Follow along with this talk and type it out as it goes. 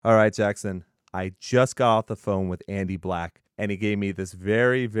All right, Jackson. I just got off the phone with Andy Black, and he gave me this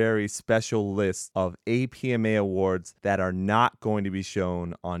very, very special list of APMA awards that are not going to be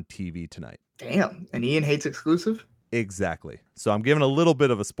shown on TV tonight. Damn, an Ian Hates exclusive? Exactly. So I'm giving a little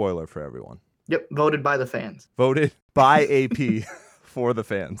bit of a spoiler for everyone. Yep, voted by the fans. Voted by AP for the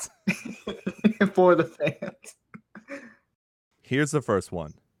fans. For the fans. Here's the first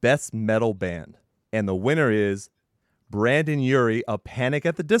one. Best Metal Band. And the winner is Brandon Urie of Panic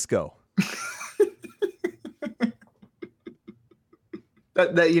at the Disco.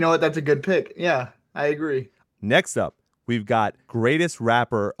 You know what? That's a good pick. Yeah, I agree. Next up, we've got Greatest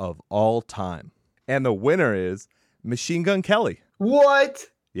Rapper of All Time. And the winner is Machine Gun Kelly. What?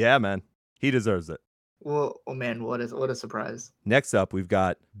 Yeah, man. He deserves it. Well, oh man, what a surprise. Next up, we've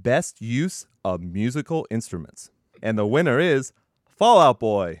got Best Use of Musical Instruments. And the winner is Fall Out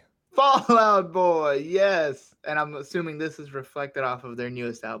Boy. Fall Out Boy, yes. And I'm assuming this is reflected off of their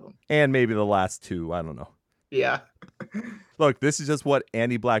newest album. And maybe the last two. I don't know. Yeah. Look, this is just what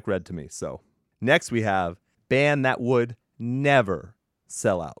Andy Black read to me. So next we have Band That Would Never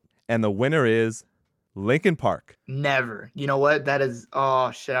Sell Out. And the winner is Linkin Park. Never. You know what? That is,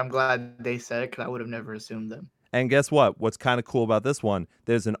 oh shit, I'm glad they said it because I would have never assumed them. And guess what? What's kind of cool about this one,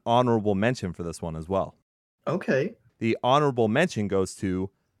 there's an honorable mention for this one as well. Okay. The honorable mention goes to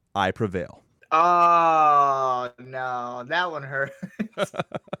I Prevail. Oh, no. That one hurt.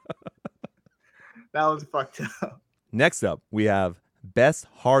 That was fucked up. Next up, we have Best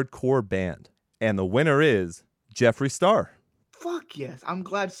Hardcore Band. And the winner is Jeffree Star. Fuck yes. I'm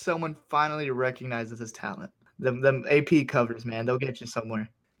glad someone finally recognizes his talent. Them AP covers, man. They'll get you somewhere.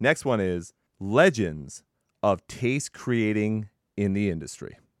 Next one is Legends of Taste Creating in the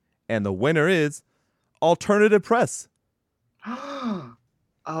Industry. And the winner is Alternative Press.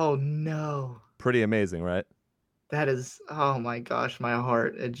 Oh, no. Pretty amazing, right? That is, oh my gosh, my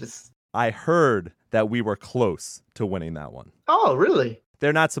heart. I heard that we were close to winning that one. Oh, really?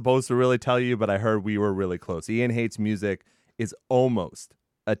 They're not supposed to really tell you, but I heard we were really close. Ian Hates Music is almost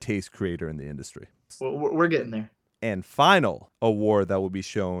a taste creator in the industry. Well, we're getting there. And final award that will be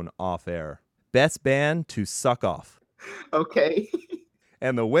shown off air. Best Band to Suck Off. Okay.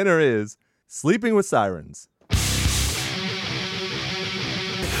 And the winner is Sleeping with Sirens.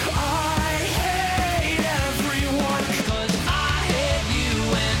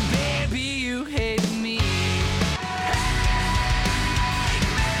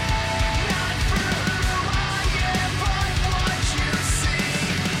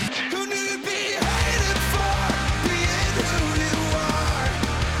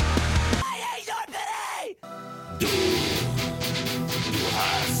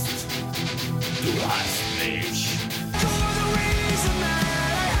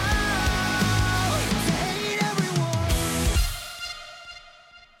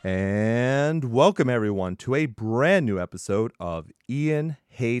 And welcome everyone to a brand new episode of Ian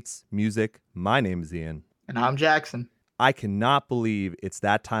Hates Music. My name is Ian. And I'm Jackson. I cannot believe it's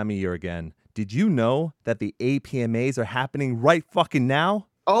that time of year again. Did you know that the APMAs are happening right fucking now?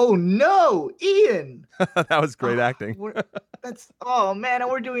 Oh no, Ian! That was great acting. Oh man, and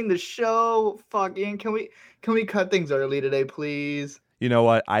we're doing the show. Fuck, Ian, can we cut things early today, please? You know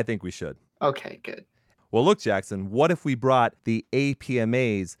what? I think we should. Okay, good. Well, look, Jackson, what if we brought the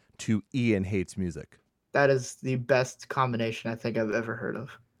APMAs to Ian Hates Music? That is the best combination I think I've ever heard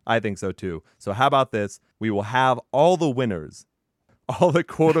of. I think so too. So how about this? We will have all the winners, all the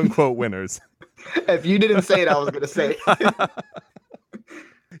quote unquote winners. If you didn't say it, I was going to say it.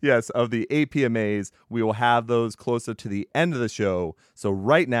 Yes, of the APMAs, we will have those closer to the end of the show. So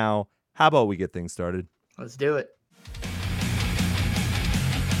right now, how about we get things started? Let's do it.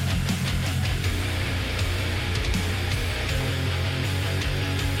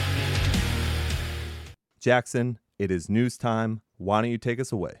 Jackson, it is news time. Why don't you take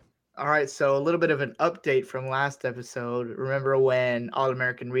us away? All right, so a little bit of an update from last episode. Remember when All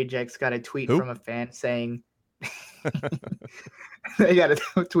American Rejects got a tweet from a fan saying... They got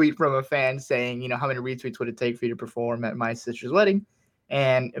a tweet from a fan saying, how many retweets would it take for you to perform at my sister's wedding?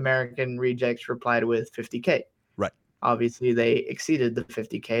 And American Rejects replied with 50K. Right. Obviously, they exceeded the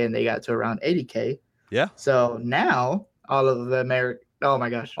 50K and they got to around 80K. Yeah. So now all of the oh my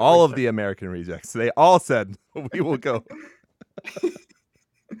gosh. All of the American Rejects. They all said, we will go.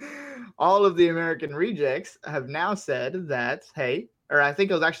 All of the American Rejects have now said that, hey, or I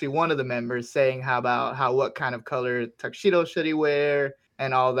think it was actually one of the members saying what kind of color tuxedo should he wear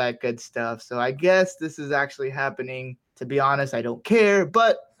and all that good stuff. So I guess this is actually happening. To be honest, I don't care,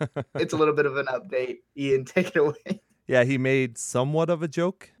 but it's a little bit of an update. Ian, take it away. Yeah, he made somewhat of a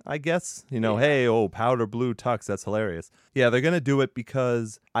joke, I guess. Hey, powder blue tux, that's hilarious. Yeah, they're going to do it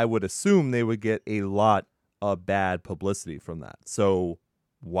because I would assume they would get a lot of bad publicity from that. So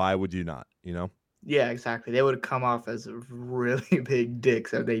why would you not, Yeah, exactly. They would come off as really big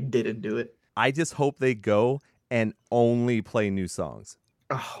dicks if they didn't do it. I just hope they go and only play new songs.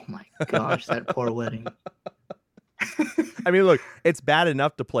 Oh my gosh, that poor wedding. I mean, look, it's bad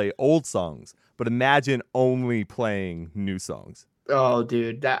enough to play old songs, but imagine only playing new songs. Oh,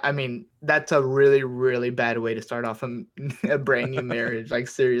 dude, that's a really, really bad way to start off a brand new marriage. Like,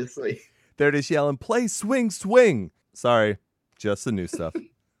 seriously. They're just yelling, play swing, swing. Sorry, just the new stuff.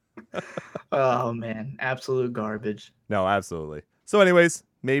 Oh, man, absolute garbage. No, absolutely. So anyways,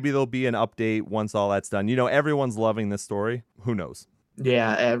 maybe there'll be an update once all that's done. Everyone's loving this story. Who knows?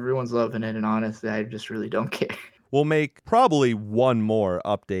 Yeah, everyone's loving it, and honestly, I just really don't care. We'll make probably one more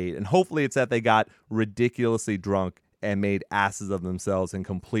update, and hopefully it's that they got ridiculously drunk and made asses of themselves and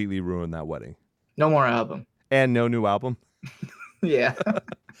completely ruined that wedding. No more album. And no new album. Yeah.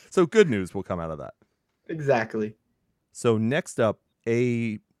 So good news will come out of that. Exactly. So next up,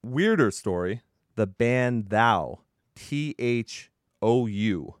 a weirder story. The band Thou.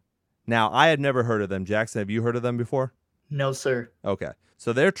 THOU. Now, I had never heard of them. Jackson, have you heard of them before? No, sir. Okay.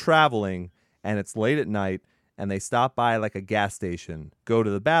 So they're traveling, and it's late at night, and they stop by like a gas station, go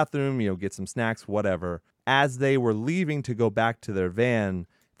to the bathroom, get some snacks, whatever. As they were leaving to go back to their van,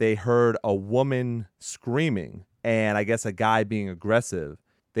 they heard a woman screaming and I guess a guy being aggressive.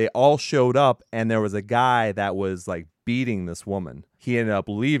 They all showed up, and there was a guy that was like beating this woman. He ended up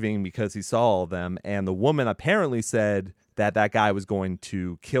leaving because he saw all of them, and the woman apparently said that that guy was going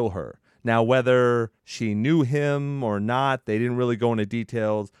to kill her. Now, whether she knew him or not, they didn't really go into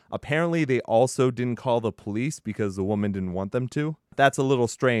details. Apparently, they also didn't call the police because the woman didn't want them to. That's a little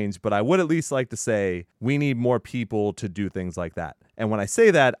strange, but I would at least like to say we need more people to do things like that. And when I say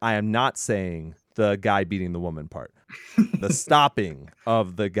that, I am not saying the guy beating the woman part. The stopping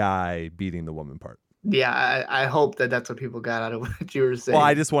of the guy beating the woman part. Yeah, I hope that's what people got out of what you were saying. Well,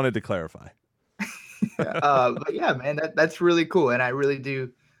 I just wanted to clarify. But yeah, man, that's really cool. And I really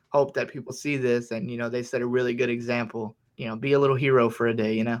do hope that people see this and, they set a really good example. Be a little hero for a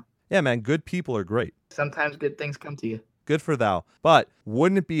day, Yeah, man, good people are great. Sometimes good things come to you. Good for thou. But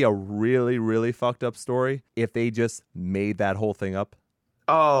wouldn't it be a really, really fucked up story if they just made that whole thing up?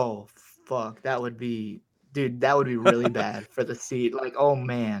 Oh, fuck. That would be really bad for the seat. Like, oh,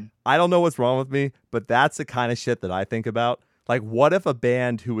 man. I don't know what's wrong with me, but that's the kind of shit that I think about. Like, what if a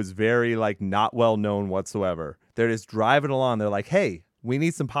band who was very, not well known whatsoever, they're just driving along, they're like, hey, we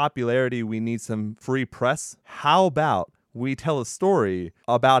need some popularity, we need some free press. How about we tell a story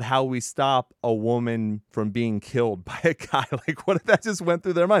about how we stop a woman from being killed by a guy? Like, what if that just went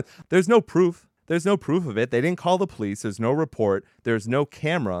through their minds? There's no proof. There's no proof of it. They didn't call the police. There's no report. There's no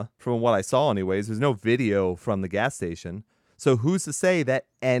camera, from what I saw anyways. There's no video from the gas station. So who's to say that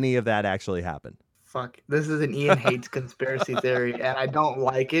any of that actually happened? Fuck. This is an Ian hates conspiracy theory, and I don't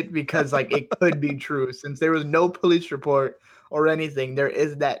like it because, it could be true. Since there was no police report or anything, there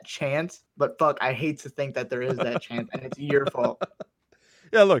is that chance. But fuck, I hate to think that there is that chance, and it's your fault.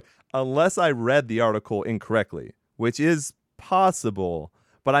 Yeah, look, unless I read the article incorrectly, which is possible,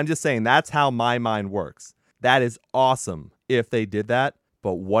 but I'm just saying that's how my mind works. That is awesome if they did that,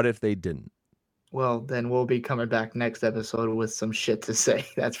 but what if they didn't? Well, then we'll be coming back next episode with some shit to say,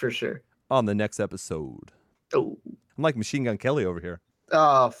 that's for sure. On the next episode. Oh. I'm like Machine Gun Kelly over here.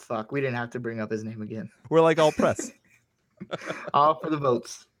 Oh, fuck. We didn't have to bring up his name again. We're like all press. All for the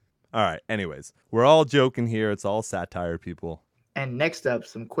votes. All right. Anyways, we're all joking here. It's all satire, people. And next up,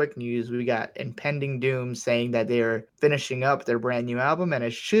 some quick news. We got Impending Doom saying that they are finishing up their brand new album, and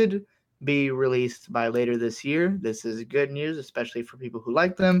it should be released by later this year. This is good news, especially for people who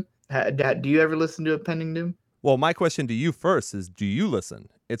like them. Do you ever listen to Impending Doom? Well, my question to you first is, do you listen?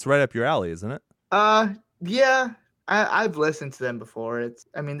 It's right up your alley, isn't it? Yeah. I've listened to them before.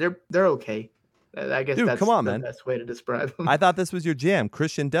 They're okay. I guess that's the best way to describe them. I thought this was your jam,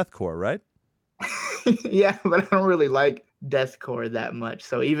 Christian deathcore, right? Yeah, but I don't really like deathcore that much.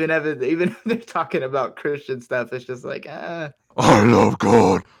 So even if they're talking about Christian stuff, it's just like, I love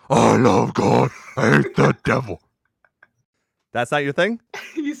God. I love God. I hate the devil. That's not your thing?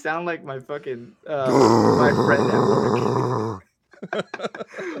 You sound like my fucking my friend at work.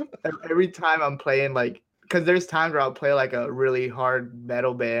 Every time I'm playing, because there's times where I'll play a really hard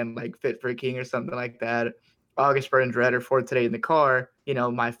metal band like Fit for a King or something like that, August Burns Red or For Today in the car,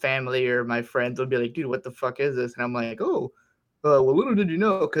 my family or my friends will be like, dude, what the fuck is this? And I'm like, well, little did you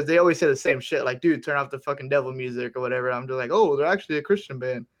know, because they always say the same shit, like, dude, turn off the fucking devil music or whatever. I'm just like, oh, they're actually a Christian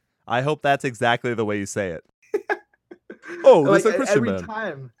band. I hope that's exactly the way you say it. Oh, this Like is a Christian every band.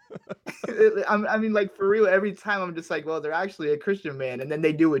 time. I mean, like for real, every time I'm just like, well, they're actually a Christian band, and then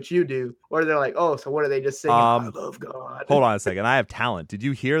they do what you do, or they're like, oh, so what are they just singing? I love God. Hold on a second. I have talent. Did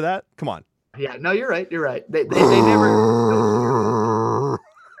you hear that? Come on. Yeah, no, you're right. You're right. They never.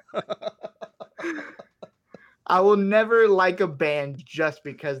 I will never like a band just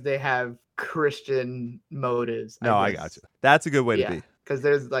because they have Christian motives. No, I got you. That's a good way to be. Because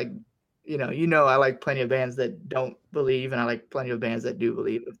there's like, I like plenty of bands that don't believe, and I like plenty of bands that do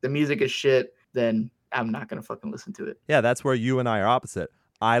believe. If the music is shit, then I'm not gonna fucking listen to it. Yeah, that's where you and I are opposite.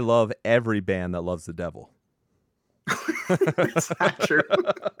 I love every band that loves the devil. That's not true.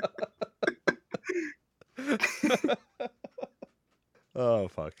 Oh,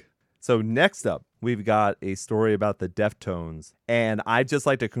 fuck. So next up, we've got a story about the Deftones, and I'd just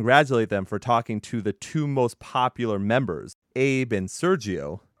like to congratulate them for talking to the two most popular members, Abe and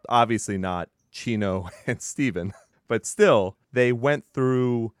Sergio. Obviously not Chino and Steven, but still, they went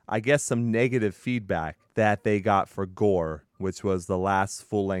through, I guess, some negative feedback that they got for Gore, which was the last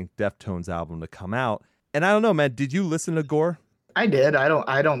full-length Deftones album to come out. And I don't know, man, did you listen to Gore? I did.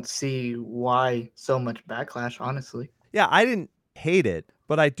 I don't see why so much backlash, honestly. Yeah, I didn't hate it,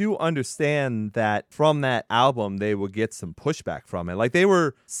 but I do understand that from that album, they would get some pushback from it. Like, they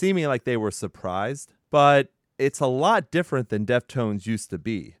were seeming like they were surprised, but it's a lot different than Deftones used to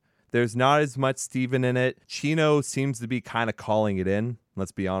be. There's not as much Steven in it. Chino seems to be kind of calling it in.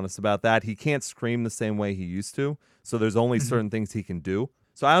 Let's be honest about that. He can't scream the same way he used to, so there's only certain things he can do.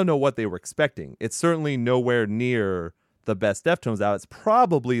 So I don't know what they were expecting. It's certainly nowhere near the best Deftones album. It's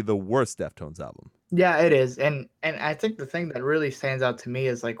probably the worst Deftones album. Yeah, it is. And I think the thing that really stands out to me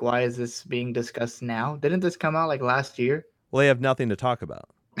is like, why is this being discussed now? Didn't this come out like last year? Well, they have nothing to talk about.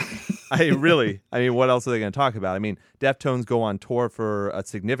 I mean, what else are they going to talk about? I mean, Deftones go on tour for a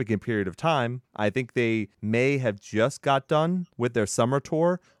significant period of time. I think they may have just got done with their summer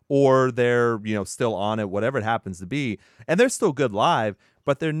tour, or they're, still on it, whatever it happens to be. And they're still good live,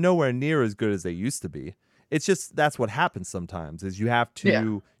 but they're nowhere near as good as they used to be. It's just, that's what happens sometimes, is you have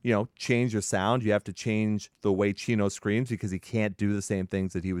to, change your sound. You have to change the way Chino screams because he can't do the same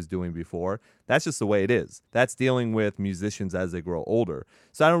things that he was doing before. That's just the way it is. That's dealing with musicians as they grow older.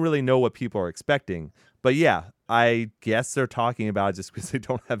 So I don't really know what people are expecting. But yeah, I guess they're talking about it just because they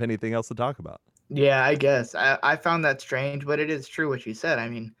don't have anything else to talk about. Yeah, I guess. I found that strange, but it is true what you said. I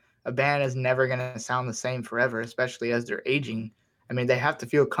mean, a band is never going to sound the same forever, especially as they're aging. I mean, they have to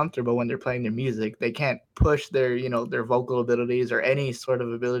feel comfortable when they're playing their music. They can't push their, their vocal abilities or any sort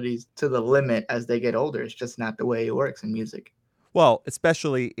of abilities to the limit as they get older. It's just not the way it works in music. Well,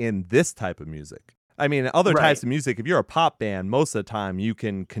 especially in this type of music. I mean, other types of music, if you're a pop band, most of the time you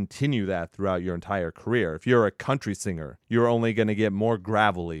can continue that throughout your entire career. If you're a country singer, you're only going to get more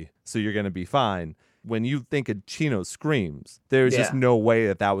gravelly, so you're going to be fine. When you think of Chino screams, there's just no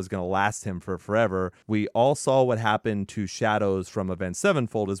way that was going to last him for forever. We all saw what happened to Shadows from Avenged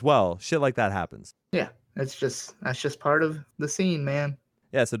Sevenfold as well. Shit like that happens. Yeah, that's just part of the scene, man.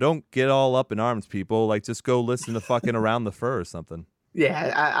 Yeah, so don't get all up in arms, people. Like, just go listen to fucking Around the Fur or something.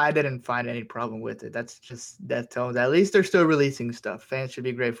 Yeah, I didn't find any problem with it. That's just Deftones. At least they're still releasing stuff. Fans should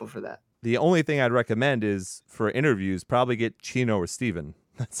be grateful for that. The only thing I'd recommend is, for interviews, probably get Chino or Steven.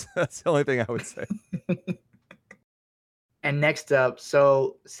 That's the only thing I would say. And next up,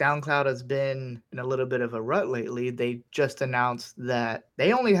 so SoundCloud has been in a little bit of a rut lately. They just announced that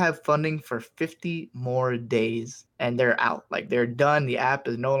they only have funding for 50 more days and they're out. Like, they're done. The app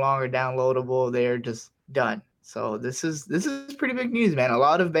is no longer downloadable. They're just done. So this is pretty big news, man. A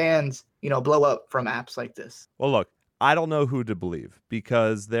lot of bands, blow up from apps like this. Well, look, I don't know who to believe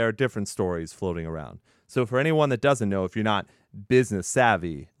because there are different stories floating around. So for anyone that doesn't know, if you're not business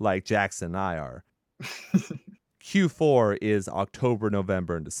savvy like Jackson and I are, Q4 is October,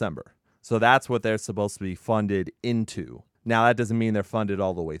 November, and December. So that's what they're supposed to be funded into. Now, that doesn't mean they're funded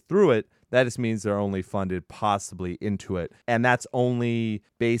all the way through it. That just means they're only funded possibly into it. And that's only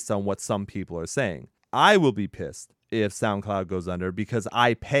based on what some people are saying. I will be pissed if SoundCloud goes under because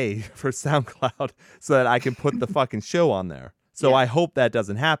I pay for SoundCloud so that I can put the fucking show on there. So I hope that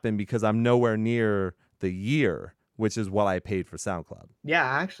doesn't happen because I'm nowhere near the year, which is what I paid for SoundCloud. Yeah,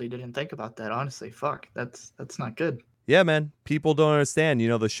 I actually didn't think about that, honestly. Fuck, that's not good. Yeah, man. People don't understand.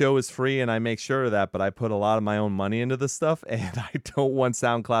 The show is free and I make sure of that, but I put a lot of my own money into this stuff and I don't want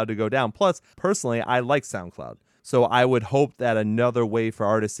SoundCloud to go down. Plus, personally, I like SoundCloud. So I would hope that another way for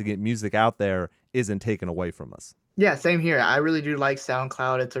artists to get music out there isn't taken away from us. Yeah, same here. I really do like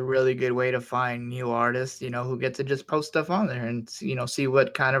SoundCloud. It's a really good way to find new artists, who get to just post stuff on there and, see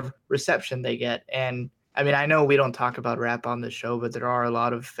what kind of reception they get. And I mean, I know we don't talk about rap on the show, but there are a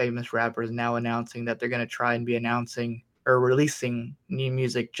lot of famous rappers now announcing that they're going to try and be announcing or releasing new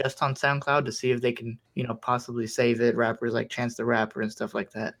music just on SoundCloud to see if they can, possibly save it. Rappers like Chance the Rapper and stuff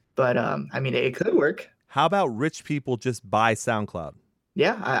like that. But I mean, it could work. How about rich people just buy SoundCloud?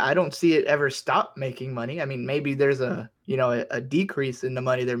 Yeah, I don't see it ever stop making money. I mean, maybe there's a decrease in the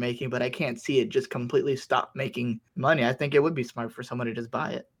money they're making, but I can't see it just completely stop making money. I think it would be smart for someone to just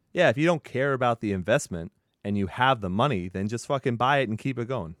buy it. Yeah, if you don't care about the investment and you have the money, then just fucking buy it and keep it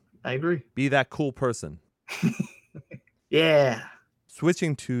going. I agree. Be that cool person. Yeah.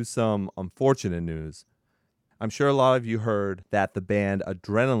 Switching to some unfortunate news. I'm sure a lot of you heard that the band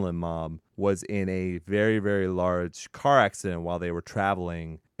Adrenaline Mob was in a very, very large car accident while they were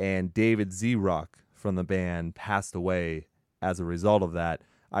traveling, and David Z-Rock from the band passed away as a result of that.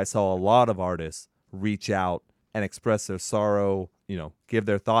 I saw a lot of artists reach out and express their sorrow, give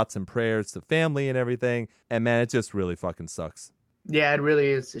their thoughts and prayers to family and everything, and man, it just really fucking sucks. Yeah, it really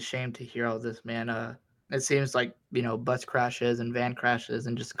is a shame to hear all this, man. It seems like, bus crashes and van crashes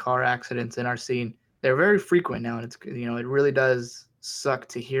and just car accidents in our scene, they're very frequent now, and it's, it really does suck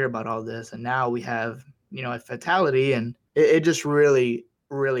to hear about all this. And now we have, a fatality, and it just really,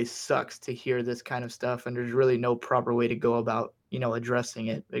 really sucks to hear this kind of stuff. And there's really no proper way to go about, addressing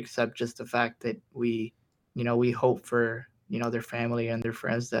it, except just the fact that we hope for, their family and their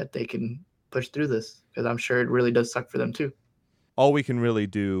friends that they can push through this, because I'm sure it really does suck for them too. All we can really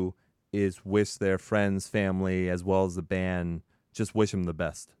do is wish their friends, family, as well as the band, just wish them the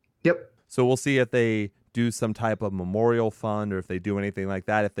best. Yep. So we'll see if they do some type of memorial fund or if they do anything like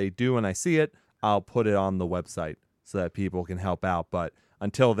that. If they do and I see it, I'll put it on the website so that people can help out. But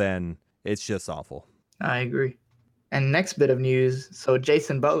until then, it's just awful. I agree. And next bit of news. So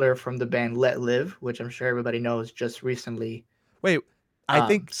Jason Butler from the band Let Live, which I'm sure everybody knows, just recently Wait, I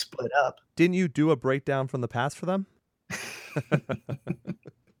think split up. Didn't you do a breakdown from the past for them?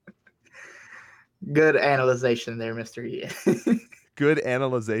 Good analyzation there, Mr. E. Good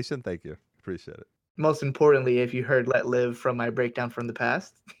analyzation. Thank you. Appreciate it. Most importantly, if you heard Let Live from my breakdown from the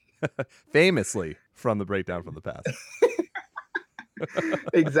past. Famously from the breakdown from the past.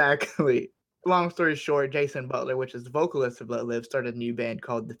 Exactly. Long story short, Jason Butler, which is the vocalist of Let Live, started a new band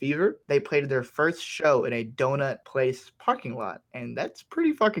called The Fever. They played their first show in a Donut Place parking lot, and that's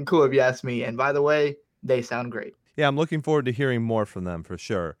pretty fucking cool if you ask me. And by the way, they sound great. Yeah, I'm looking forward to hearing more from them for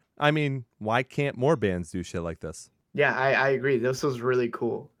sure. I mean, why can't more bands do shit like this? Yeah, I agree. This was really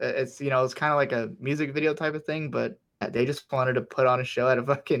cool. It's, it's kind of like a music video type of thing, but they just wanted to put on a show at a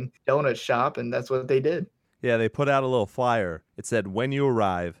fucking donut shop, and that's what they did. Yeah, they put out a little flyer. It said, when you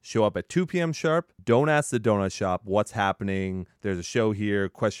arrive, show up at 2 p.m. sharp. Don't ask the donut shop what's happening. There's a show here,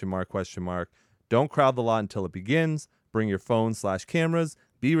 question mark, question mark. Don't crowd the lot until it begins. Bring your phone/cameras.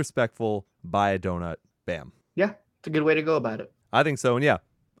 Be respectful. Buy a donut. Bam. Yeah, it's a good way to go about it. I think so, and yeah,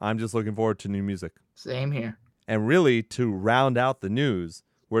 I'm just looking forward to new music. Same here. And really, to round out the news,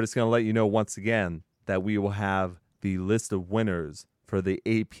 we're just going to let you know once again that we will have the list of winners for the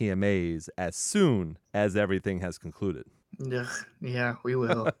APMAs as soon as everything has concluded. Ugh, yeah, we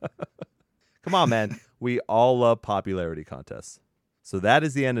will. Come on, man. We all love popularity contests. So that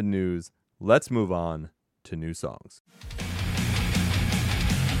is the end of news. Let's move on to new songs.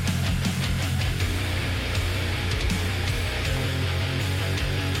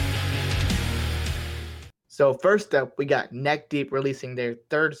 So first up, we got Neck Deep releasing their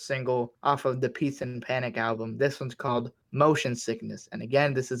third single off of the Peace and Panic album. This one's called Motion Sickness. And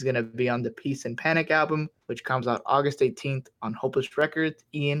again, this is going to be on the Peace and Panic album, which comes out August 18th on Hopeless Records.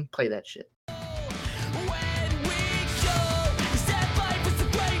 Ian, play that shit.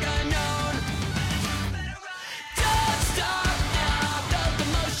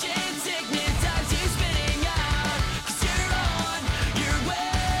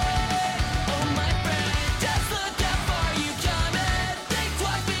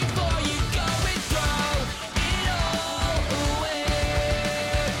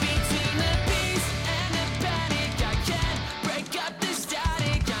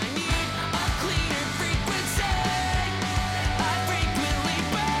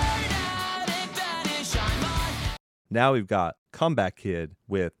 Now we've got Comeback Kid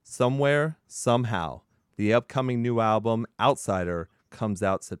with Somewhere, Somehow. The upcoming new album, Outsider, comes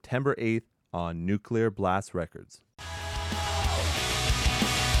out September 8th on Nuclear Blast Records.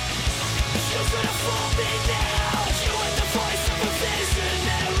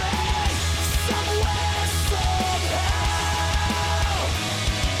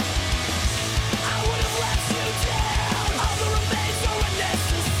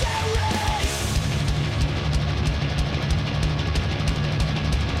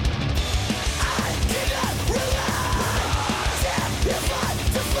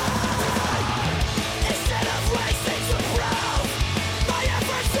 Instead of racing to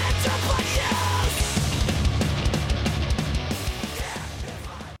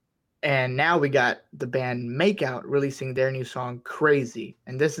And now we got the band Makeout releasing their new song Crazy.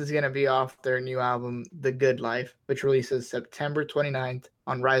 And this is going to be off their new album, The Good Life, which releases September 29th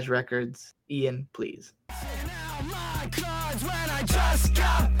on Rise Records. Ian, please. It's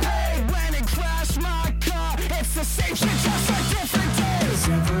the same shit, just a different day. 'Cause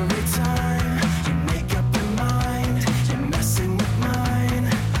every time you make up your mind, you're messing with mine.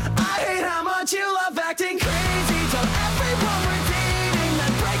 I hate how much you love acting crazy. Tell everyone we're dating,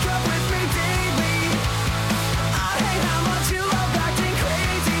 then break up with me daily. I hate how much you love acting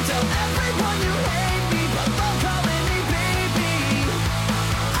crazy. Tell everyone you hate me, but love calling me baby.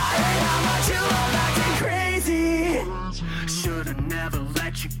 I hate how much you love acting crazy. Should've never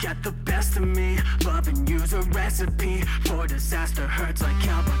let you get the best of me. Loving you's a recipe for disaster. Hurts like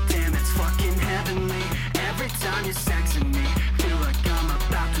hell, but damn, it's fucking heavenly. Every time you're sexing me, feel like I'm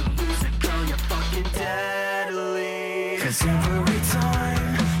about to lose it. Girl, you're fucking deadly. 'Cause every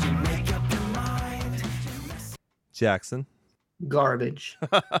time you make up your mind, Jackson. Garbage.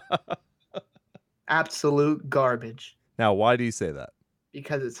 Absolute garbage. Now, why do you say that?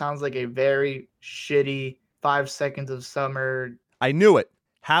 Because it sounds like a very shitty 5 Seconds of Summer. I knew it.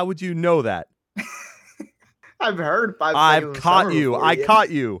 How would you know that? I've heard 5 I've Seconds of caught Summer you. before, I Ian. caught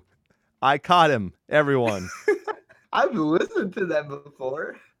you. I caught him. Everyone. I've listened to them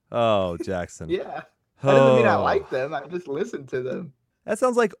before. Oh, Jackson. Yeah. That doesn't mean I Oh. like them. I just listened to them. That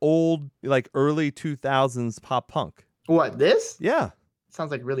sounds like old, like early 2000s pop punk. What, this? Yeah. Sounds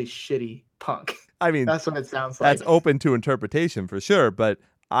like really shitty punk. I mean, That's what it sounds like. that's open to interpretation for sure, but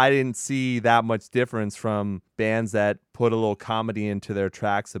I didn't see that much difference from bands that put a little comedy into their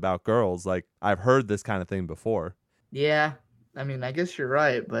tracks about girls. Like, I've heard this kind of thing before. Yeah. I mean, I guess you're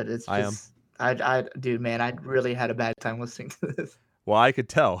right, but it's just... Dude, man, I really had a bad time listening to this. Well, I could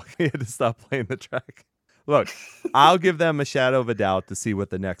tell. You had to stop playing the track. Look, I'll give them a shadow of a doubt to see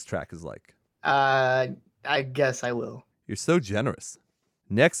what the next track is like. I guess I will. You're so generous.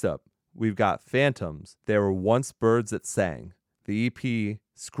 Next up, we've got Phantoms. There Were Once Birds That Sang. The EP,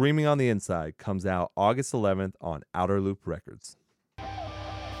 Screaming on the Inside, comes out August 11th on Outer Loop Records.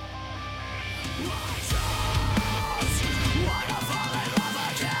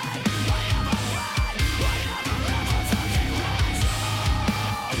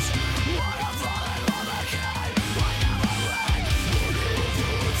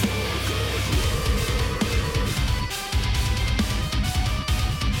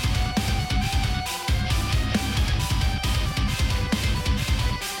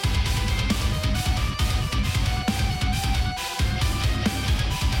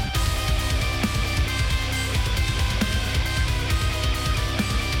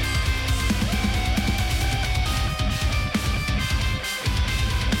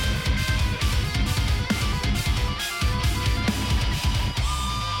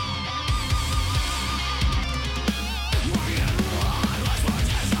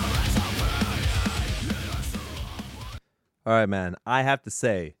 All right, man. I have to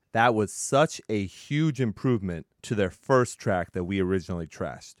say, that was such a huge improvement to their first track that we originally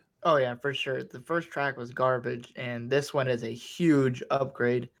trashed. Oh, yeah, for sure. The first track was garbage, and this one is a huge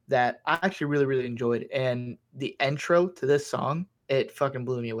upgrade that I actually really, really enjoyed. And the intro to this song, it fucking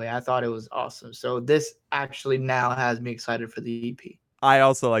blew me away. I thought it was awesome. So this actually now has me excited for the EP. I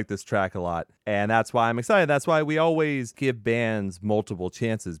also like this track a lot, and that's why I'm excited. That's why we always give bands multiple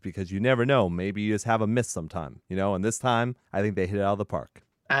chances, because you never know. Maybe you just have a miss sometime, you know? And this time, I think they hit it out of the park.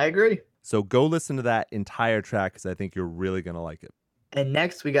 I agree. So go listen to that entire track, because I think you're really going to like it. And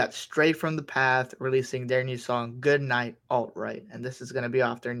next, we got Stray from the Path releasing their new song, Good Night, Alt-Right. And this is going to be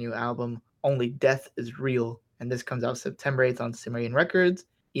off their new album, Only Death Is Real. And this comes out September 8th on Cimmerian Records.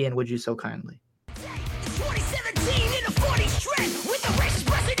 Ian, would you so kindly? 2017 in the 40s trend with the racist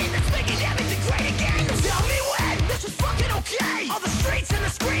president that's making everything great again. Tell me when this was fucking okay. All the streets and the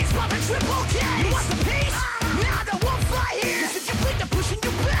screens popping triple K. You want some peace? Nah, that won't fly here. Since you think they're pushing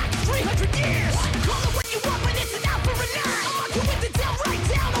you back 300 years. Call it what you want, but it's an out for a night. I'm arguing with the down, right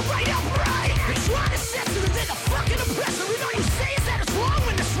down, or right up right. You're trying to censor it, then a fucking oppressor. And all you say is that it's wrong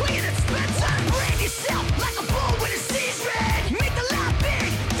when they're swinging and Spencer. Brand yourself like a bull with his C's red. Make the lie big,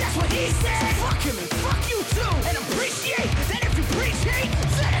 that's what he said. Fuck him and fuck you too. And appreciate that if you preach hate,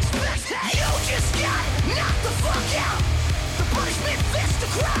 then expect hate. You just got knocked the fuck out. The punishment fits the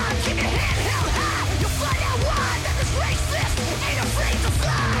crime. Keep your head held high. You'll find out why that this racist ain't afraid to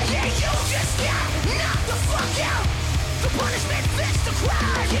fly. Yeah, you just got knocked the fuck out. The punishment fits the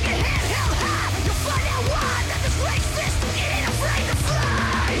crime. Keep your head held high. You'll find out why that this racist ain't afraid to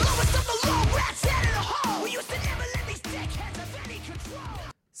fly. Lowest of the low rats out of the hole. We used to never let these dickheads have any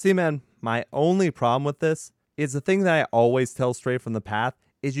control. See, man, my only problem with this is the thing that I always tell Stray from the Path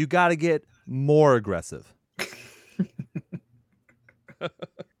is you got to get more aggressive.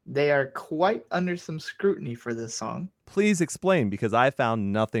 They are quite under some scrutiny for this song. Please explain, because I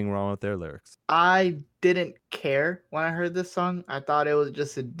found nothing wrong with their lyrics. I didn't care when I heard this song. I thought it was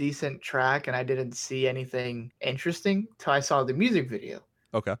just a decent track and I didn't see anything interesting till I saw the music video.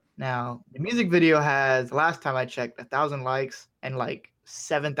 Okay. Now, the music video has, last time I checked, 1,000 likes and like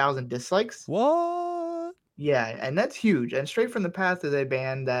 7,000 dislikes. What? Yeah, and that's huge. And Straight from the Path is a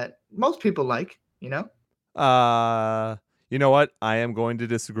band that most people like, you know? You know what? I am going to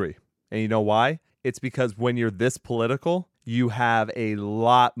disagree. And you know why? It's because when you're this political, you have a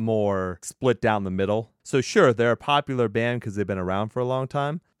lot more split down the middle. So sure, they're a popular band because they've been around for a long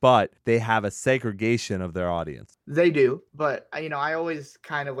time, but they have a segregation of their audience. They do, but I always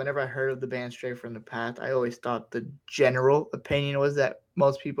kind of, whenever I heard of the band Straight from the Path, I always thought the general opinion was that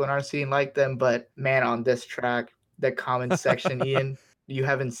most people in our scene like them. But man, on this track, the comment section, Ian, you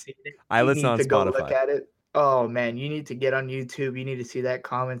haven't seen it. I listen on to go Spotify. look at it. Oh man, you need to get on YouTube. You need to see that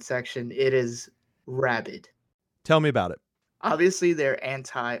comment section. It is rabid. Tell me about it. Obviously, they're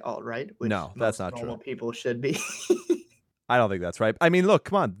anti-alt-right, which No, that's most not normal true. people should be. I don't think that's right. I mean, look,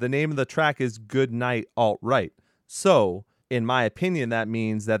 come on. The name of the track is Good Night Alt-Right. So, in my opinion, that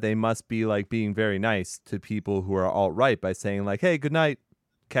means that they must be like being very nice to people who are alt-right by saying like, hey, good night,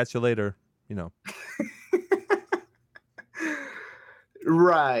 catch you later, you know.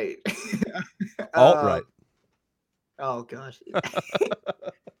 Right. Alt-right. Oh gosh.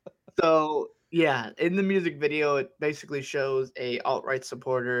 So yeah, in the music video, it basically shows a alt-right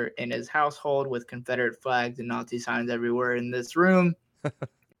supporter in his household with Confederate flags and Nazi signs everywhere in this room.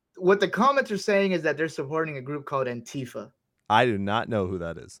 What the comments are saying is that they're supporting a group called Antifa. I do not know who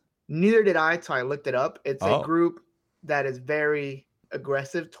that is. Neither did I, so I looked it up. It's Oh. a group that is very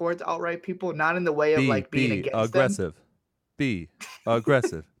aggressive towards alt-right people, not in the way of like being against them. aggressive. Be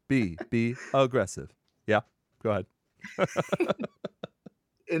aggressive. Be aggressive. Yeah, go ahead.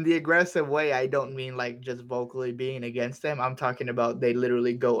 In the aggressive way, I don't mean like just vocally being against them. I'm talking about they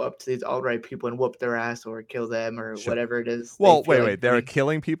literally go up to these alt-right people and whoop their ass or kill them or Sure. whatever it is. they Well, feel like wait. They're doing.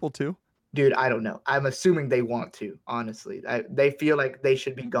 killing people too? Dude, I don't know. I'm assuming they want to, honestly. They feel like they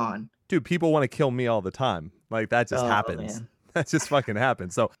should be gone. Dude, people want to kill me all the time. Like, that just Oh, happens. man. That just fucking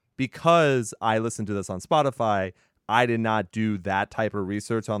happens. So, because I listened to this on Spotify, I did not do that type of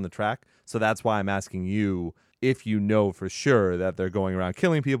research on the track. So that's why I'm asking you if you know for sure that they're going around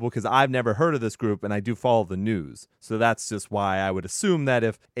killing people, because I've never heard of this group and I do follow the news. So that's just why I would assume that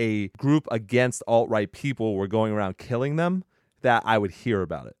if a group against alt-right people were going around killing them, that I would hear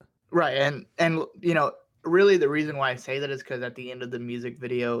about it. Right. And really the reason why I say that is because at the end of the music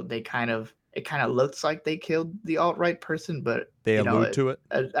video, it kind of looks like they killed the alt-right person, but They allude to it.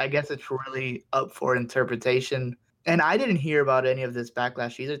 I guess it's really up for interpretation. And I didn't hear about any of this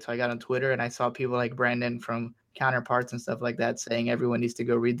backlash either until I got on Twitter and I saw people like Brandon from Counterparts and stuff like that saying everyone needs to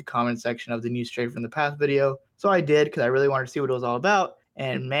go read the comment section of the new Straight from the Path video. So I did because I really wanted to see what it was all about.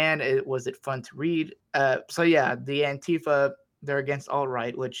 And man, was it fun to read. So yeah, the Antifa, they're against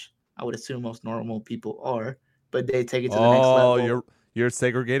alt-right, which I would assume most normal people are, but they take it to the next level. You're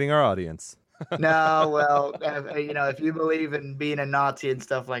segregating our audience. No, well, if you believe in being a Nazi and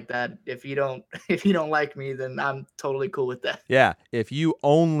stuff like that, if you don't like me, then I'm totally cool with that. Yeah, if you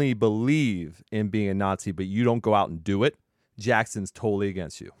only believe in being a Nazi, but you don't go out and do it, Jackson's totally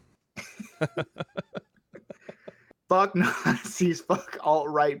against you. Fuck Nazis, fuck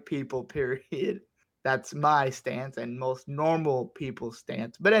alt-right people, period. That's my stance and most normal people's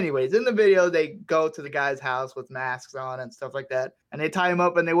stance. But anyways, in the video, they go to the guy's house with masks on and stuff like that, and they tie him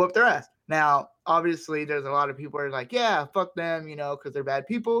up and they whoop their ass. Now, obviously, there's a lot of people who are like, yeah, fuck them, because they're bad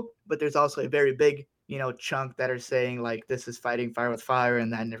people. But there's also a very big, chunk that are saying, like, this is fighting fire with fire,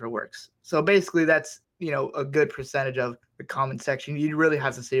 and that never works. So basically, that's, a good percentage of the comment section. You really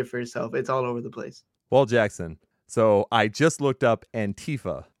have to see it for yourself. It's all over the place. Well, Jackson, so I just looked up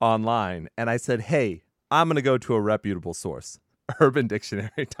Antifa online, and I said, hey, I'm going to go to a reputable source,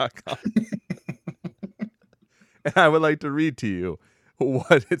 UrbanDictionary.com. And I would like to read to you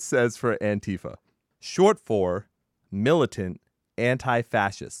what it says for Antifa. Short for militant,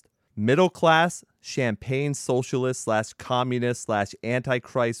 anti-fascist, middle-class, champagne socialist / communist /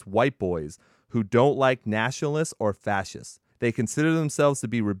 antichrist white boys who don't like nationalists or fascists. They consider themselves to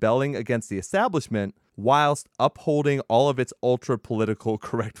be rebelling against the establishment whilst upholding all of its ultra-political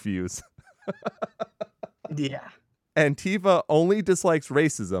correct views. Yeah. Antifa only dislikes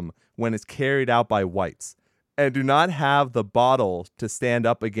racism when it's carried out by whites, and do not have the bottle to stand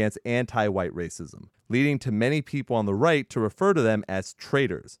up against anti-white racism, leading to many people on the right to refer to them as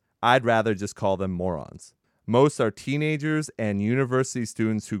traitors. I'd rather just call them morons. Most are teenagers and university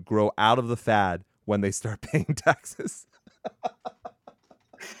students who grow out of the fad when they start paying taxes.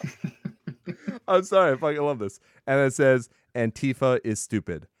 I'm sorry, I fucking love this. And it says, Antifa is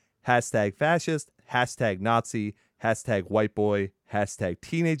stupid. Hashtag fascist, hashtag Nazi, hashtag white boy, hashtag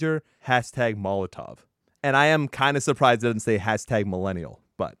teenager, hashtag Molotov. And I am kind of surprised it didn't say hashtag millennial,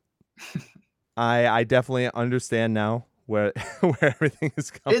 but I definitely understand now where everything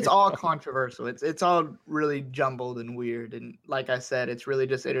is coming. It's all controversial. It's all really jumbled and weird. And like I said, it's really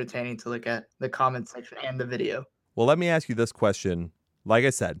just entertaining to look at the comment section and the video. Well, let me ask you this question. Like I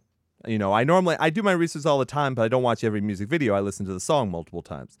said, I do my research all the time, but I don't watch every music video. I listen to the song multiple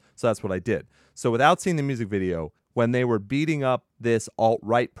times. So that's what I did. So without seeing the music video, when they were beating up this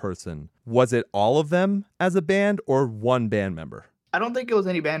alt-right person, was it all of them as a band or one band member? I don't think it was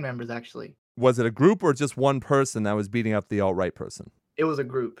any band members, actually. Was it a group or just one person that was beating up the alt-right person? It was a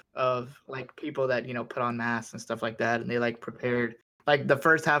group of like people that, put on masks and stuff like that. And they like prepared, like the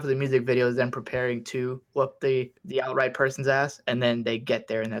first half of the music video is them preparing to whoop the outright person's ass. And then they get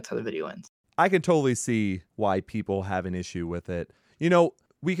there and that's how the video ends. I can totally see why people have an issue with it.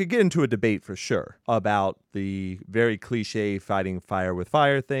 We could get into a debate for sure about the very cliche fighting fire with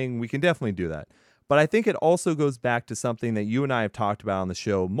fire thing. We can definitely do that. But I think it also goes back to something that you and I have talked about on the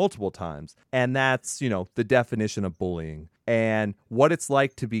show multiple times. And that's, the definition of bullying and what it's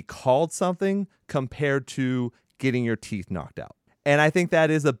like to be called something compared to getting your teeth knocked out. And I think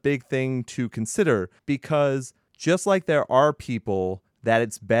that is a big thing to consider because just like there are people that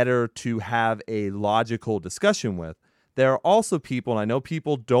it's better to have a logical discussion with, there are also people, and I know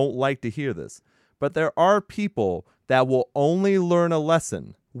people don't like to hear this, but there are people that will only learn a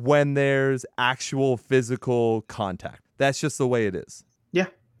lesson when there's actual physical contact. That's just the way it is. Yeah,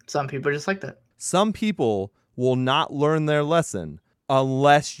 some people are just like that. Some people will not learn their lesson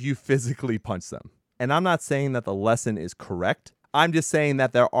unless you physically punch them. And I'm not saying that the lesson is correct. I'm just saying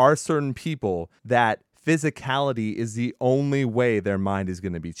that there are certain people that physicality is the only way their mind is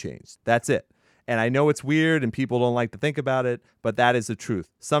going to be changed. That's it. And I know it's weird and people don't like to think about it, but that is the truth.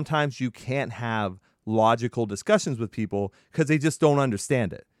 Sometimes you can't have logical discussions with people because they just don't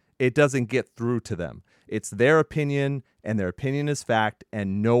understand it. It doesn't get through to them. It's their opinion and their opinion is fact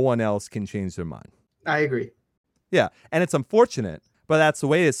and no one else can change their mind. I agree. Yeah. And it's unfortunate, but that's the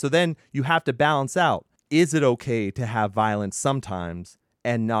way it is. So then you have to balance out. Is it okay to have violence sometimes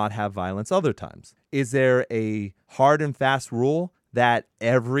and not have violence other times? Is there a hard and fast rule that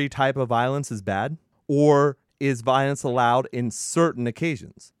every type of violence is bad? Or is violence allowed in certain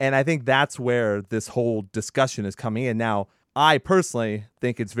occasions? And I think that's where this whole discussion is coming in. Now, I personally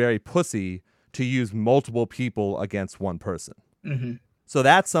think it's very pussy to use multiple people against one person. Mm-hmm. So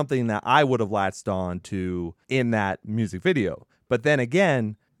that's something that I would have latched on to in that music video. But then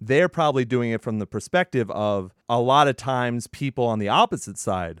again, they're probably doing it from the perspective of a lot of times people on the opposite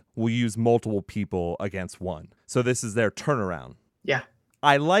side will use multiple people against one. So this is their turnaround. Yeah.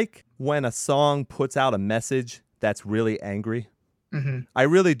 I like when a song puts out a message that's really angry. Mm-hmm. I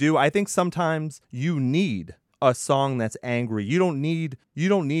really do. I think sometimes you need a song that's angry. You don't need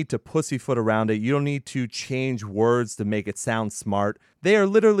to pussyfoot around it. You don't need to change words to make it sound smart. They are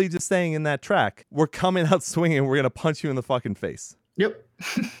literally just saying in that track, we're coming out swinging. We're going to punch you in the fucking face. Yep.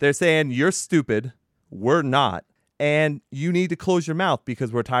 They're saying you're stupid. We're not. And you need to close your mouth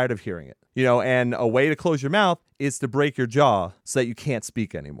because we're tired of hearing it. And a way to close your mouth is to break your jaw so that you can't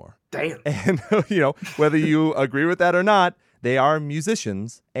speak anymore. Damn. And, whether you agree with that or not, they are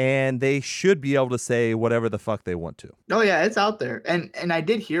musicians and they should be able to say whatever the fuck they want to. Oh, yeah, it's out there. And I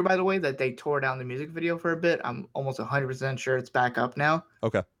did hear, by the way, that they tore down the music video for a bit. I'm almost 100% sure it's back up now.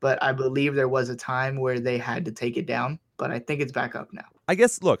 Okay. But I believe there was a time where they had to take it down. But I think it's back up now. I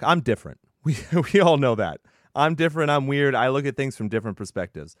guess, look, I'm different. We all know that. I'm different. I'm weird. I look at things from different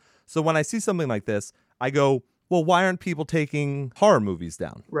perspectives. So when I see something like this, I go, well, why aren't people taking horror movies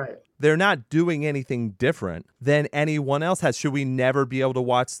down? Right. They're not doing anything different than anyone else has. Should we never be able to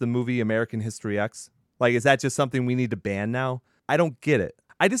watch the movie American History X? Like, is that just something we need to ban now? I don't get it.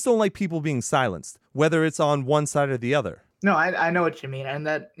 I just don't like people being silenced, whether it's on one side or the other. No, I know what you mean. And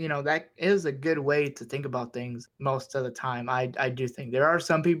that, that is a good way to think about things most of the time. I do think there are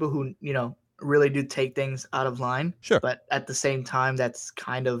some people who, really do take things out of line. Sure. But at the same time, that's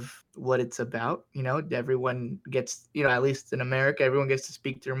kind of what it's about. Everyone gets, at least in America, everyone gets to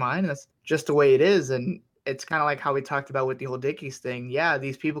speak their mind. That's just the way it is. And it's kind of like how we talked about with the whole Dickies thing. Yeah,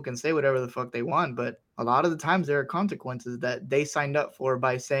 these people can say whatever the fuck they want, but a lot of the times there are consequences that they signed up for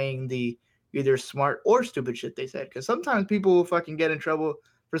by saying the either smart or stupid shit they said. Because sometimes people will fucking get in trouble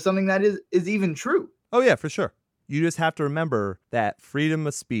for something that is even true. Oh, yeah, for sure. You just have to remember that freedom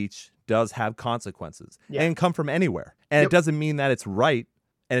of speech does have consequences Yeah. and come from anywhere. And Yep. it doesn't mean that it's right,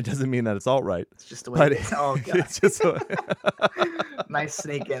 and it doesn't mean that it's alt-right. It's just the way But it is. Oh, God. it's just Nice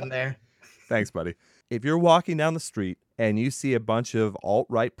sneak in there. Thanks, buddy. If you're walking down the street and you see a bunch of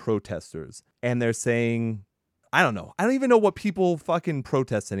alt-right protesters and they're saying, I don't know. I don't even know what people fucking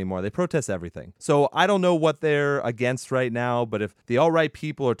protest anymore. They protest everything. So I don't know what they're against right now, but if the alt-right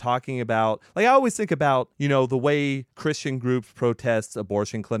people are talking about, like I always think about, you know, the way Christian groups protest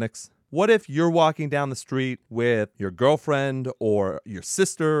abortion clinics. What if you're walking down the street with your girlfriend or your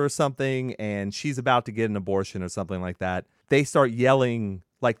sister or something and she's about to get an abortion or something like that? They start yelling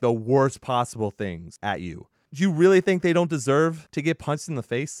like the worst possible things at you. Do you really think they don't deserve to get punched in the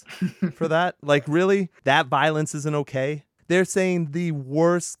face for that? Like, really? That violence isn't okay? They're saying the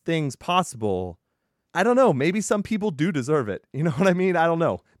worst things possible. I don't know. Maybe some people do deserve it. You know what I mean? I don't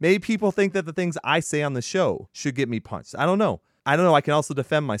know. Maybe people think that the things I say on the show should get me punched. I don't know. I can also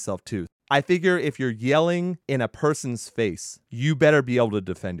defend myself too. I figure if you're yelling in a person's face, you better be able to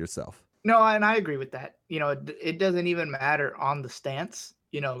defend yourself. No, and I agree with that. You know, it doesn't even matter on the stance.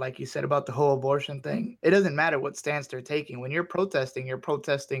 You know, like you said about the whole abortion thing, it doesn't matter what stance they're taking. When you're protesting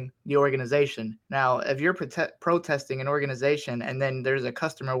the organization. Now, if you're protesting an organization and then there's a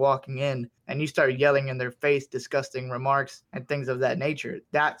customer walking in and you start yelling in their face disgusting remarks and things of that nature,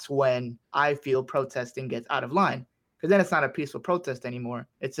 that's when I feel protesting gets out of line. Because then it's not a peaceful protest anymore.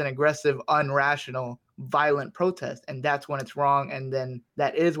 It's an aggressive, unrational, violent protest. And that's when it's wrong. And then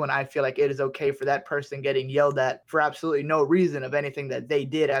that is when I feel like it is okay for that person getting yelled at for absolutely no reason of anything that they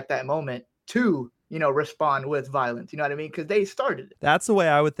did at that moment to, you know, respond with violence. You know what I mean? Because they started it. That's the way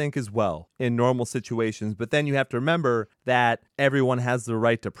I would think as well in normal situations. But then you have to remember that everyone has the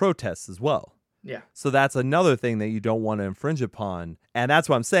right to protest as well. Yeah. So that's another thing that you don't want to infringe upon. And that's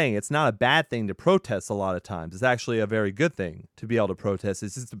what I'm saying. It's not a bad thing to protest a lot of times. It's actually a very good thing to be able to protest.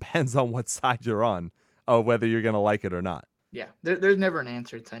 It just depends on what side you're on, or whether you're going to like it or not. Yeah. There's never an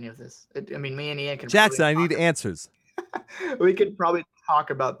answer to any of this. Me and Ian can Jackson, I probably need answers. we could probably talk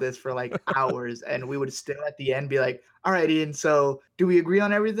about this for like hours and we would still at the end be like, all right, Ian, so do we agree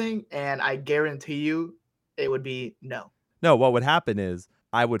on everything? And I guarantee you it would be no. No, what would happen is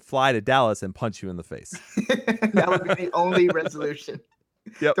I would fly to Dallas and punch you in the face. That would be the only resolution.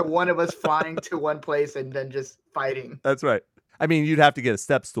 Yep. To one of us flying to one place and then just fighting. That's right. I mean, you'd have to get a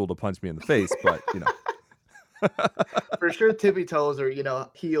step stool to punch me in the face, but, you know. For sure, tippy toes or, you know,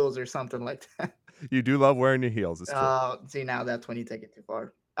 heels or something like that. You do love wearing your heels. It's true. See, now that's when you take it too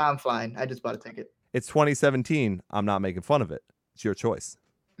far. I'm fine. I just bought a ticket. It's 2017. I'm not making fun of it. It's your choice.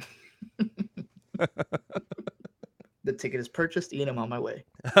 The ticket is purchased. Ian, I'm on my way.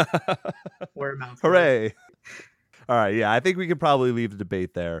 Word of mouth. Hooray. All right. Yeah, I think we could probably leave the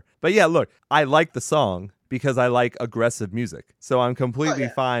debate there. But yeah, look, I like the song because I like aggressive music. So I'm completely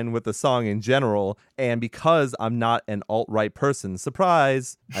fine with the song in general. And because I'm not an alt-right person,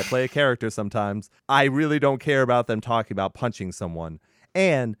 surprise, I play a character sometimes, I really don't care about them talking about punching someone.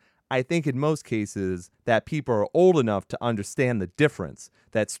 And I think in most cases that people are old enough to understand the difference,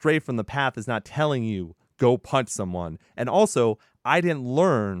 that Straight from the Path is not telling you, go punch someone. And also, I didn't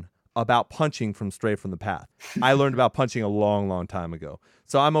learn about punching from Straight from the Path. I learned about punching a long, long time ago.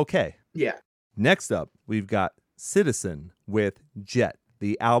 So I'm okay. Yeah. Next up, we've got Citizen with Jet.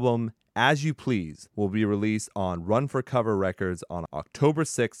 The album As You Please will be released on Run for Cover Records on October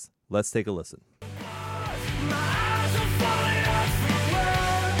 6th. Let's take a listen.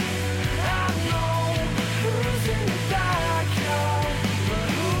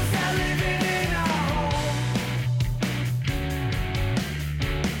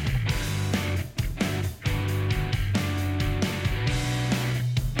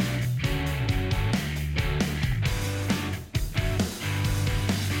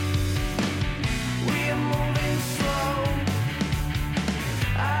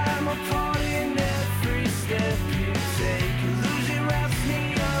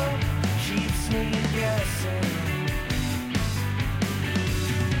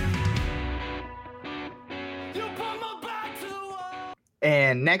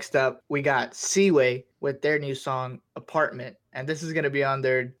 And next up, we got Seaway with their new song, Apartment. And this is going to be on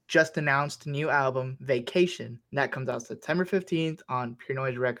their just announced new album, Vacation. And that comes out September 15th on Pure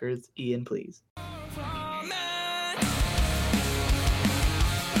Noise Records. Ian, please.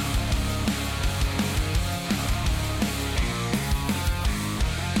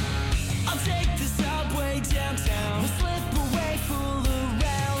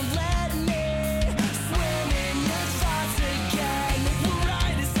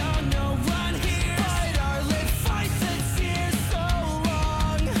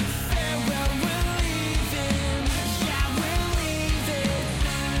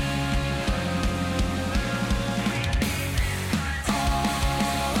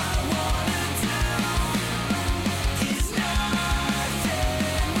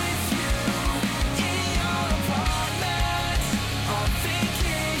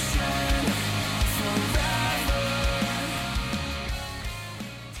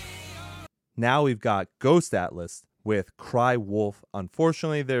 Now we've got Ghost Atlas with Cry Wolf.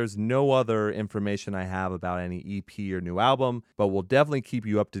 Unfortunately, there's no other information I have about any EP or new album, but we'll definitely keep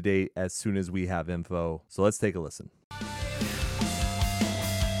you up to date as soon as we have info. So let's take a listen.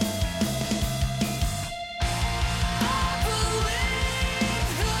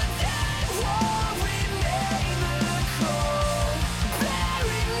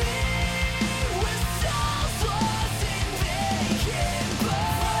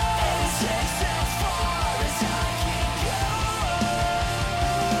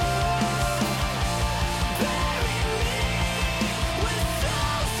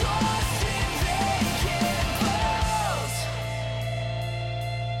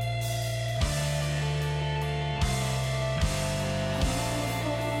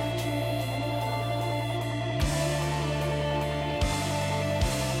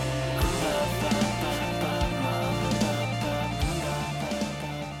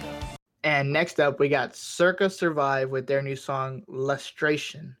 And next up, we got Circa Survive with their new song,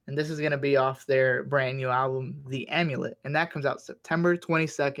 Lustration. And this is going to be off their brand new album, The Amulet. And that comes out September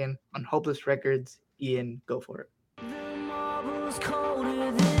 22nd on Hopeless Records. Ian, go for it. The marble's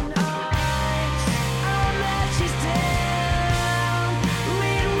colder than ice. Our latch is down.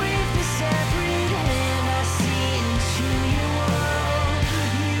 Midway the separate hand, I see into your world.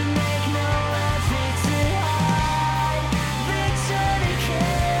 You make no effort to hide. The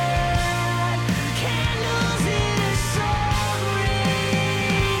tourniquet, candles in a song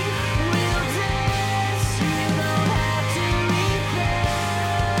ring. We'll dance, you don't have to repent.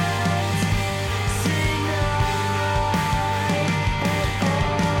 Sing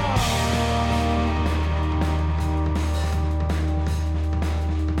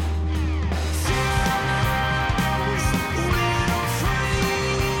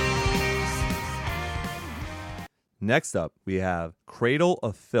Next up, we have Cradle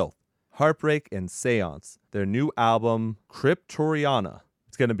of Filth, Heartbreak and Seance, their new album, Cryptoriana.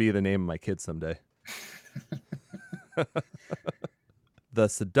 It's going to be the name of my kid someday. The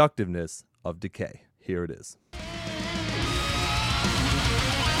Seductiveness of Decay. Here it is.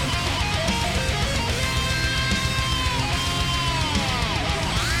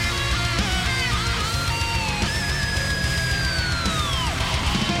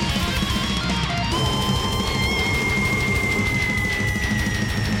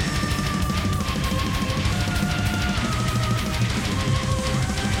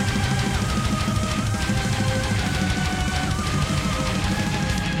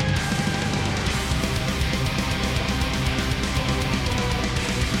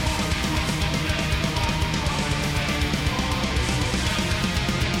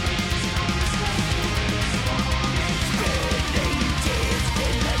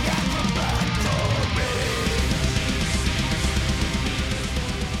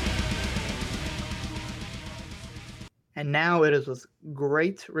 And now it is with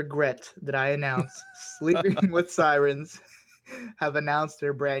great regret that I announce Sleeping with Sirens have announced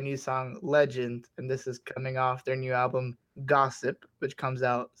their brand new song, Legend. And this is coming off their new album, Gossip, which comes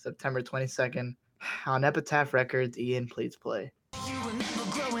out September 22nd on Epitaph Records. Ian, please play. You remember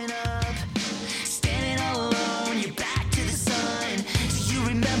growing up, standing all alone, your back to the sun. Do you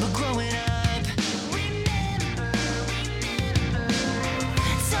remember growing up?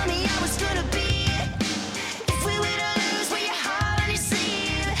 Tell me how it's gonna be if we were to lose. Wear your heart on your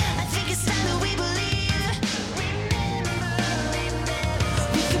sleeve. I think it's time that we believe.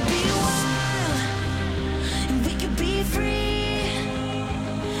 We could be wild and we could be free.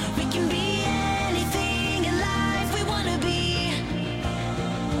 We can be anything in life we wanna be.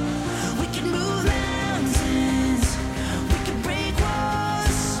 We can move mountains. We can break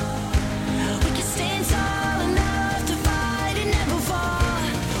walls. We can stand tall enough to fight and never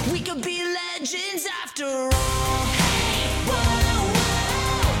fall. We could be legends after all. Hey, whoa, whoa.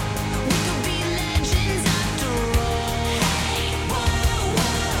 We could be legends after all. Hey, whoa,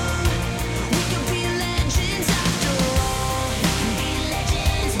 whoa. We could be legends after all. We can be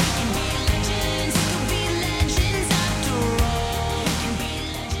legends. We can be legends. We could be legends after all. We can be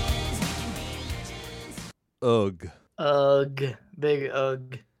legends. We can be legends. Ugh. Ugh. Big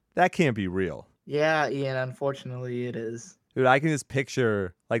ugh. That can't be real. Yeah, Ian, unfortunately it is. Dude, I can just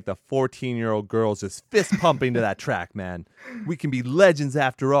picture like the 14-year-old girls just fist pumping to that track, man. We can be legends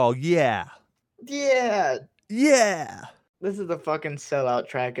after all. Yeah. Yeah. Yeah. This is the fucking sellout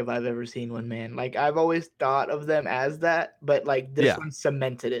track if I've ever seen one, man. Like, I've always thought of them as that, but like this Yeah. one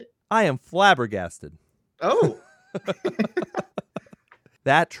cemented it. I am flabbergasted. Oh.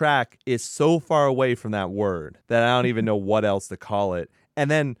 That track is so far away from that word that I don't even know what else to call it. And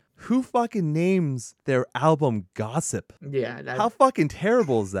then Who fucking names their album Gossip? Yeah. How fucking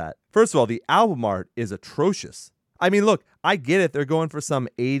terrible is that? First of all, the album art is atrocious. I mean, look, I get it. They're going for some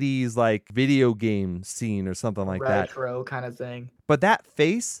 80s like video game scene or something like that. Retro kind of thing. But that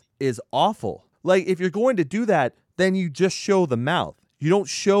face is awful. Like, if you're going to do that, then you just show the mouth. You don't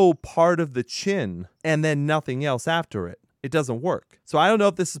show part of the chin and then nothing else after it. It doesn't work. So I don't know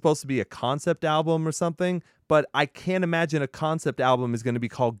if this is supposed to be a concept album or something, but I can't imagine a concept album is going to be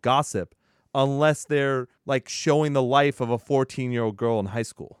called Gossip unless they're like showing the life of a 14-year-old girl in high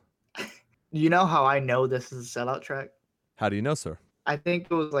school. You know how I know this is a sellout track? How do you know, sir? I think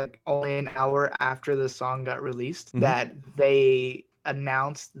it was like only an hour after the song got released Mhm. that they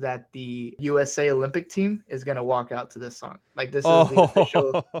announced that the USA Olympic team is going to walk out to this song. Like this is the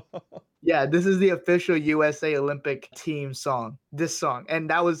official. Yeah, this is the official USA Olympic team song. This song. And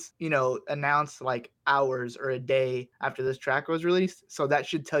that was, announced like hours or a day after this track was released. So that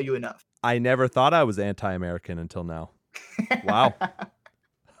should tell you enough. I never thought I was anti-American until now. Wow.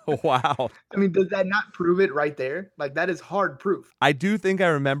 Wow. I mean, does that not prove it right there? Like, that is hard proof. I do think I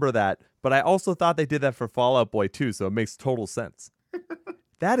remember that, but I also thought they did that for Fall Out Boy too, so it makes total sense.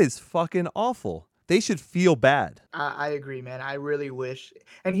 That is fucking awful. They should feel bad. I agree, man. I really wish.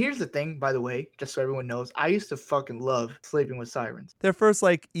 And here's the thing, by the way, just so everyone knows, I used to fucking love Sleeping with Sirens. Their first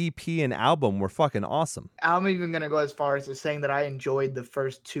like EP and album were fucking awesome. I'm even going to go as far as to saying that I enjoyed the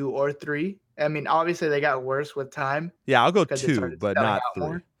first 2 or 3. I mean, obviously they got worse with time. Yeah, I'll go Because it 2, started but selling not out 3.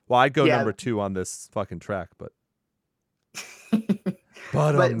 more. Well, I'd go Yeah. number 2 on this fucking track, but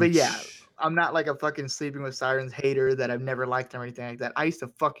But yeah, I'm not like a fucking Sleeping with Sirens hater that I've never liked them or anything like that. I used to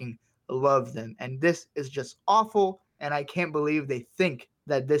fucking love them. And this is just awful. And I can't believe they think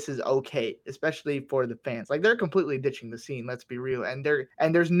that this is okay, especially for the fans. Like, they're completely ditching the scene, let's be real. And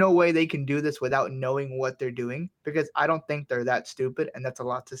there's no way they can do this without knowing what they're doing, because I don't think they're that stupid. And that's a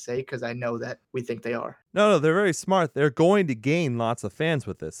lot to say because I know that we think they are. No, they're very smart. They're going to gain lots of fans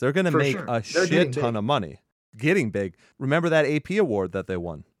with this. They're going to For make sure. a They're getting shit ton big. of money. Getting big. Remember that AP award that they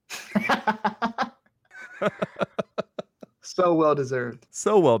won? So well deserved.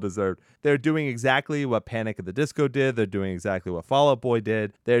 So well deserved. They're doing exactly what Panic at the Disco did. They're doing exactly what Fall Out Boy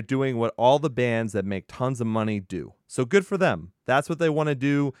did. They're doing what all the bands that make tons of money do. So good for them. That's what they want to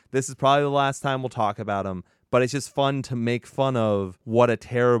do. This is probably the last time we'll talk about them. But it's just fun to make fun of what a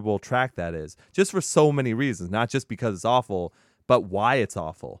terrible track that is. Just for so many reasons. Not just because it's awful, but why it's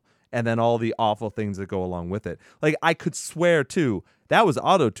awful. And then all the awful things that go along with it. Like, I could swear, too, that was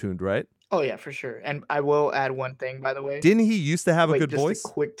auto-tuned, right? Oh, yeah, for sure. And I will add one thing, by the way. Didn't he used to have a Wait, good just voice? a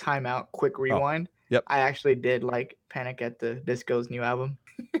quick timeout, quick rewind. Yep. I actually did like Panic at the Disco's new album.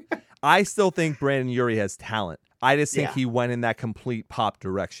 I still think Brandon Urie has talent. I just think Yeah. he went in that complete pop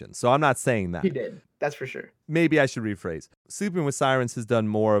direction. So I'm not saying that. He did. That's for sure. Maybe I should rephrase. Sleeping with Sirens has done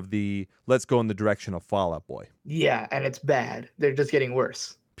more of the let's go in the direction of Fall Out Boy. Yeah, and it's bad. They're just getting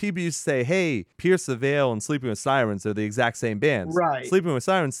worse. People used to say, hey, Pierce the Veil and Sleeping with Sirens are the exact same bands. Right. Sleeping with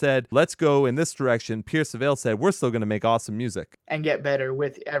Sirens said, let's go in this direction. Pierce the Veil said, we're still going to make awesome music. And get better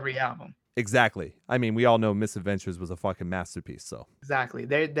with every album. Exactly. I mean, we all know Misadventures was a fucking masterpiece, so. Exactly.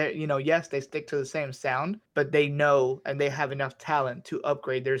 They're yes, they stick to the same sound, but they know and they have enough talent to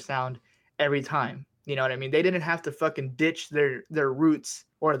upgrade their sound every time. You know what I mean? They didn't have to fucking ditch their roots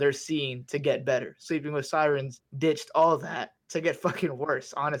or their scene to get better. Sleeping with Sirens ditched all that to get fucking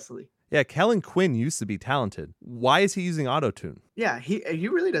worse, honestly. Yeah, Kellen Quinn used to be talented. Why is he using autotune? Yeah, he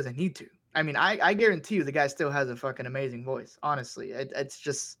really doesn't need to. I mean, I guarantee you the guy still has a fucking amazing voice, honestly. It's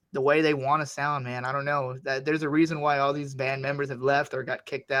just the way they want to sound, man. I don't know. There's a reason why all these band members have left or got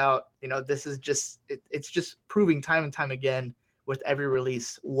kicked out. You know, this is just, it's just proving time and time again with every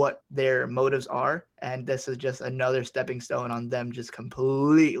release what their motives are. And this is just another stepping stone on them just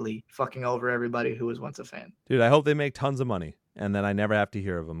completely fucking over everybody who was once a fan. Dude, I hope they make tons of money and then I never have to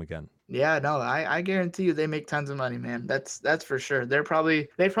hear of them again. Yeah, no, I guarantee you they make tons of money, man. That's for sure. They've probably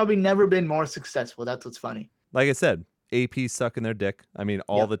never been more successful. That's what's funny. Like I said, AP sucking their dick. I mean,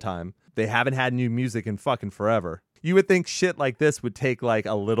 all Yep. the time. They haven't had new music in fucking forever. You would think shit like this would take like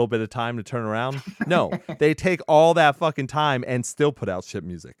a little bit of time to turn around. No, they take all that fucking time and still put out shit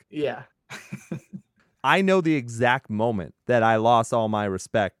music. Yeah. I know the exact moment that I lost all my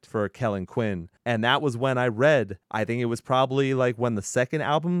respect for Kellen Quinn. And that was when I read, I think it was probably like when the second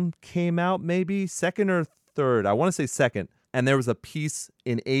album came out, maybe second or third. I want to say second. And there was a piece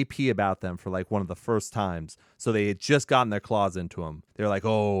in AP about them for like one of the first times. So they had just gotten their claws into them. They're like,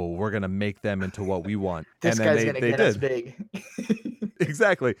 oh, we're going to make them into what we want. This and then guy's going to get us big.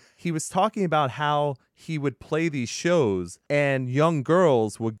 Exactly. He was talking about how he would play these shows and young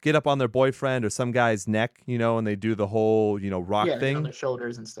girls would get up on their boyfriend or some guy's neck, and they do the whole, rock Yeah, thing. on their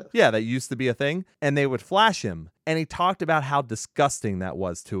shoulders and stuff. Yeah, that used to be a thing. And they would flash him. And he talked about how disgusting that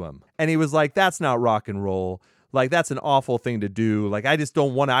was to him. And he was like, that's not rock and roll. Like, that's an awful thing to do. Like, I just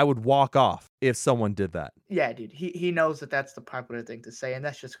don't want to. I would walk off if someone did that. Yeah, dude. He knows that that's the popular thing to say, and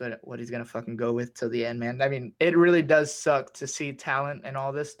that's just what he's going to fucking go with till the end, man. I mean, it really does suck to see talent and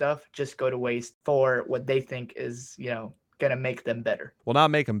all this stuff just go to waste for what they think is, going to make them better. Well,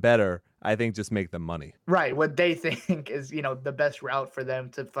 not make them better. I think just make them money. Right. What they think is, the best route for them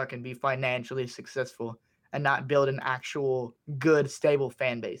to fucking be financially successful and not build an actual good, stable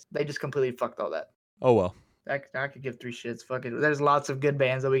fan base. They just completely fucked all that. Oh, well. I could give three shits. Fuck it. There's lots of good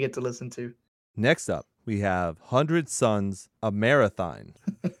bands that we get to listen to. Next up, we have 100 Sons, A Marathon,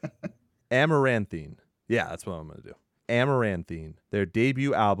 Amaranthine. Yeah, that's what I'm going to do. Amaranthine, their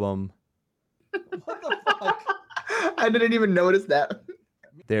debut album. What the fuck? I didn't even notice that.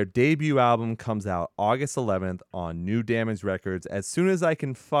 Their debut album comes out August 11th on New Damage Records. As soon as I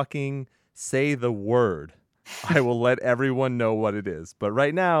can fucking say the word, I will let everyone know what it is. But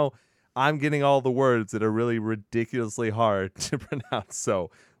right now, I'm getting all the words that are really ridiculously hard to pronounce. So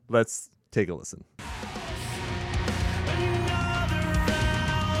let's take a listen.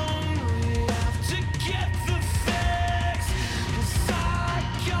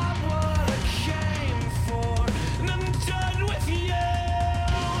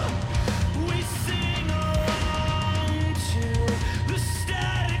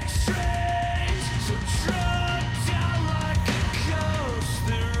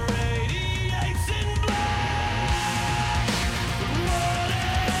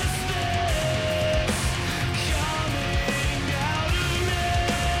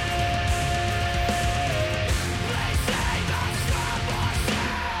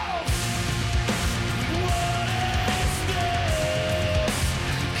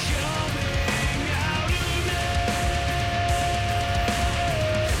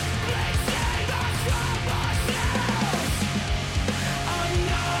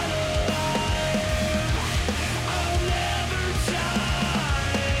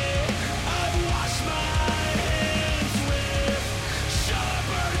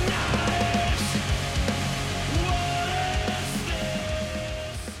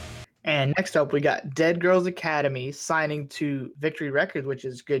 And next up, we got Dead Girls Academy signing to Victory Records, which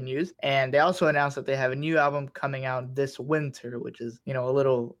is good news. And they also announced that they have a new album coming out this winter, which is, a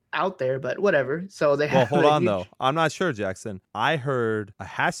little out there, but whatever. So they have. Well, hold on, though. I'm not sure, Jackson. I heard a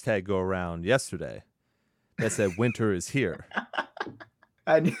hashtag go around yesterday that said winter is here.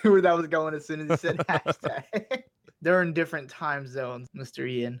 I knew where that was going as soon as you said hashtag. They're in different time zones, Mr.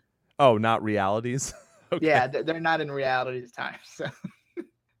 Ian. Oh, not realities? Okay. Yeah, they're not in reality this time. So.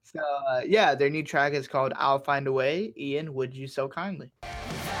 Yeah, their new track is called I'll Find a Way. Ian, would you so kindly?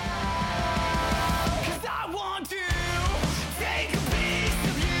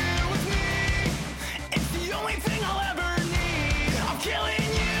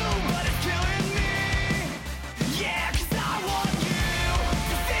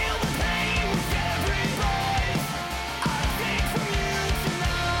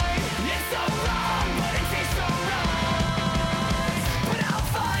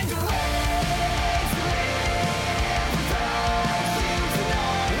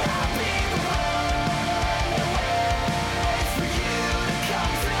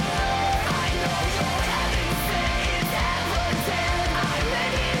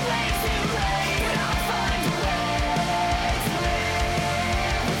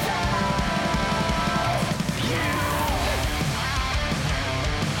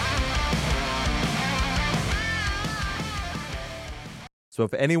 So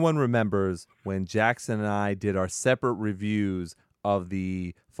if anyone remembers when Jackson and I did our separate reviews of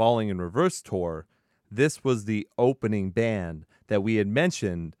the Falling in Reverse tour, this was the opening band that we had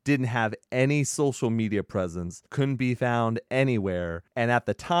mentioned didn't have any social media presence, couldn't be found anywhere, and at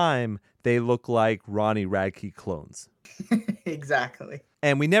the time, they looked like Ronnie Radke clones. Exactly.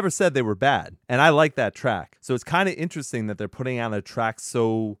 And we never said they were bad, and I like that track. So it's kind of interesting that they're putting out a track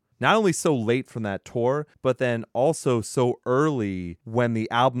so... not only so late from that tour, but then also so early when the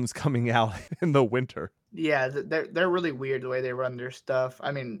album's coming out in the winter. Yeah, they're really weird the way they run their stuff.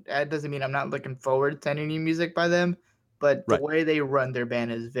 I mean, that doesn't mean I'm not looking forward to any new music by them, but the way they run their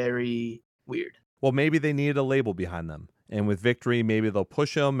band is very weird. Well, maybe they needed a label behind them. And with Victory, maybe they'll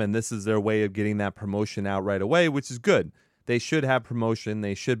push them, and this is their way of getting that promotion out right away, which is good. They should have promotion.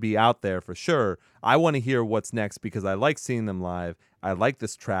 They should be out there for sure. I want to hear what's next because I like seeing them live. I like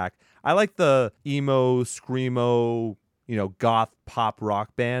this track. I like the emo, screamo, goth pop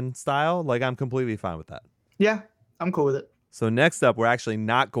rock band style, like I'm completely fine with that. Yeah, I'm cool with it. So next up, we're actually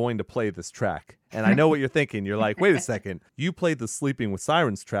not going to play this track. And I know what you're thinking. You're like, wait a second. You played the Sleeping with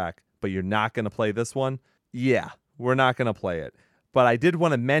Sirens track, but you're not going to play this one? Yeah, we're not going to play it. But I did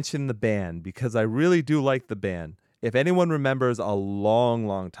want to mention the band because I really do like the band. If anyone remembers a long,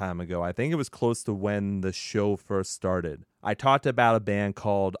 long time ago, I think it was close to when the show first started, I talked about a band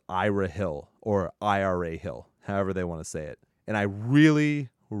called Ira Hill or IRA Hill, however they want to say it. And I really,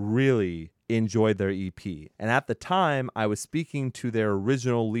 really enjoyed their EP. And at the time, I was speaking to their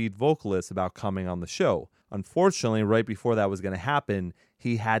original lead vocalist about coming on the show. Unfortunately, right before that was going to happen,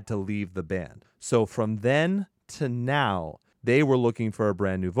 he had to leave the band. So from then to now, they were looking for a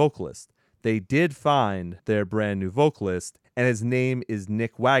brand new vocalist. They did find their brand new vocalist, and his name is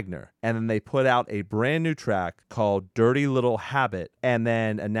Nick Wagner. And then they put out a brand new track called Dirty Little Habit, and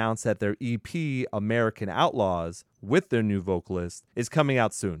then announced that their EP, American Outlaws, with their new vocalist, is coming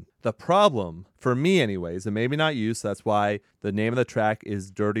out soon. The problem, for me anyways, and maybe not you, so that's why the name of the track is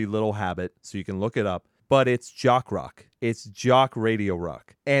Dirty Little Habit, so you can look it up, but it's jock rock. It's jock radio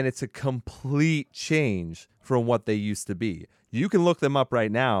rock. And it's a complete change from what they used to be. You can look them up right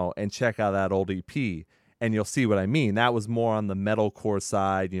now and check out that old EP, and you'll see what I mean. That was more on the metalcore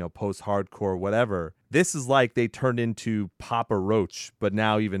side, post-hardcore, whatever. This is like they turned into Papa Roach, but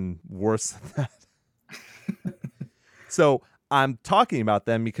now even worse than that. So I'm talking about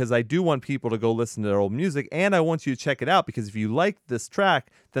them because I do want people to go listen to their old music, and I want you to check it out because if you like this track,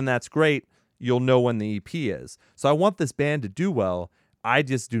 then that's great. You'll know when the EP is. So I want this band to do well. I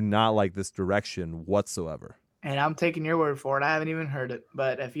just do not like this direction whatsoever. And I'm taking your word for it. I haven't even heard it.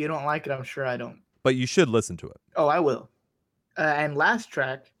 But if you don't like it, I'm sure I don't. But you should listen to it. Oh, I will. And last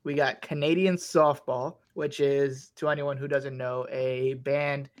track, we got Canadian Softball, which is, to anyone who doesn't know, a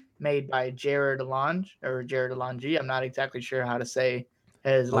band made by Jared Alonge, or Jared Alonge. I'm not exactly sure how to say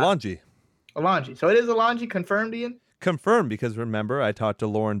his last name. Alonge. So it is Alonge, confirmed, Ian? Confirmed, because remember, I talked to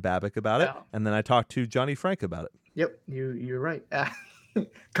Lauren Babick about it, and then I talked to Johnny Frank about it. Yep, you're right.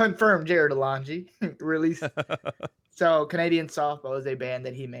 Confirmed Jared Alonge released. So Canadian Softball is a band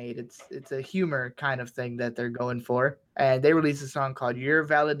that he made. It's a humor kind of thing that they're going for. And they released a song called Your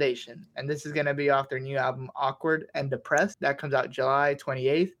Validation. And this is going to be off their new album, Awkward and Depressed. That comes out July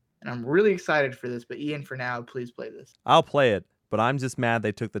 28th. And I'm really excited for this. But Ian, for now, please play this. I'll play it, but I'm just mad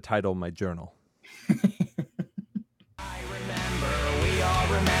they took the title of my journal. I remember, we all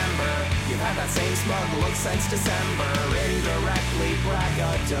remember, you've had that same smug look since December, indirectly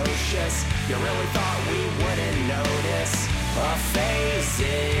braggadocious, you really thought we wouldn't notice, a phase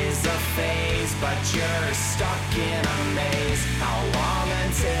is a phase, but you're stuck in a maze, how long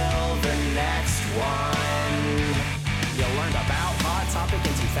until the next one? You learned about Hot Topic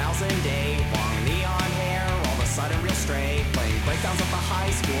in 2008, long neon hair, all of a sudden real straight, playing breakdowns at the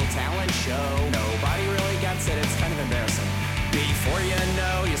high school talent show, nobody really gets it, it's kind of embarrassing. Before you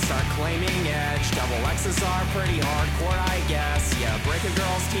know, you start claiming edge. Double X's are pretty hardcore, I guess. Yeah, break a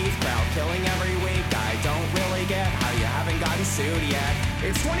girl's teeth, crowd killing every week. I don't really get how you haven't gotten sued yet.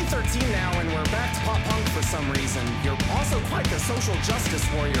 It's 2013 now, and we're back to pop punk for some reason. You're also quite the social justice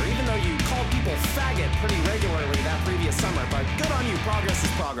warrior, even though you called people faggot pretty regularly that previous summer. But good on you, progress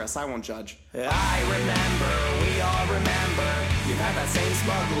is progress, I won't judge. I remember, we all remember, you've had that same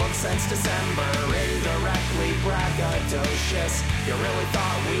smug look since December, indirectly braggadocious. You really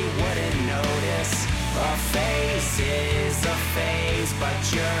thought we wouldn't notice. A phase is a phase, but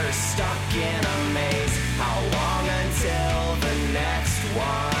you're stuck in a maze. How long until the next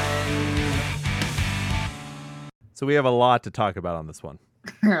one? So we have a lot to talk about on this one.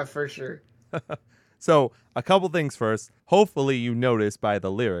 For sure. So a couple things first. Hopefully you notice by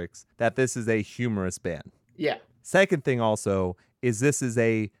the lyrics that this is a humorous band. Yeah. Second thing also is this is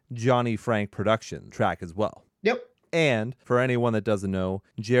a Johnny Frank production track as well. Yep. And for anyone that doesn't know,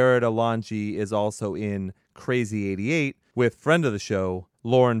 Jared Alonge is also in Crazy 88 with friend of the show,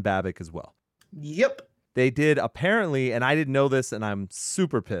 Lauren Babick as well. Yep. They did apparently, and I didn't know this and I'm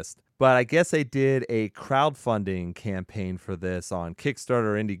super pissed, but I guess they did a crowdfunding campaign for this on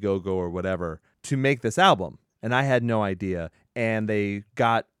Kickstarter, Indiegogo, or whatever to make this album. And I had no idea. And they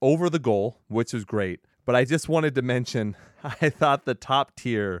got over the goal, which was great. But I just wanted to mention, I thought the top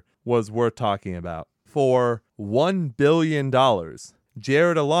tier was worth talking about. For $1 billion,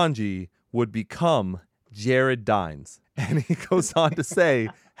 Jared Alonge would become Jared Dines. And he goes on to say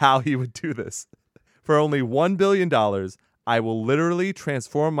how he would do this. For only $1 billion, I will literally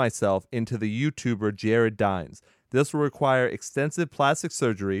transform myself into the YouTuber Jared Dines. This will require extensive plastic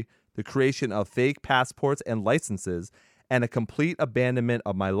surgery, the creation of fake passports and licenses, and a complete abandonment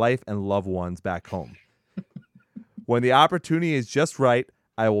of my life and loved ones back home. When the opportunity is just right,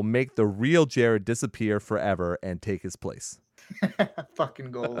 I will make the real Jared disappear forever and take his place.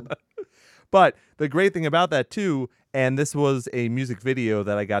 Fucking gold. But the great thing about that too, and this was a music video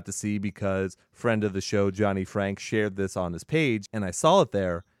that I got to see because friend of the show, Johnny Frank, shared this on his page, and I saw it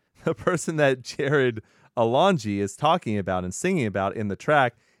there. The person that Jared Alonji is talking about and singing about in the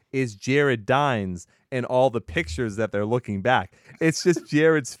track is Jared Dines and all the pictures that they're looking back. It's just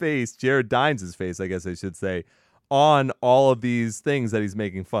Jared's face, Jared Dines' face, I guess I should say, on all of these things that he's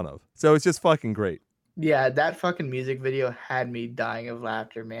making fun of. So it's just fucking great. Yeah, that fucking music video had me dying of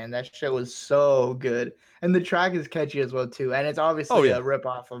laughter, man. That shit was so good. And the track is catchy as well, too. And it's obviously a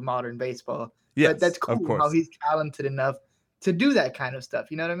ripoff of modern baseball. Yes, but that's of cool course. how he's talented enough to do that kind of stuff.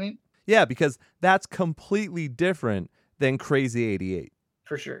 You know what I mean? Yeah, because that's completely different than Crazy 88.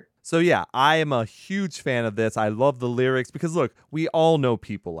 For sure. So yeah, I am a huge fan of this. I love the lyrics because look, we all know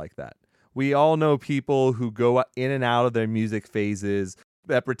people like that. We all know people who go in and out of their music phases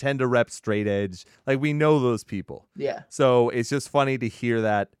that pretend to rep straight edge. Like, we know those people. Yeah. So it's just funny to hear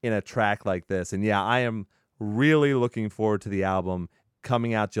that in a track like this. And yeah, I am really looking forward to the album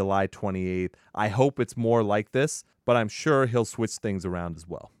coming out July 28th. I hope it's more like this, but I'm sure he'll switch things around as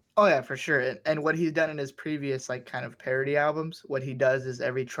well. Oh yeah, for sure. And what he's done in his previous like kind of parody albums, what he does is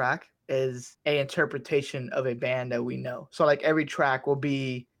every track is a interpretation of a band that we know. So like every track will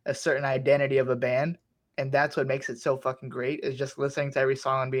be a certain identity of a band. And that's what makes it so fucking great, is just listening to every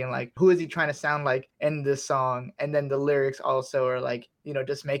song and being like, who is he trying to sound like in this song? And then the lyrics also are like, you know,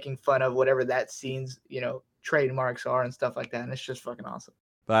 just making fun of whatever that scene's, you know, trademarks are and stuff like that. And it's just fucking awesome.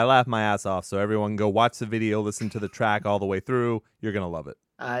 But I laughed my ass off. So everyone go watch the video, listen to the track all the way through. You're going to love it.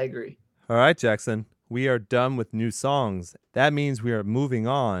 I agree. All right, Jackson, we are done with new songs. That means we are moving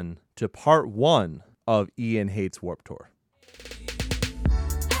on to part 1 of Ian Hates Warped Tour.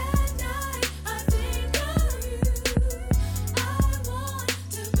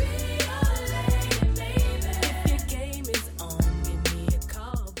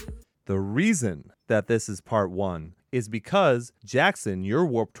 The reason that this is part 1 is because, Jackson, your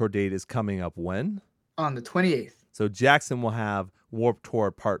Warped Tour date is coming up when? On the 28th. So Jackson will have Warped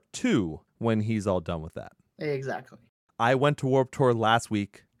Tour part 2 when he's all done with that. Exactly. I went to Warped Tour last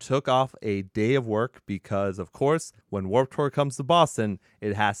week, took off a day of work because, of course, when Warped Tour comes to Boston,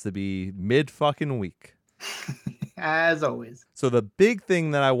 it has to be mid-fucking week. As always. So the big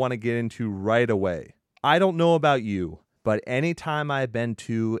thing that I want to get into right away, I don't know about you, but anytime I've been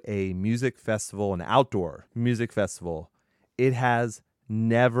to a music festival, an outdoor music festival, it has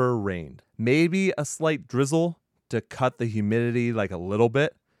never rained. Maybe a slight drizzle to cut the humidity like a little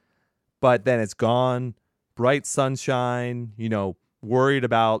bit, but then it's gone. Bright sunshine, you know, worried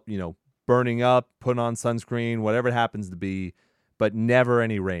about, you know, burning up, putting on sunscreen, whatever it happens to be, but never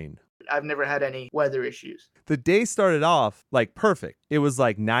any rain. I've never had any weather issues. The day started off like perfect. It was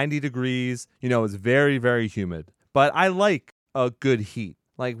like 90 degrees, you know, it was very, very humid. But I like a good heat.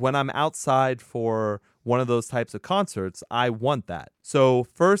 Like when I'm outside for one of those types of concerts, I want that. So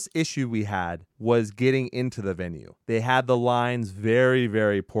first issue we had was getting into the venue. They had the lines very,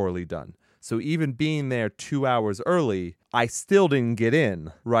 very poorly done. So even being there 2 hours early, I still didn't get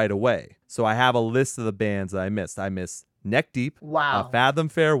in right away. So I have a list of the bands that I missed. I missed Neck Deep, Wow. Fathom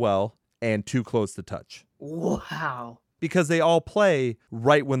Farewell, and Too Close to Touch. Wow. Because they all play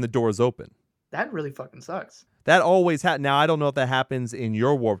right when the doors open. That really fucking sucks. That always happens. Now, I don't know if that happens in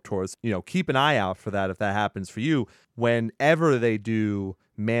your Warped Tours. You know, keep an eye out for that if that happens for you. Whenever they do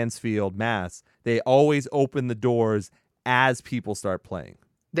Mansfield, Mass, they always open the doors as people start playing.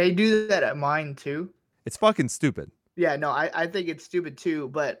 They do that at mine too. It's fucking stupid. Yeah, no, I think it's stupid too,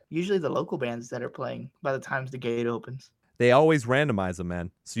 but usually the local bands that are playing by the time the gate opens. They always randomize them,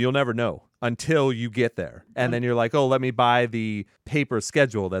 man. So you'll never know until you get there. And then you're like, oh, let me buy the paper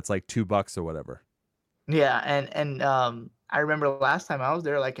schedule that's like $2 or whatever. Yeah, and I remember last time I was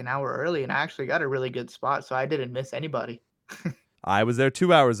there like an hour early and I actually got a really good spot, so I didn't miss anybody. I was there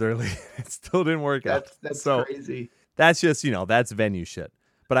 2 hours early. It still didn't work out. That's so crazy. that's just, you know, that's venue shit.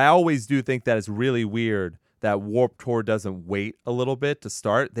 But I always do think that it's really weird that Warped Tour doesn't wait a little bit to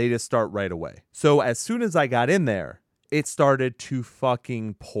start. They just start right away. So as soon as I got in there, it started to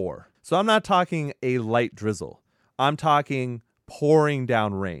fucking pour. So I'm not talking a light drizzle. I'm talking pouring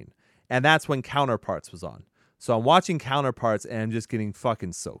down rain. And that's when Counterparts was on. So I'm watching Counterparts and I'm just getting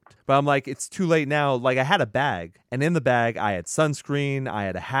fucking soaked. But I'm like, it's too late now. Like, I had a bag. And in the bag, I had sunscreen. I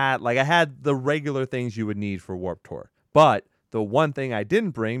had a hat. Like, I had the regular things you would need for Warped Tour. But the one thing I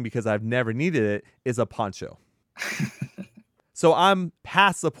didn't bring, because I've never needed it, is a poncho. So I'm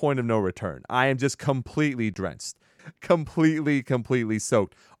past the point of no return. I am just completely drenched. completely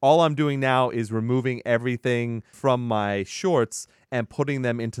soaked. All I'm doing now is removing everything from my shorts and putting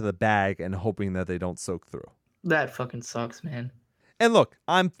them into the bag and hoping that they don't soak through. That fucking sucks, man. And look,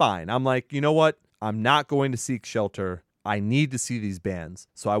 I'm fine. I'm like, you know what? I'm not going to seek shelter. I need to see these bands.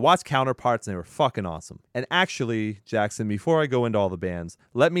 So I watched Counterparts and they were fucking awesome. And actually, Jackson, before I go into all the bands,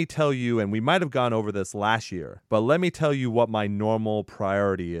 let me tell you, and we might have gone over this last year, but let me tell you what my normal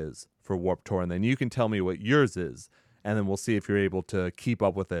priority is for Warped Tour. And then you can tell me what yours is. And then we'll see if you're able to keep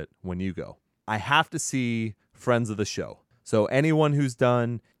up with it when you go. I have to see friends of the show. So anyone who's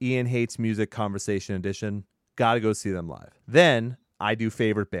done Ian Hates Music Conversation Edition, gotta go see them live. Then I do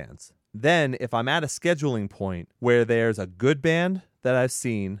favorite bands. Then if I'm at a scheduling point where there's a good band that I've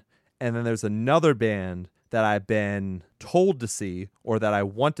seen, and then there's another band that I've been told to see or that I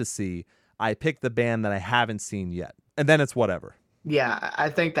want to see, I pick the band that I haven't seen yet. And then it's whatever. Yeah, I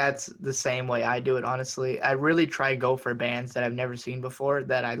think that's the same way I do it, honestly. I really try to go for bands that I've never seen before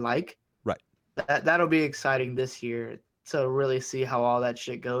that I like. Right. That'll be exciting this year to really see how all that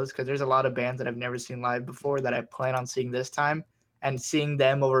shit goes, because there's a lot of bands that I've never seen live before that I plan on seeing this time. And seeing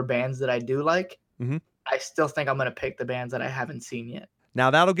them over bands that I do like, I still think I'm going to pick the bands that I haven't seen yet. Now,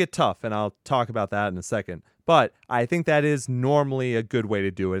 that'll get tough, and I'll talk about that in a second. But I think that is normally a good way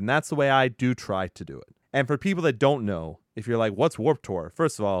to do it, and that's the way I do try to do it. And for people that don't know, if you're like, what's Warped Tour?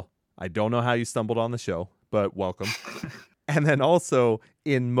 First of all, I don't know how you stumbled on the show, but welcome. And then also,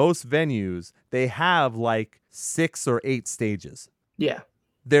 in most venues, they have like 6 or 8 stages. Yeah.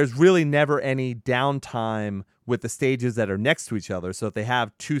 There's really never any downtime with the stages that are next to each other. So if they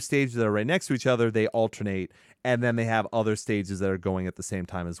have 2 stages that are right next to each other, they alternate, and then they have other stages that are going at the same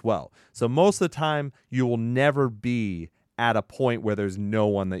time as well. So most of the time, you will never be at a point where there's no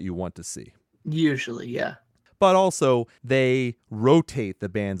one that you want to see. Usually, yeah. But also, they rotate the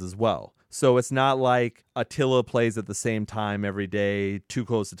bands as well. So it's not like Attila plays at the same time every day, Too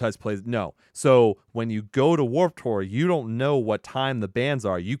Close to Touch plays. No. So when you go to Warped Tour, you don't know what time the bands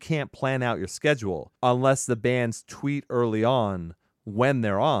are. You can't plan out your schedule unless the bands tweet early on when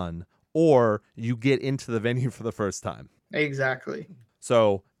they're on, or you get into the venue for the first time. Exactly.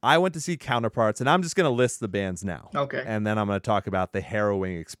 So I went to see Counterparts, and I'm just going to list the bands now. Okay. And then I'm going to talk about the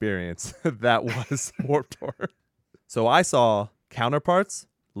harrowing experience that was Warped Tour. So I saw Counterparts,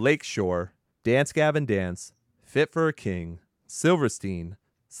 Lakeshore, Dance Gavin Dance, Fit for a King, Silverstein,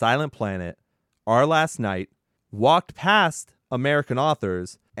 Silent Planet, Our Last Night, walked past American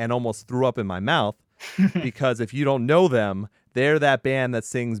Authors and almost threw up in my mouth because if you don't know them, they're that band that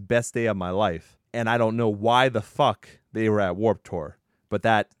sings Best Day of My Life. And I don't know why the fuck they were at Warped Tour, but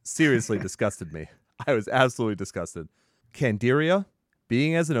that seriously disgusted me. I was absolutely disgusted. Candiria,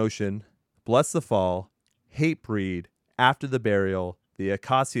 Being as an Ocean, Bless the Fall, Hatebreed, After the Burial, The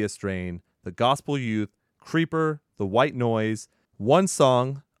Acacia Strain, The Gospel Youth, Creeper, The White Noise, one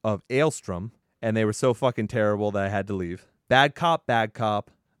song of Aelstrom, and they were so fucking terrible that I had to leave. Bad Cop,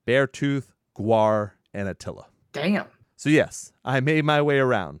 Beartooth, Guar, and Attila. Damn. So yes, I made my way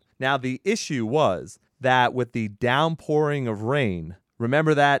around. Now the issue was that with the downpouring of rain,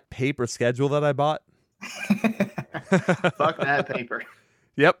 remember that paper schedule that I bought? Fuck that paper.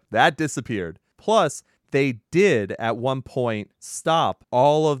 Yep, that disappeared. Plus, they did at one point stop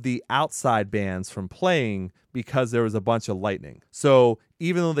all of the outside bands from playing because there was a bunch of lightning. So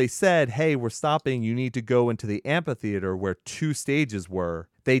even though they said, hey, we're stopping, you need to go into the amphitheater where 2 stages were,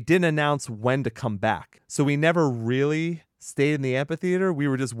 they didn't announce when to come back. So we never really stayed in the amphitheater. We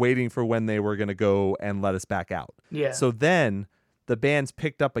were just waiting for when they were going to go and let us back out. Yeah. So then the bands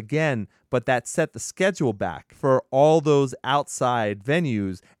picked up again, but that set the schedule back for all those outside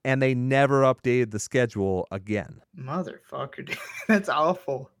venues, and they never updated the schedule again. Motherfucker, dude. That's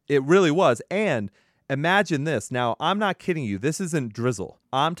awful. It really was. And imagine this. Now, I'm not kidding you. This isn't drizzle.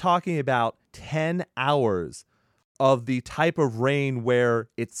 I'm talking about 10 hours of the type of rain where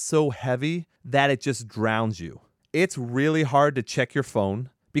it's so heavy that it just drowns you. It's really hard to check your phone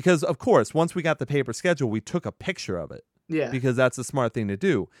because, of course, once we got the paper schedule, we took a picture of it. Yeah. Because that's a smart thing to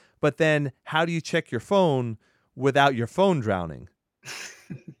do. But then how do you check your phone without your phone drowning?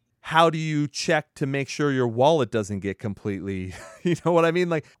 How do you check to make sure your wallet doesn't get completely, you know what I mean?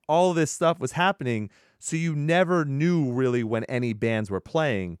 Like all this stuff was happening. So you never knew really when any bands were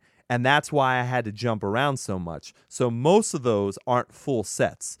playing. And that's why I had to jump around so much. So most of those aren't full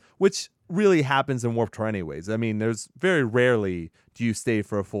sets, which really happens in Warped Tour anyways. I mean, there's very rarely do you stay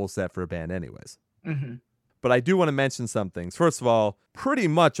for a full set for a band anyways. Mm-hmm. But I do want to mention some things. First of all, pretty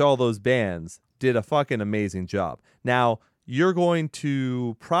much all those bands did a fucking amazing job. Now, you're going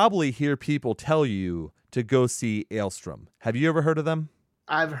to probably hear people tell you to go see Aelstrom. Have you ever heard of them?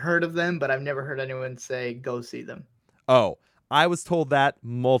 I've heard of them, but I've never heard anyone say go see them. Oh, I was told that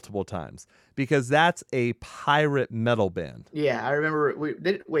multiple times because that's a pirate metal band. Yeah, I remember we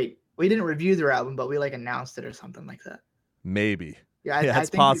didn't review their album, but we like announced it or something like that. Maybe. Yeah, Yeah, I it's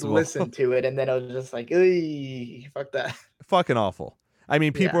think we possible. listened to it and then I was just like, "Ooh, fuck that." Fucking awful. I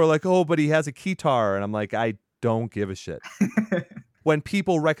mean, people Yeah. are like, oh, but he has a guitar. And I'm like, I don't give a shit. When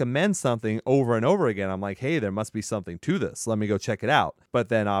people recommend something over and over again, I'm like, hey, there must be something to this. Let me go check it out. But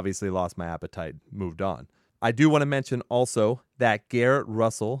then obviously lost my appetite, moved on. I do want to mention also that Garrett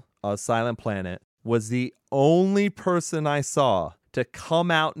Russell of Silent Planet was the only person I saw to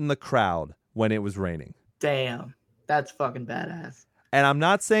come out in the crowd when it was raining. Damn, that's fucking badass. And I'm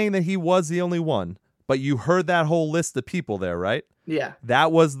not saying that he was the only one, but you heard that whole list of people there, right? Yeah,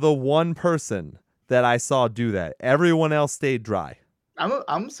 That was the one person that I saw do that. Everyone else stayed dry.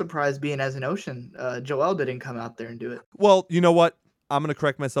 I'm surprised being as an Ocean, Joel didn't come out there and do it. Well, you know what? I'm going to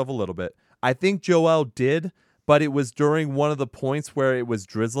correct myself a little bit. I think Joel did, but it was during one of the points where it was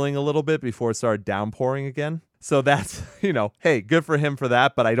drizzling a little bit before it started downpouring again. So that's, hey, good for him for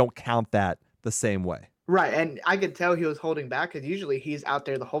that, but I don't count that the same way. Right, and I could tell he was holding back because usually he's out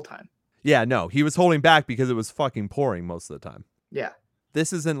there the whole time. Yeah, no, he was holding back because it was fucking pouring most of the time. Yeah.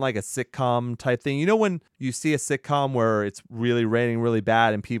 This isn't like a sitcom type thing. You know when you see a sitcom where it's really raining really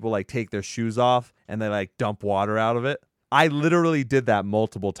bad and people like take their shoes off and they like dump water out of it? I literally did that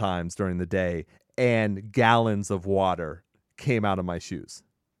multiple times during the day and gallons of water came out of my shoes.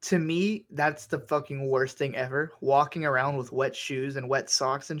 To me, that's the fucking worst thing ever. Walking around with wet shoes and wet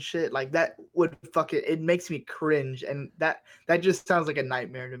socks and shit. Like that would it makes me cringe. And that just sounds like a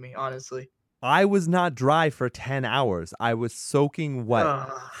nightmare to me, honestly. I was not dry for 10 hours. I was soaking wet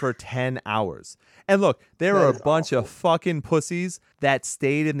Ugh. for 10 hours. And look, there That were a is bunch of awful. fucking pussies that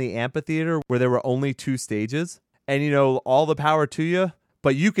stayed in the amphitheater where there were only 2 stages. And, all the power to you.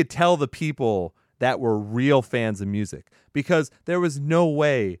 But you could tell the people that were real fans of music because there was no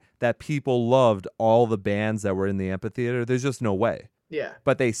way that people loved all the bands that were in the amphitheater. There's just no way. Yeah.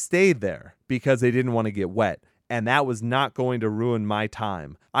 But they stayed there because they didn't want to get wet. And that was not going to ruin my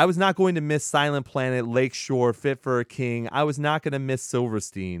time. I was not going to miss Silent Planet, Lakeshore, Fit for a King. I was not going to miss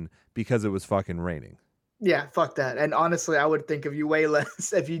Silverstein because it was fucking raining. Yeah, fuck that. And honestly, I would think of you way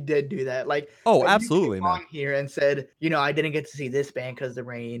less if you did do that. Like, Oh, if you absolutely, came man. on here and said, I didn't get to see this band because the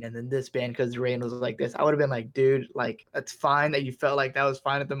rain, and then this band because the rain was like this. I would have been like, dude, like that's fine that you felt like that was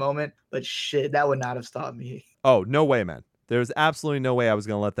fine at the moment, but shit, that would not have stopped me. Oh, no way, man. There's absolutely no way I was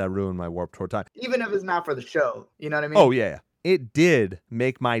going to let that ruin my Warped Tour time. Even if it's not for the show, you know what I mean? Oh, yeah. It did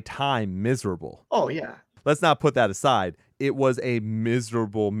make my time miserable. Oh yeah. Let's not put that aside. It was a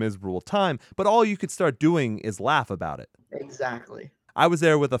miserable, miserable time, but all you could start doing is laugh about it. Exactly. I was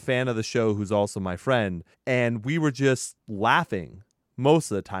there with a fan of the show who's also my friend, and we were just laughing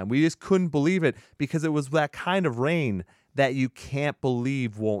most of the time. We just couldn't believe it because it was that kind of rain that you can't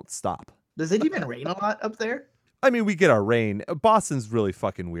believe won't stop. Does it even rain a lot up there? I mean, we get our rain. Boston's really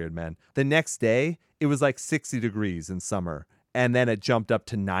fucking weird, man. The next day, it was like 60 degrees in summer, and then it jumped up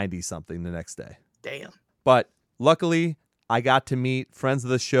to 90 something the next day. Damn. But luckily, I got to meet friends of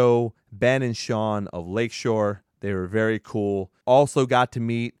the show, Ben and Sean of Lakeshore. They were very cool. Also got to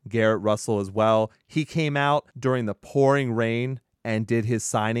meet Garrett Russell as well. He came out during the pouring rain and did his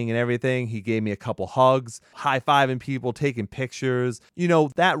signing and everything. He gave me a couple hugs, high-fiving people, taking pictures.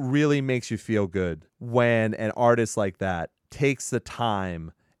 That really makes you feel good when an artist like that takes the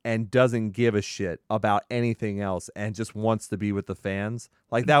time and doesn't give a shit about anything else and just wants to be with the fans.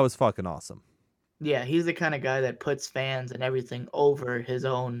 Like, that was fucking awesome. Yeah, he's the kind of guy that puts fans and everything over his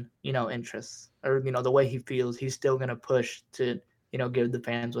own, interests or, the way he feels. He's still going to push to, give the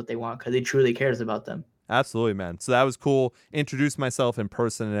fans what they want because he truly cares about them. Absolutely, man. So that was cool. Introduced myself in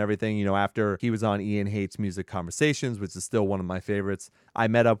person and everything, after he was on Ian Hates Music Conversations, which is still one of my favorites. I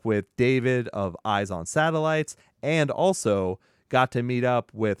met up with David of Eyes on Satellites and also got to meet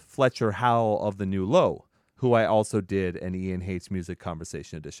up with Fletcher Howell of The New Low, who I also did an Ian Hates Music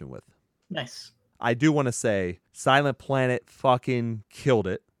Conversation edition with. Nice. I do want to say Silent Planet fucking killed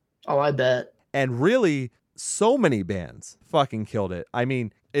it. Oh, I bet. And really, so many bands fucking killed it. I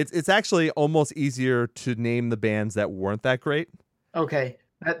mean, it's actually almost easier to name the bands that weren't that great. Okay,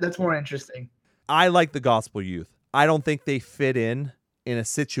 that's more interesting. I like the Gospel Youth. I don't think they fit in a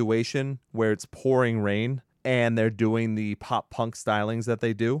situation where it's pouring rain and they're doing the pop punk stylings that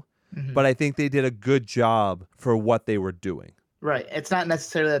they do. Mhm. But I think they did a good job for what they were doing. Right. It's not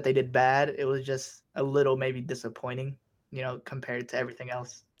necessarily that they did bad. It was just a little maybe disappointing, compared to everything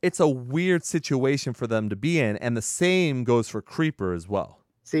else. It's a weird situation for them to be in, and the same goes for Creeper as well.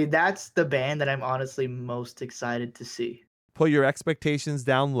 See, that's the band that I'm honestly most excited to see. Put your expectations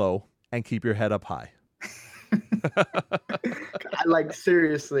down low and keep your head up high. Like,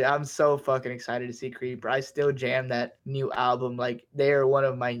 seriously, I'm so fucking excited to see Creeper. I still jam that new album. Like, they are one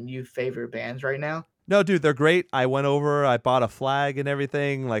of my new favorite bands right now. No, dude, they're great. I went over, I bought a flag and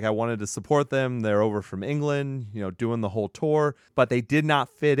everything. Like, I wanted to support them. They're over from England, doing the whole tour, but they did not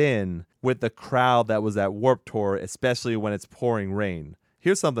fit in with the crowd that was at Warped Tour, especially when it's pouring rain.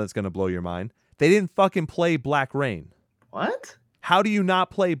 Here's something that's going to blow your mind. They didn't fucking play Black Rain. What? How do you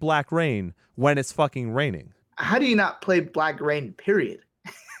not play Black Rain when it's fucking raining? How do you not play Black Rain, period?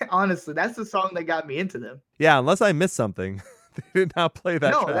 Honestly, that's the song that got me into them. Yeah, unless I missed something. They did not play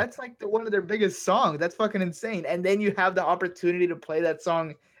that No, track. that's like one of their biggest songs. That's fucking insane. And then you have the opportunity to play that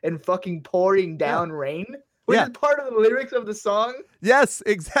song in fucking pouring down rain, which is part of the lyrics of the song. Yes,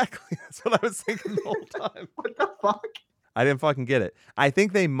 exactly. That's what I was thinking the whole time. What the fuck? I didn't fucking get it. I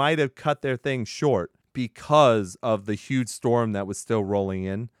think they might have cut their thing short because of the huge storm that was still rolling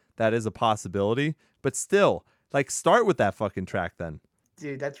in. That is a possibility. But still, like, start with that fucking track then.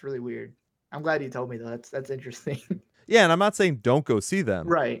 Dude, that's really weird. I'm glad you told me though. That's interesting. Yeah, and I'm not saying don't go see them.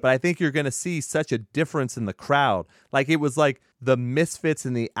 Right. But I think you're going to see such a difference in the crowd. Like, it was like the Misfits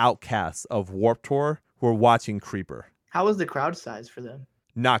and the Outcasts of Warped Tour were watching Creeper. How was the crowd size for them?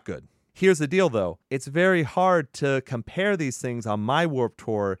 Not good. Here's the deal, though. It's very hard to compare these things on my Warped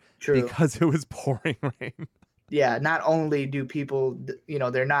Tour because it was pouring rain. Yeah, not only do people,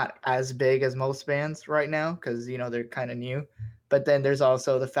 they're not as big as most bands right now because, they're kind of new. But then there's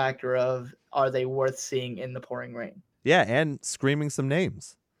also the factor of, are they worth seeing in the pouring rain? Yeah, and screaming some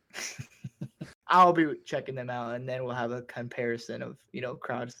names. I'll be checking them out, and then we'll have a comparison of,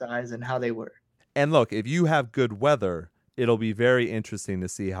 crowd size and how they were. And look, if you have good weather, it'll be very interesting to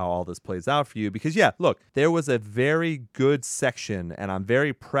see how all this plays out for you. Because, yeah, look, there was a very good section, and I'm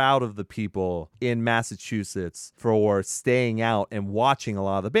very proud of the people in Massachusetts for staying out and watching a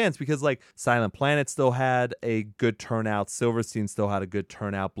lot of the bands. Because, like, Silent Planet still had a good turnout. Silverstein still had a good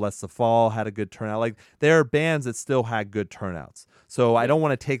turnout. Bless the Fall had a good turnout. Like, there are bands that still had good turnouts. So I don't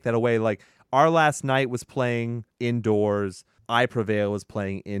want to take that away. Like, Our Last Night was playing indoors. I Prevail was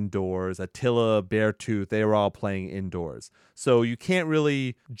playing indoors. Attila, Beartooth, they were all playing indoors. So you can't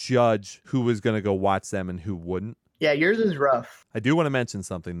really judge who was going to go watch them and who wouldn't. Yeah, yours is rough. I do want to mention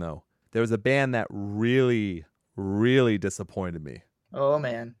something, though. There was a band that really, really disappointed me. Oh,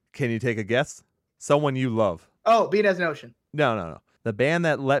 man. Can you take a guess? Someone you love. Oh, Beat as an Ocean. No. The band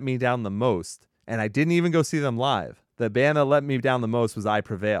that let me down the most, and I didn't even go see them live. The band that let me down the most was I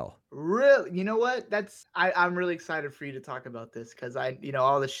Prevail. Really? You know what? I'm really excited for you to talk about this because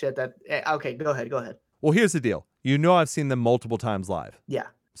all the shit that. Okay, go ahead. Well, here's the deal. I've seen them multiple times live. Yeah.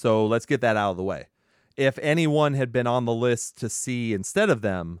 So let's get that out of the way. If anyone had been on the list to see instead of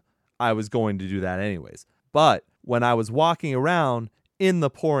them, I was going to do that anyways. But when I was walking around in the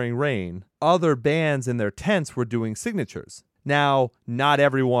pouring rain, other bands in their tents were doing signatures. Now, not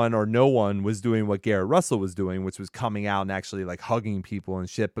everyone or no one was doing what Garrett Russell was doing, which was coming out and actually like hugging people and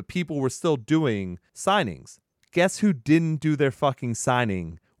shit, but people were still doing signings. Guess who didn't do their fucking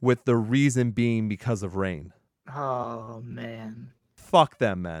signing with the reason being because of rain? Oh, man. Fuck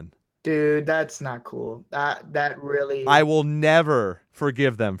them, man. Dude, that's not cool. That really... I will never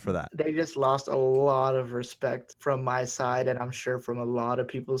forgive them for that. They just lost a lot of respect from my side, and I'm sure from a lot of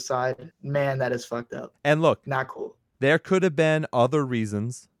people's side. Man, that is fucked up. And look, not cool. There could have been other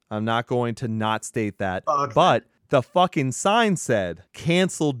reasons. I'm not going to not state that. Fuck but the fucking sign said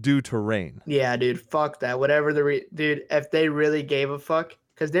canceled due to rain. Yeah, dude, fuck that. Whatever dude, if they really gave a fuck,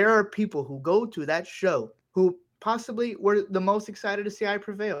 because there are people who go to that show who possibly were the most excited to see I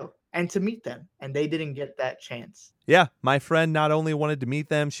Prevail and to meet them, and they didn't get that chance. Yeah, my friend not only wanted to meet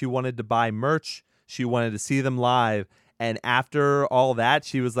them, she wanted to buy merch, she wanted to see them live, and after all that,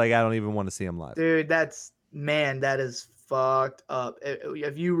 she was like, I don't even want to see them live. Dude, that is fucked up.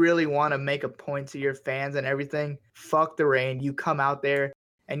 If you really want to make a point to your fans and everything, fuck the rain. You come out there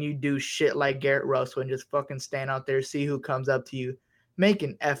and you do shit like Garrett Russell and just fucking stand out there, see who comes up to you. Make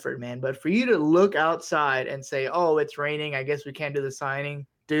an effort, man. But for you to look outside and say, oh, it's raining, I guess we can't do the signing.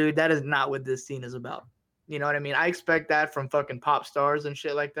 Dude, that is not what this scene is about. You know what I mean? I expect that from fucking pop stars and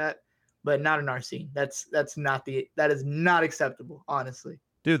shit like that, but not in our scene. That is not acceptable, honestly.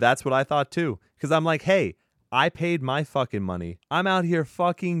 Dude, that's what I thought too. Because I'm like, hey, I paid my fucking money. I'm out here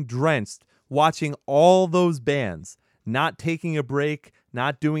fucking drenched, watching all those bands, not taking a break,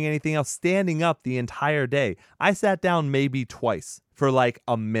 not doing anything else, standing up the entire day. I sat down maybe twice for like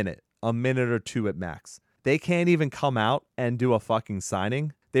a minute or two at max. They can't even come out and do a fucking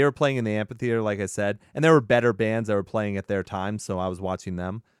signing. They were playing in the amphitheater, like I said, and there were better bands that were playing at their time, so I was watching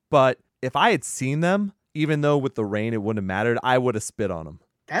them. But if I had seen them, even though with the rain it wouldn't have mattered, I would have spit on them.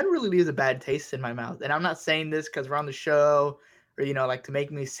 that really leaves a bad taste in my mouth. And I'm not saying this because we're on the show or, like to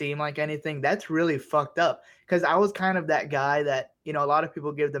make me seem like anything. That's really fucked up because I was kind of that guy that, a lot of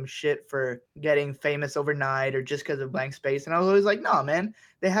people give them shit for getting famous overnight or just because of Blank Space. And I was always like, no, man,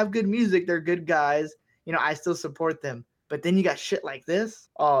 they have good music. They're good guys. I still support them. But then you got shit like this.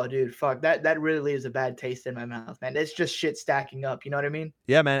 Oh, dude, fuck. That really leaves a bad taste in my mouth, man. It's just shit stacking up. You know what I mean?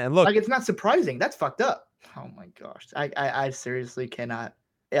 Yeah, man. And look, like, it's not surprising. That's fucked up. Oh my gosh. I seriously cannot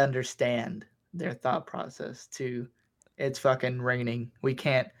understand their thought process to it's fucking raining. We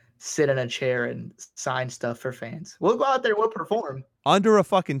can't sit in a chair and sign stuff for fans. We'll go out there, we'll perform. under a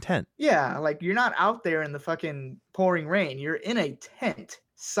fucking tent. Yeah, like you're not out there in the fucking pouring rain. You're in a tent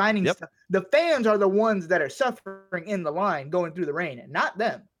signing Yep. stuff. The fans are the ones that are suffering in the line going through the rain, and not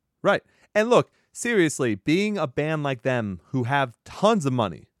them. Right. And look, seriously, being a band like them who have tons of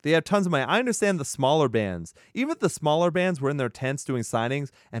money, they have tons of money. I understand the smaller bands. Even if the smaller bands were in their tents doing signings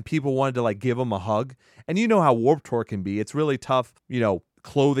and people wanted to like give them a hug. And you know how Warped Tour can be. It's really tough,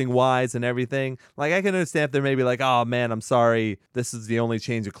 clothing wise and everything. Like I can understand if they're maybe like, oh man, I'm sorry. This is the only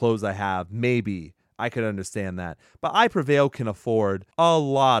change of clothes I have. Maybe I could understand that. But I Prevail can afford a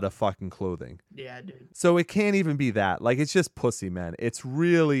lot of fucking clothing. Yeah, dude. So it can't even be that. Like it's just pussy, man. It's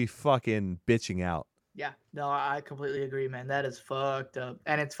really fucking bitching out. Yeah, no, I completely agree, man. That is fucked up.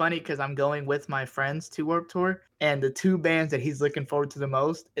 And it's funny because I'm going with my friends to Warped Tour, and the two bands that he's looking forward to the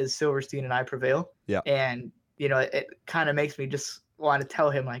most is Silverstein and I Prevail. Yeah. And, it kind of makes me just want to tell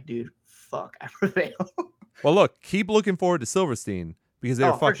him, like, dude, fuck, I Prevail. Well, look, keep looking forward to Silverstein because they're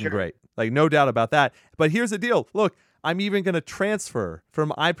Oh, for fucking sure. great. Like, no doubt about that. But here's the deal. Look, I'm even going to transfer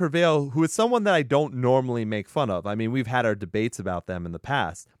from I Prevail, who is someone that I don't normally make fun of. I mean, we've had our debates about them in the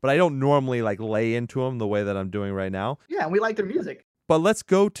past, but I don't normally like lay into them the way that I'm doing right now. Yeah, and we like their music. But let's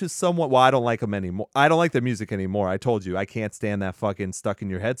go to someone. Well, I don't like them anymore. I don't like their music anymore. I told you, I can't stand that fucking Stuck in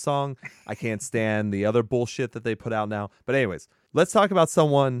Your Head song. I can't stand the other bullshit that they put out now. But anyways, let's talk about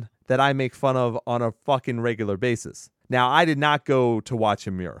someone that I make fun of on a fucking regular basis. Now, I did not go to watch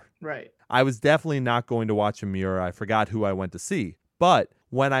Amur. Right. I was definitely not going to watch Amur. I forgot who I went to see. But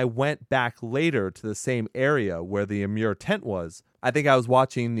when I went back later to the same area where the Amur tent was, I think I was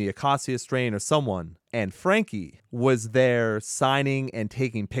watching the Acacia Strain or someone, and Frankie was there signing and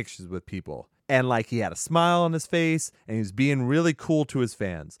taking pictures with people. And like he had a smile on his face and he was being really cool to his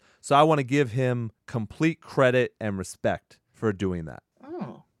fans. So I want to give him complete credit and respect for doing that.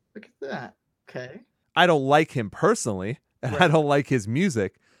 Oh, look at that. Okay. I don't like him personally, and I Right. don't like his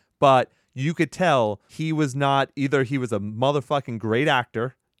music, but you could tell he was not either. He was a motherfucking great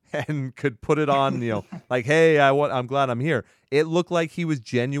actor and could put it on, like, hey, I'm glad I'm here. It looked like he was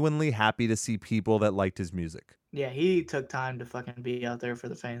genuinely happy to see people that liked his music. Yeah, he took time to fucking be out there for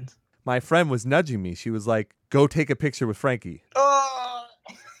the fans. My friend was nudging me. She was like, go take a picture with Frankie. Oh!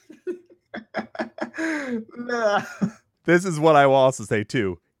 Nah. This is what I will also say,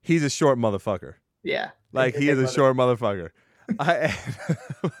 too. He's a short motherfucker. Yeah. Like, he is a short motherfucker.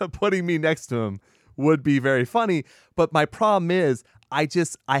 Putting me next to him would be very funny. But my problem is, I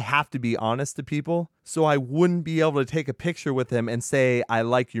have to be honest to people. So I wouldn't be able to take a picture with him and say, I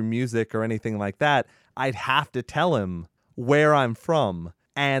like your music or anything like that. I'd have to tell him where I'm from.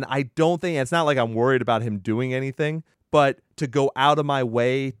 And I don't think, it's not like I'm worried about him doing anything, but to go out of my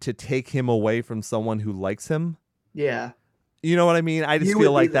way to take him away from someone who likes him. Yeah. You know what I mean? I just You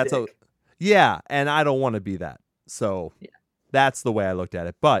feel would be like the that's dick. yeah, and I don't want to be that. So Yeah. that's the way I looked at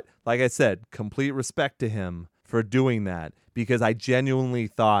it. But like I said, complete respect to him for doing that because I genuinely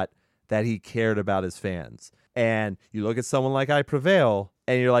thought that he cared about his fans. And you look at someone like I Prevail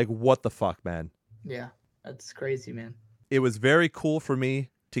and you're like, what the fuck, man? Yeah. That's crazy, man. It was very cool for me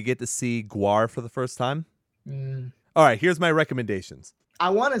to get to see Guar for the first time. Mm. All right, here's my recommendations. I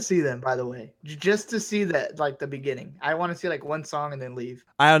want to see them, by the way, just to see that, like the beginning. I want to see like one song and then leave.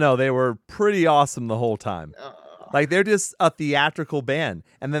 I don't know, they were pretty awesome the whole time. Uh, Like they're just a theatrical band,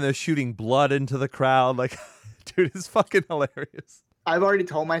 and then they're shooting blood into the crowd. Like, dude, it's fucking hilarious. I've already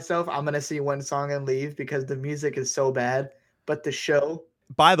told myself I'm gonna see one song and leave because the music is so bad, but the show,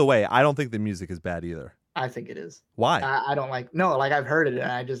 By the way, I don't think the music is bad either. I think it is. Why? I don't like. No, like I've heard it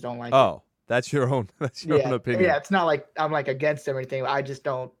and I just don't like. Oh, that's your own. That's it. your Yeah, own opinion. yeah. It's not like I'm like against everything. I just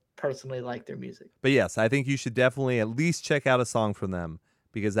don't personally like their music. But yes, I think you should definitely at least check out a song from them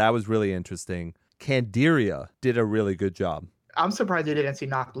because that was really interesting. Candiria did a really good job. I'm surprised they didn't see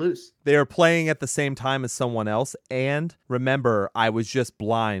Knocked Loose. They were playing at the same time as someone else. And remember, I was just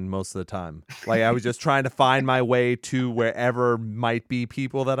blind most of the time. Like I was just trying to find my way to wherever might be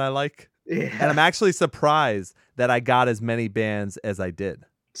people that I like. Yeah. And I'm actually surprised that I got as many bands as I did.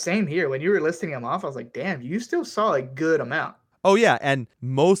 Same here. When you were listing them off, I was like, damn, you still saw a good amount. Oh, yeah. And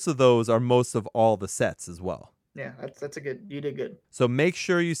most of those are most of all the sets as well. Yeah, that's a good. You did good. So make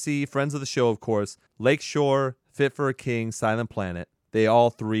sure you see friends of the show, of course, Lakeshore, Fit for a King, Silent Planet. They all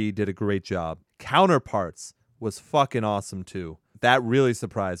three did a great job. Counterparts was fucking awesome too. That really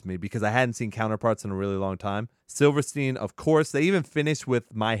surprised me because I hadn't seen Counterparts in a really long time. Silverstein, of course, they even finished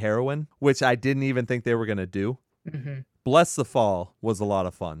with My Heroine, which I didn't even think they were going to do. Mm-hmm. Bless the Fall was a lot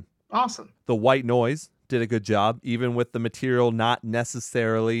of fun. Awesome. The White Noise did a good job, even with the material not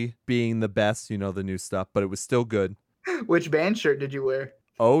necessarily being the best, you know, the new stuff, but it was still good. Which band shirt did you wear?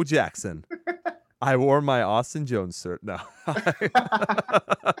 Oh, Jackson. I wore my Austin Jones shirt. No.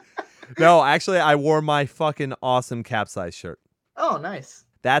 No, actually, I wore my fucking awesome Capsize shirt. Oh, nice.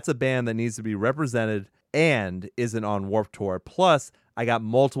 That's a band that needs to be represented and isn't on Warped Tour. Plus, I got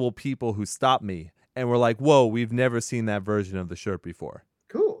multiple people who stopped me and were like, whoa, we've never seen that version of the shirt before.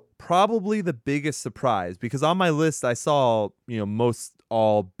 Cool. Probably the biggest surprise, because on my list I saw, you know, most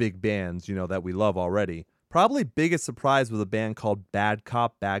all big bands, you know, that we love already. Probably biggest surprise was a band called Bad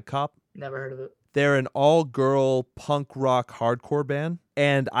Cop, Bad Cop. Never heard of it. They're an all-girl punk rock hardcore band,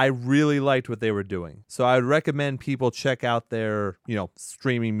 and I really liked what they were doing. So I would recommend people check out their, you know,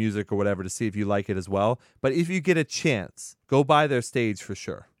 streaming music or whatever to see if you like it as well. But if you get a chance, go by their stage for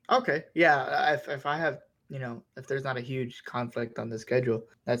sure. Okay. Yeah. If I have, you know, if there's not a huge conflict on the schedule,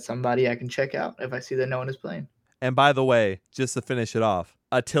 that's somebody I can check out if I see that no one is playing. And by the way, just to finish it off,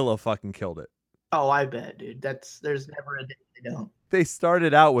 Attila fucking killed it. Oh, I bet, dude. There's never a day they don't. They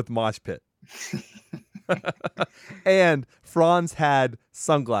started out with Mosh Pit. And Franz had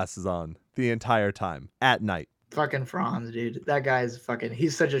sunglasses on the entire time at night. Fucking Franz, dude. That guy's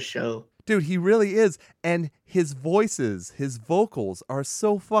he's such a show. Dude, he really is. And his vocals are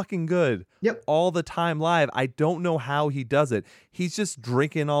so fucking good. Yep. All the time live. I don't know how he does it. He's just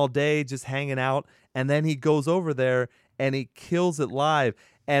drinking all day, just hanging out. And then he goes over there and he kills it live.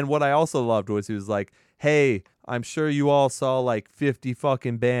 And what I also loved was he was like, hey, I'm sure you all saw like 50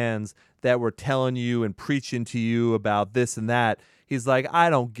 fucking bands that were telling you and preaching to you about this and that. He's like, I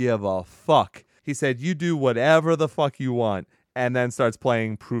don't give a fuck. He said, you do whatever the fuck you want. And then starts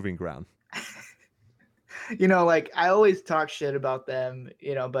playing Proving Ground. You know, like I always talk shit about them,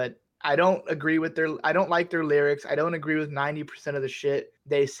 you know, but I don't like their lyrics. I don't agree with 90% of the shit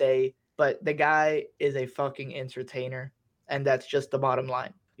they say, but the guy is a fucking entertainer. And that's just the bottom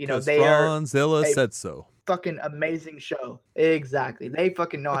line. You know, they Franzilla said so. Fucking amazing show. Exactly. They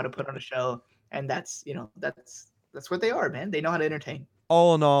fucking know how to put on a show. And that's, you know, that's what they are, man. They know how to entertain.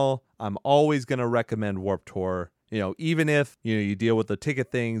 All in all, I'm always going to recommend Warped Tour. You know, even if, you know, you deal with the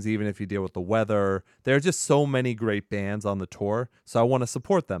ticket things, even if you deal with the weather, there are just so many great bands on the tour. So I want to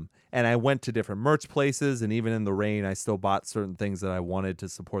support them. And I went to different merch places, and even in the rain, I still bought certain things that I wanted to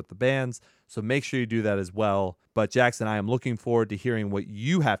support the bands. So make sure you do that as well. But Jackson, I am looking forward to hearing what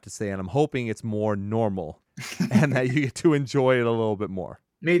you have to say, and I'm hoping it's more normal and that you get to enjoy it a little bit more.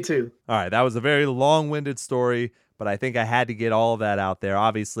 Me too. All right, that was a very long-winded story, but I think I had to get all of that out there.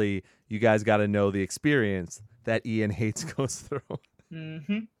 Obviously, you guys got to know the experience that Ian Hates goes through.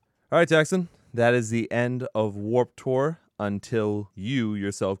 Mm-hmm. All right, Jackson, that is the end of Warped Tour until you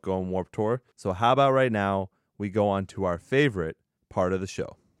yourself go on Warped Tour. So how about right now we go on to our favorite part of the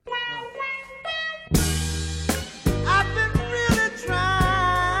show. I've been really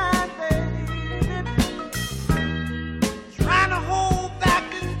trying, baby, trying to hold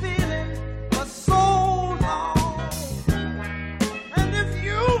back this feeling for so long. And if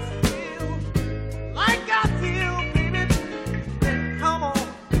you feel like I feel, baby, then come on.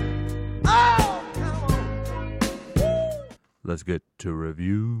 Oh, come on. Woo. Let's get to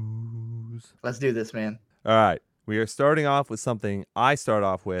reviews. Let's do this, man. All right, we are starting off with something I start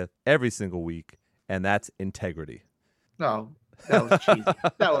off with every single week, and that's integrity. No, that was cheesy.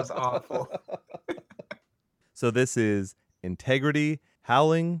 That was awful. So this is Integrity,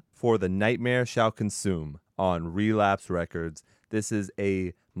 Howling for the Nightmare Shall Consume on Relapse Records. This is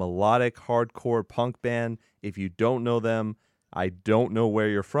a melodic hardcore punk band. If you don't know them, I don't know where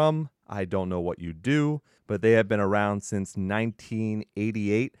you're from. I don't know what you do, but they have been around since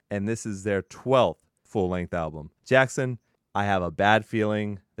 1988, and this is their 12th full-length album. Jackson, I have a bad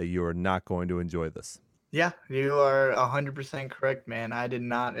feeling that you are not going to enjoy this. Yeah, you are 100% correct, man. I did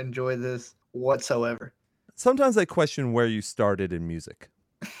not enjoy this whatsoever. Sometimes I question where you started in music.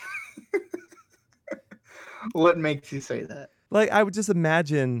 What makes you say that? Like, I would just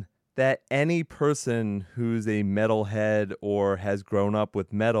imagine that any person who's a metalhead or has grown up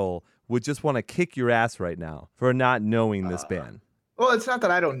with metal would just want to kick your ass right now for not knowing this band. Well, it's not that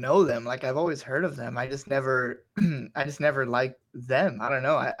I don't know them. Like I've always heard of them. I just never, I just never liked them. I don't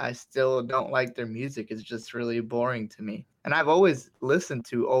know. I still don't like their music. It's just really boring to me. And I've always listened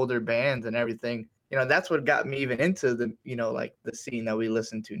to older bands and everything. That's what got me even into the, like the scene that we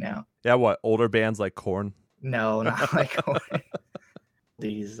listen to now. Yeah, what, older bands like Korn? No, not like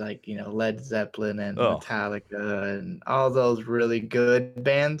these like, Led Zeppelin and Oh. Metallica and all those really good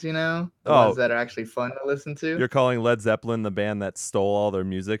bands, the Oh. ones that are actually fun to listen to. You're calling Led Zeppelin, the band that stole all their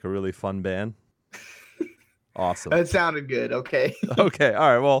music, a really fun band? Awesome. That sounded good. Okay. Okay. All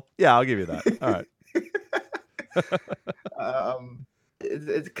right. Well, yeah, I'll give you that. All right.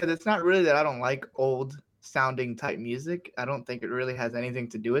 It's because it's not really that I don't like old sounding type music. I don't think it really has anything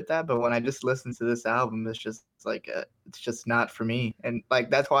to do with that. But when I just listen to this album, it's just like it's just not for me. And like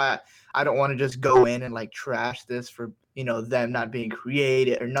that's why I don't want to just go in and like trash this for them not being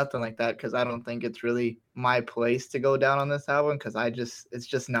creative or nothing like that, because I don't think it's really my place to go down on this album, because it's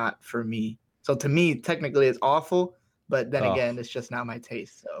just not for me. So to me, technically, it's awful. But then again, it's just not my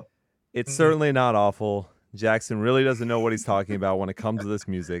taste. So it's certainly not awful. Jackson really doesn't know what he's talking about when it comes to this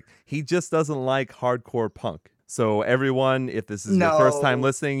music. He just doesn't like hardcore punk. So everyone, if this is your first time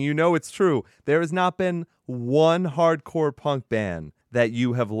listening, it's true. There has not been one hardcore punk band that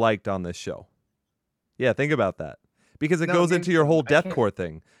you have liked on this show. Yeah, think about that. Because it goes into your whole deathcore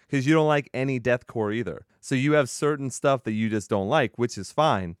thing. Because you don't like any deathcore either. So you have certain stuff that you just don't like, which is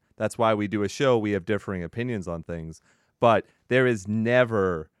fine. That's why we do a show. We have differing opinions on things. But there is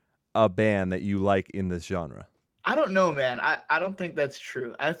never a band that you like in this genre. I don't know, man. I don't think that's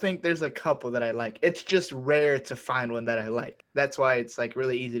true. I think there's a couple that I like. It's just rare to find one that I like. That's why it's like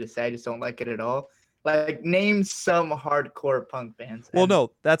really easy to say I just don't like it at all. Like, name some hardcore punk bands. Well,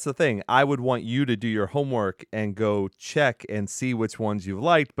 no, that's the thing. I would want you to do your homework and go check and see which ones you've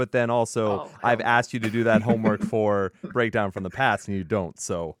liked, but then also I've asked you to do that homework for Breakdown from the Past, and you don't,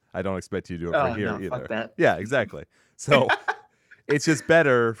 so I don't expect you to do it for here either. Fuck that. Yeah, exactly. So it's just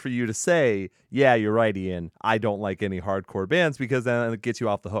better for you to say, yeah, you're right, Ian, I don't like any hardcore bands, because then it gets you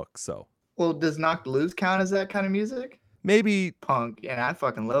off the hook. So, well, does Knocked Loose count as that kind of music? Maybe punk, and I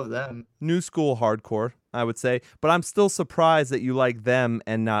fucking love them. New school hardcore, I would say. But I'm still surprised that you like them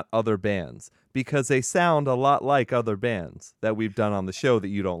and not other bands, because they sound a lot like other bands that we've done on the show that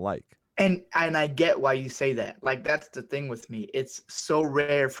you don't like. And I get why you say that. Like, that's the thing with me. It's so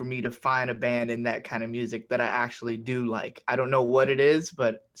rare for me to find a band in that kind of music that I actually do like. I don't know what it is,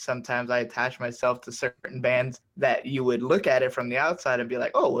 but sometimes I attach myself to certain bands that you would look at it from the outside and be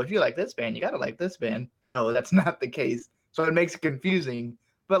like, oh, well, if you like this band, you got to like this band. No, that's not the case. So it makes it confusing.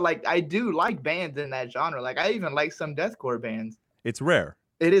 But, like, I do like bands in that genre. Like, I even like some deathcore bands. It's rare.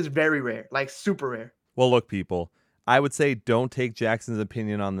 It is very rare. Like, super rare. Well, look, people, I would say don't take Jackson's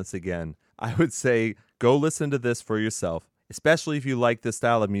opinion on this again. I would say go listen to this for yourself, especially if you like this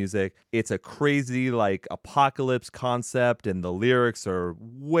style of music. It's a crazy, like, apocalypse concept, and the lyrics are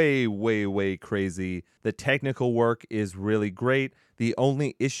way, way, way crazy. The technical work is really great. The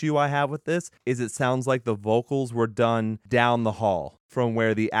only issue I have with this is it sounds like the vocals were done down the hall from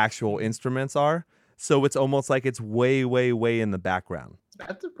where the actual instruments are. So it's almost like it's way, way, way in the background.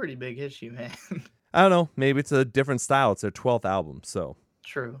 That's a pretty big issue, man. I don't know. Maybe it's a different style. It's their 12th album, so.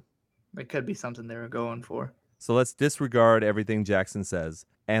 True. It could be something they were going for. So let's disregard everything Jackson says,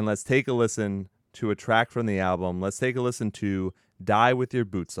 and let's take a listen to a track from the album. Let's take a listen to Die With Your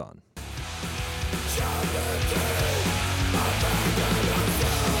Boots On.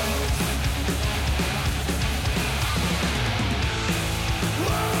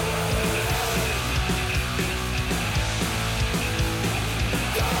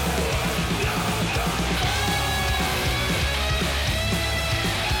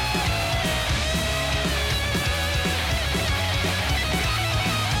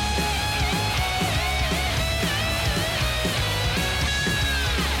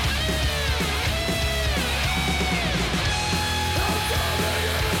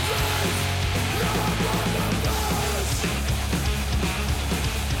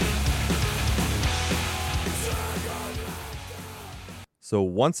 So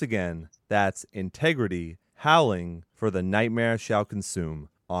once again, that's Integrity howling for The Nightmare Shall Consume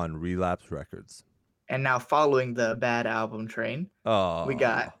on Relapse Records. And now, following the bad album train, we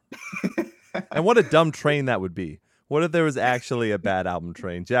got... And what a dumb train that would be. What if there was actually a bad album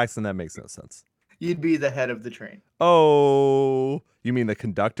train? Jackson, that makes no sense. You'd be the head of the train. Oh, you mean the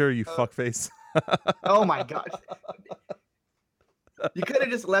conductor, you fuckface? Oh my gosh. You could have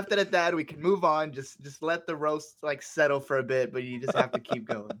just left it at that. We can move on. Just let the roast like settle for a bit, but you just have to keep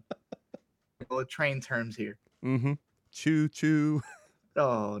going. Well, train terms here. Mm-hmm. Choo choo.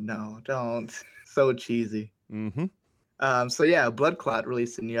 Oh no, don't. So cheesy. Mm-hmm. So yeah, Blood Clot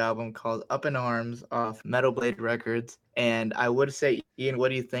released a new album called Up in Arms off Metal Blade Records. And I would say, Ian, what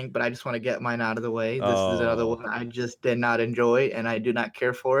do you think? But I just want to get mine out of the way. This is another Oh. one I just did not enjoy and I do not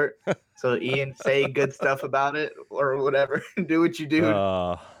care for it. So Ian, say good stuff about it or whatever. Do what you do.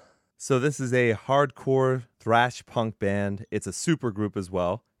 So this is a hardcore thrash punk band. It's a super group as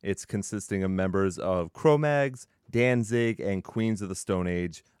well. It's consisting of members of Cro-Mags, Danzig, and Queens of the Stone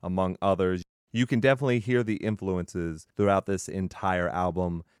Age, among others. You can definitely hear the influences throughout this entire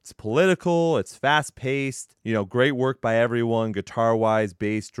album. It's political, it's fast-paced, great work by everyone, guitar-wise,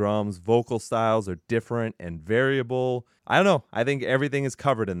 bass, drums, vocal styles are different and variable. I don't know, I think everything is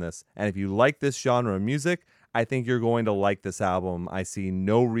covered in this. And if you like this genre of music, I think you're going to like this album. I see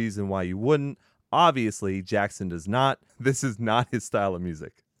no reason why you wouldn't. Obviously, Jackson does not. This is not his style of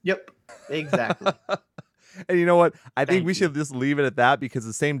music. Yep, exactly. And you know what? I think Thank we you. should just leave it at that because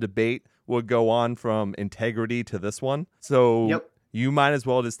the same debate would go on from Integrity to this one. So Yep. you might as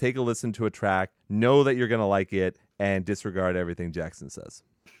well just take a listen to a track, know that you're going to like it, and disregard everything Jackson says.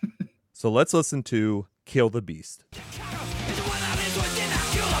 So let's listen to Kill the Beast.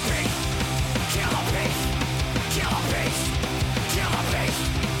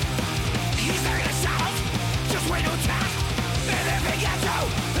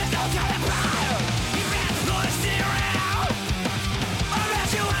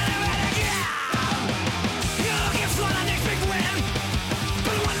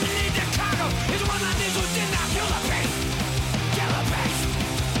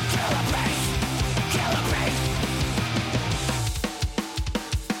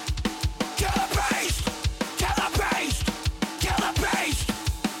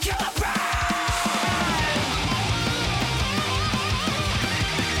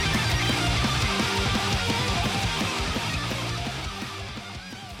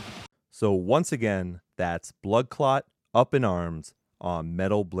 So once again, that's Blood Clot, Up in Arms on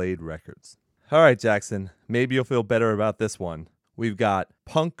Metal Blade Records. All right, Jackson, maybe you'll feel better about this one. We've got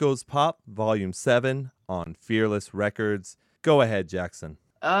Punk Goes Pop, Volume 7 on Fearless Records. Go ahead, Jackson.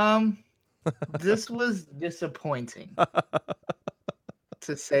 This was disappointing,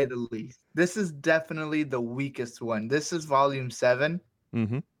 to say the least. This is definitely the weakest one. This is Volume 7,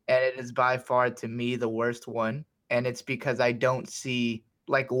 Mm-hmm. and it is by far, to me, the worst one. And it's because I don't see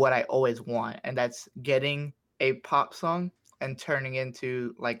like what I always want, and that's getting a pop song and turning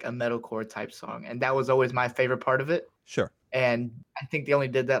into like a metalcore type song. And that was always my favorite part of it. Sure. And I think they only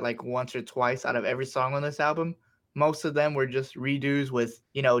did that like once or twice out of every song on this album. Most of them were just redos with,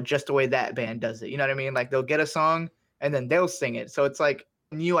 just the way that band does it. You know what I mean? Like they'll get a song and then they'll sing it. So it's like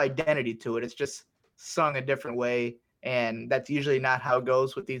a new identity to it. It's just sung a different way. And that's usually not how it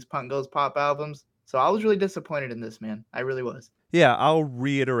goes with these Punk Goes Pop albums. So I was really disappointed in this, man. I really was. Yeah, I'll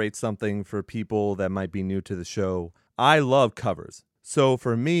reiterate something for people that might be new to the show. I love covers. So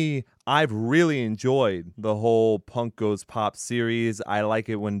for me, I've really enjoyed the whole Punk Goes Pop series. I like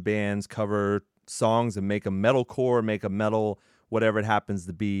it when bands cover songs and make a metalcore, make a metal, whatever it happens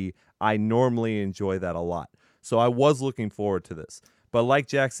to be. I normally enjoy that a lot. So I was looking forward to this. But like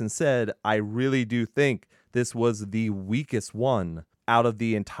Jackson said, I really do think this was the weakest one out of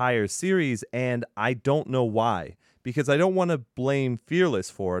the entire series, and I don't know why. Because I don't want to blame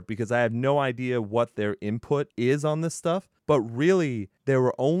Fearless for it, because I have no idea what their input is on this stuff. But really, there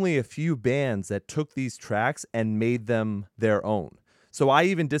were only a few bands that took these tracks and made them their own. So I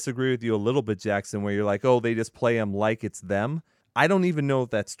even disagree with you a little bit, Jackson, where you're like, oh, they just play them like it's them. I don't even know if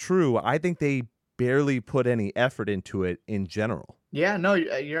that's true. I think they barely put any effort into it in general. Yeah, no,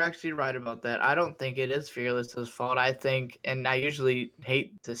 you're actually right about that. I don't think it is Fearless's fault. I think, and I usually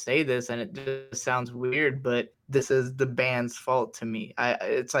hate to say this, and it just sounds weird, but this is the band's fault to me.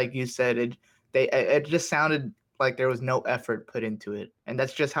 It's like you said, it just sounded like there was no effort put into it, and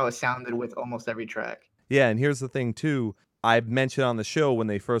that's just how it sounded with almost every track. Yeah, and here's the thing, too. I mentioned on the show when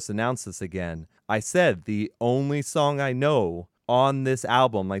they first announced this again, I said the only song I know on this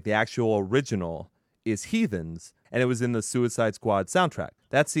album, like the actual original, is Heathens, and it was in the Suicide Squad soundtrack.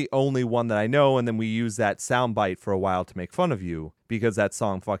 That's the only one that I know, and then we used that soundbite for a while to make fun of you because that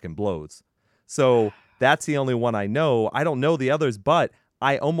song fucking blows. So that's the only one I know. I don't know the others, but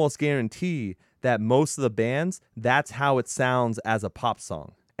I almost guarantee that most of the bands, that's how it sounds as a pop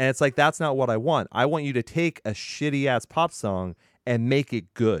song. And it's like, that's not what I want. I want you to take a shitty-ass pop song and make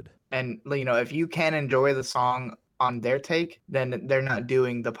it good. And, if you can enjoy the song on their take, then they're not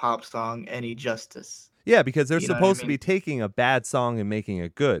doing the pop song any justice. Yeah, because they're You know what I supposed to mean? be taking a bad song and making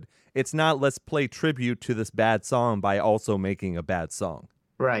it good. It's not let's play tribute to this bad song by also making a bad song.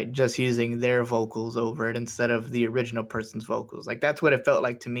 Right, just using their vocals over it instead of the original person's vocals. Like, that's what it felt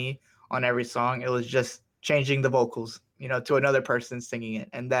like to me on every song. It was just changing the vocals. to another person singing it.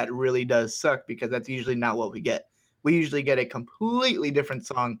 And that really does suck because that's usually not what we get. We usually get a completely different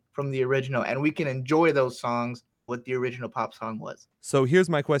song from the original, and we can enjoy those songs what the original pop song was. So here's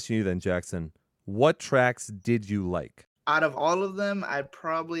my question to you then, Jackson. What tracks did you like? Out of all of them, I'd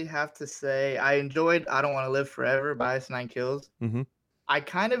probably have to say I enjoyed I Don't Want to Live Forever by Ice Nine Kills. Mm-hmm. I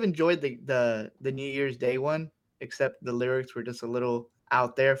kind of enjoyed the New Year's Day one, except the lyrics were just a little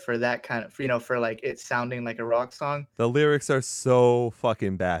out there for that kind of, for like it sounding like a rock song. The lyrics are so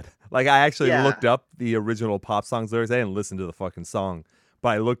fucking bad. Like, I actually looked up the original pop song's lyrics. I didn't listen to the fucking song, but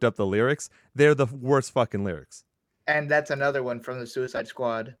I looked up the lyrics. They're the worst fucking lyrics. And that's another one from the Suicide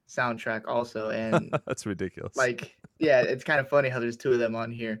Squad soundtrack also. And that's ridiculous. Like, yeah, it's kind of funny how there's 2 of them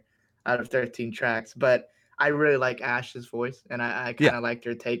on here out of 13 tracks. But I really like Ash's voice, and I kind of liked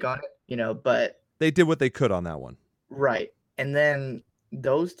her take on it, but... They did what they could on that one. Right. And then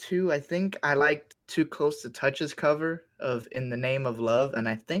those 2, I think I liked Too Close to Touch's cover of In the Name of Love, and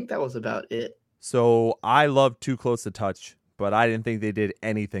I think that was about it. So I love Too Close to Touch, but I didn't think they did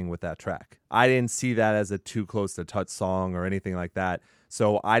anything with that track. I didn't see that as a Too Close to Touch song or anything like that,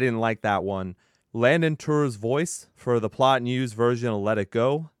 so I didn't like that one. Landon Tur's voice for the Plot News version of Let It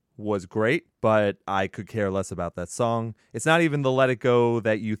Go was great, but I could care less about that song. It's not even the Let It Go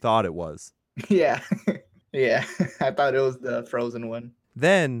that you thought it was. Yeah. Yeah, I thought it was the Frozen one.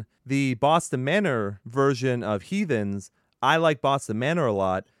 Then the Boston Manor version of Heathens, I like Boston Manor a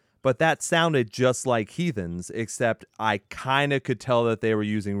lot, but that sounded just like Heathens, except I kind of could tell that they were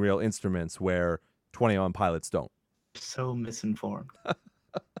using real instruments where 21 Pilots don't. So misinformed.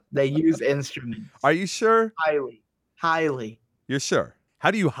 They use instruments. Are you sure? Highly. You're sure? How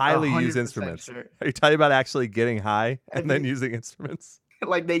do you highly use instruments? Sure. Are you talking about actually getting high and then using instruments?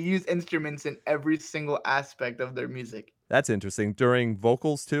 Like they use instruments in every single aspect of their music. That's interesting. During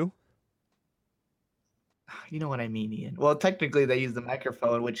vocals too? You know what I mean, Ian. Well, technically they use the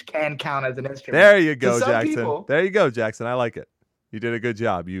microphone, which can count as an instrument. There you go, Jackson. People... There you go, Jackson. I like it. You did a good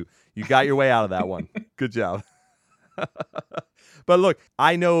job. You got your way out of that one. Good job. But look,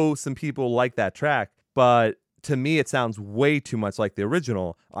 I know some people like that track, but to me it sounds way too much like the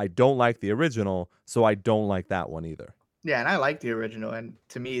original. I don't like the original, so I don't like that one either. Yeah, and I like the original, and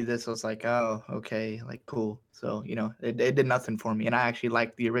to me, this was like, oh, okay, like, cool. So, it did nothing for me, and I actually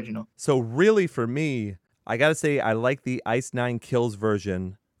liked the original. So really, for me, I gotta say, I like the Ice Nine Kills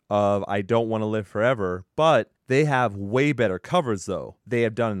version of I Don't Want to Live Forever, but they have way better covers, though, they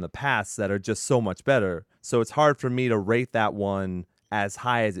have done in the past that are just so much better. So it's hard for me to rate that one as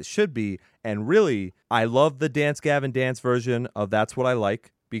high as it should be, and really, I love the Dance Gavin Dance version of That's What I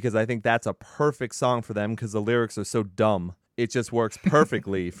Like, because I think that's a perfect song for them because the lyrics are so dumb. It just works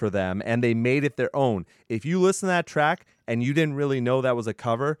perfectly for them, and they made it their own. If you listen to that track and you didn't really know that was a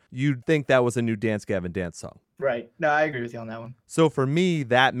cover, you'd think that was a new Dance Gavin Dance song. Right. No, I agree with you on that one. So for me,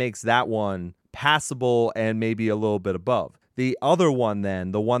 that makes that one passable and maybe a little bit above. The other one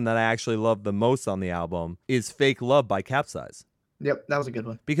then, the one that I actually love the most on the album, is Fake Love by Capsize. Yep, that was a good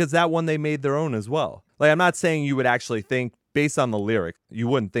one. Because that one they made their own as well. Like, I'm not saying you would actually think, based on the lyric, you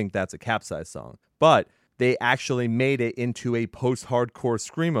wouldn't think that's a Capsize song. But they actually made it into a post-hardcore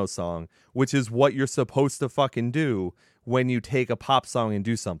screamo song, which is what you're supposed to fucking do when you take a pop song and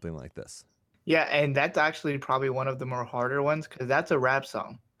do something like this. Yeah, and that's actually probably one of the more harder ones because that's a rap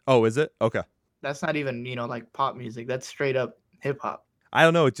song. Oh, is it? Okay. That's not even, like pop music. That's straight up hip-hop. I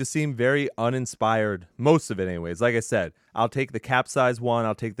don't know. It just seemed very uninspired. Most of it anyways. Like I said, I'll take the Capsize one.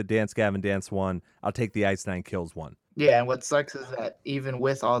 I'll take the Dance Gavin Dance one. I'll take the Ice Nine Kills one. Yeah, and what sucks is that even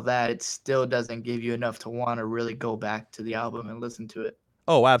with all that, it still doesn't give you enough to want to really go back to the album and listen to it.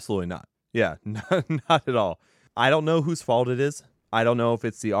 Oh, absolutely not. Yeah, not at all. I don't know whose fault it is. I don't know if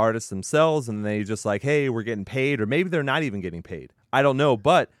it's the artists themselves and they just like, hey, we're getting paid, or maybe they're not even getting paid. I don't know,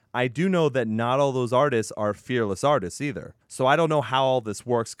 but I do know that not all those artists are fearless artists either. So I don't know how all this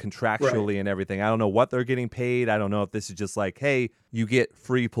works contractually and everything. I don't know what they're getting paid. I don't know if this is just like, hey, you get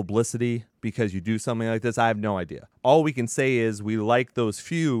free publicity because you do something like this. I have no idea. All we can say is we like those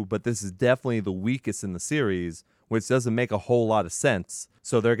few, but this is definitely the weakest in the series, which doesn't make a whole lot of sense.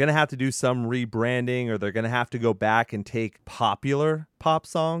 So they're going to have to do some rebranding, or they're going to have to go back and take popular pop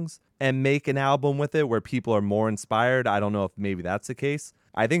songs and make an album with it where people are more inspired. I don't know if maybe that's the case.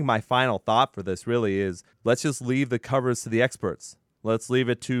 I think my final thought for this really is let's just leave the covers to the experts. Let's leave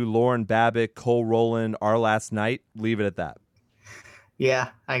it to Lauren Babbitt, Cole Rowland, Our Last Night. Leave it at that. Yeah,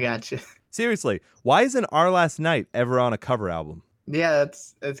 I got you. Seriously, why isn't Our Last Night ever on a cover album? Yeah,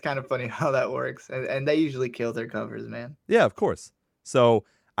 it's kind of funny how that works. And they usually kill their covers, man. Yeah, of course. So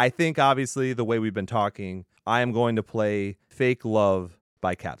I think obviously the way we've been talking, I am going to play Fake Love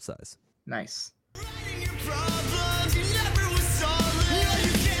by Capsize. Nice. Writing your problems,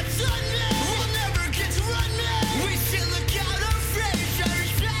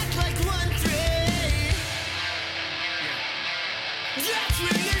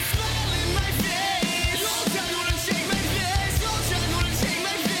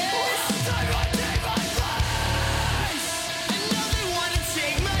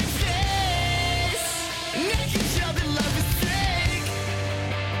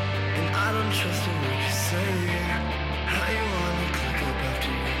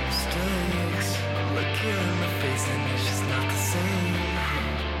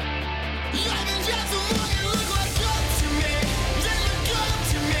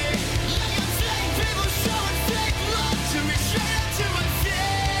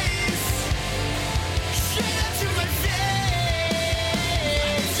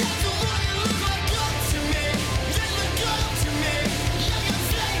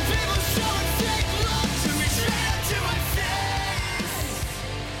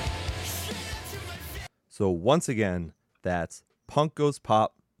 once again, that's Punk Goes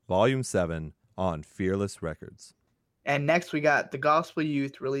Pop, Volume 7 on Fearless Records. And next we got the Gospel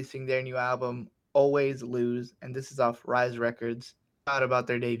Youth releasing their new album, Always Lose, and this is off Rise Records. Thought about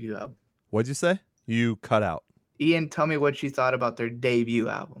their debut album. What'd you say? You cut out. Ian, tell me what you thought about their debut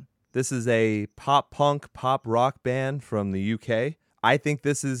album. This is a pop punk, pop rock band from the UK. I think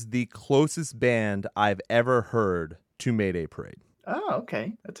this is the closest band I've ever heard to Mayday Parade. Oh,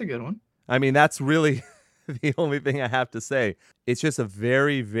 okay. That's a good one. I mean, that's really the only thing I have to say. It's just a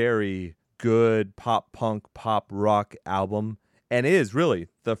very, very good pop punk, pop rock album. And it is really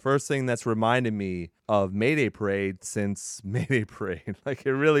the first thing that's reminded me of Mayday Parade since Mayday Parade. Like,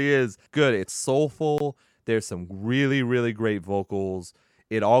 it really is good. It's soulful. There's some really, really great vocals.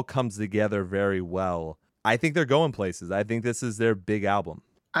 It all comes together very well. I think they're going places. I think this is their big album.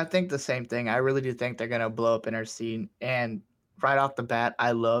 I think the same thing. I really do think they're going to blow up in our scene. And right off the bat,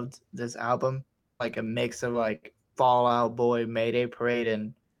 I loved this album. Like a mix of like Fall Out Boy, Mayday Parade,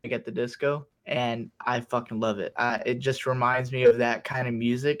 and Get the Disco. And I fucking love it. It just reminds me of that kind of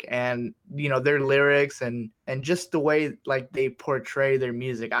music, and you know, their lyrics and just the way like they portray their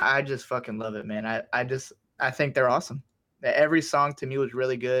music. I just fucking love it, man. I think they're awesome. Every song to me was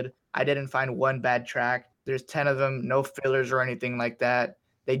really good. I didn't find one bad track. There's 10 of them, no fillers or anything like that.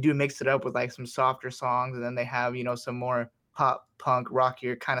 They do mix it up with like some softer songs, and then they have, you know, some more pop punk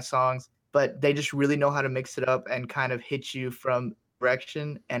rockier kind of songs, but they just really know how to mix it up and kind of hit you from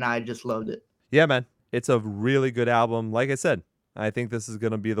direction, and I just loved it. Yeah, man. It's a really good album. Like I said, I think this is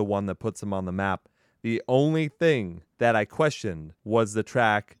going to be the one that puts them on the map. The only thing that I questioned was the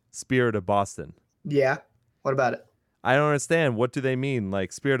track Spirit of Boston. Yeah. What about it? I don't understand. What do they mean?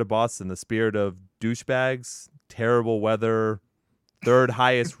 Like Spirit of Boston, the spirit of douchebags, terrible weather, third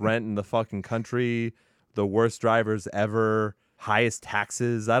highest rent in the fucking country, the worst drivers ever, highest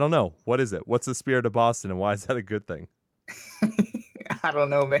taxes. I don't know. What is it? What's the spirit of Boston, and why is that a good thing? I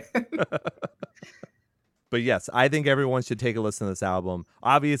don't know, man. But yes, I think everyone should take a listen to this album.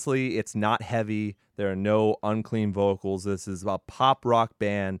 Obviously, it's not heavy. There are no unclean vocals. This is a pop rock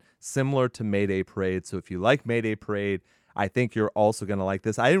band similar to Mayday Parade. So if you like Mayday Parade, I think you're also going to like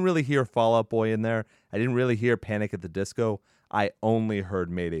this. I didn't really hear Fall Out Boy in there. I didn't really hear Panic at the Disco. I only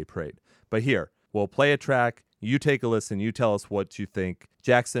heard Mayday Parade. But here, we'll play a track. You take a listen. You tell us what you think.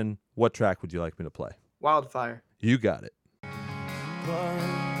 Jackson, what track would you like me to play? Wildfire. You got it. Burn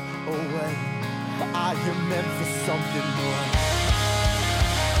away. I am meant for something more.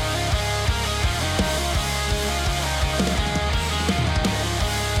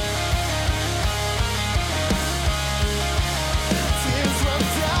 Tears run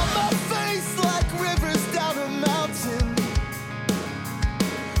down my face like rivers down a mountain.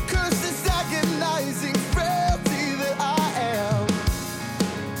 Curse this agonizing frailty that I am.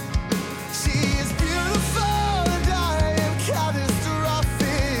 She is beautiful and I am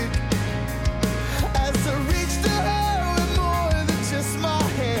catastrophic. As I reach to her with more than just my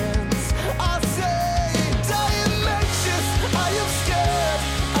hands, I say, I am anxious, I am scared,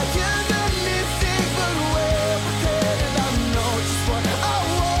 I am anything but well prepared, and I know just what I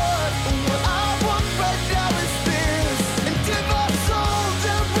want. And what I want right now is this. And in my soul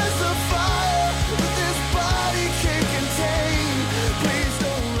there is a fire that this body can contain. Please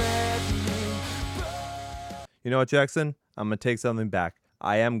don't let me burn. You know what, Jackson? I'm going to take something back.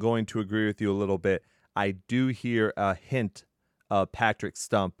 I am going to agree with you a little bit. I do hear a hint of Patrick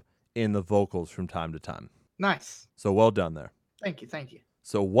Stump in the vocals from time to time. Nice. So well done there. Thank you. Thank you.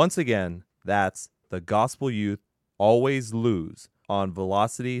 So once again, that's the Gospel Youth Always Lose on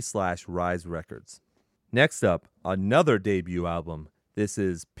Velocity/Rise Records. Next up, another debut album. This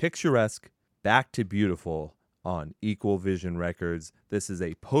is Picturesque Back to Beautiful on Equal Vision Records. This is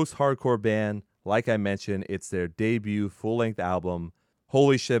a post-hardcore band. Like I mentioned, it's their debut full-length album.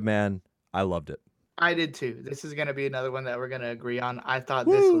 Holy shit, man. I loved it. I did too. This is gonna be another one that we're gonna agree on. I thought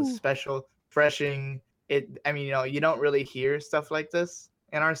this was special, refreshing. I mean, you know, you don't really hear stuff like this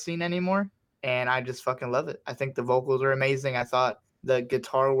in our scene anymore, and I just fucking love it. I think the vocals are amazing. I thought the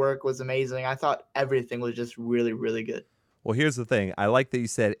guitar work was amazing. I thought everything was just really, really good. Well, here's the thing. I like that you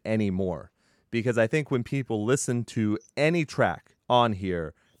said anymore, because I think when people listen to any track on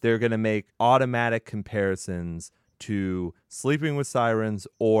here, they're going to make automatic comparisons to Sleeping with Sirens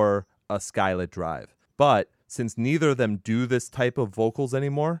or a Skylit Drive. But since neither of them do this type of vocals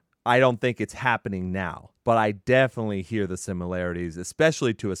anymore, I don't think it's happening now. But I definitely hear the similarities,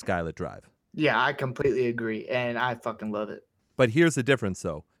 especially to a Skylit Drive. Yeah, I completely agree, and I fucking love it. But here's the difference,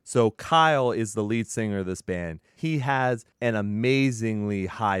 though. So Kyle is the lead singer of this band. He has an amazingly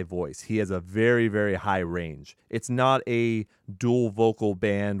high voice. He has a very, very high range. It's not a dual vocal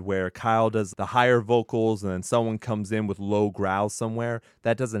band where Kyle does the higher vocals and then someone comes in with low growls somewhere.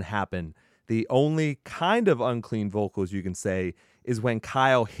 That doesn't happen. The only kind of unclean vocals you can say is when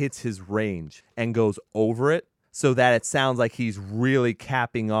Kyle hits his range and goes over it so that it sounds like he's really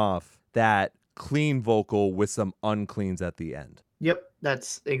capping off that clean vocal with some uncleans at the end. Yep,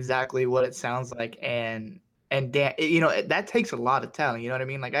 that's exactly what it sounds like, and that takes a lot of talent. You know what I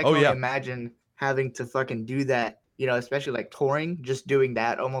mean? Like I can only imagine having to fucking do that. Especially like touring, just doing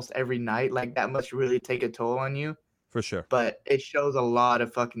that almost every night. Like that must really take a toll on you. For sure. But it shows a lot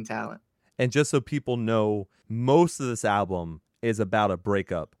of fucking talent. And just so people know, most of this album is about a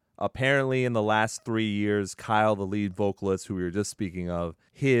breakup. Apparently, in the last 3 years, Kyle, the lead vocalist who we were just speaking of,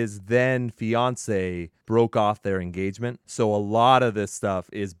 his then fiance broke off their engagement. So a lot of this stuff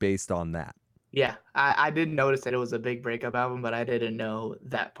is based on that. Yeah, I didn't notice that it was a big breakup album, but I didn't know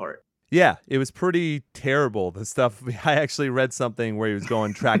that part. Yeah, it was pretty terrible. The stuff, I actually read something where he was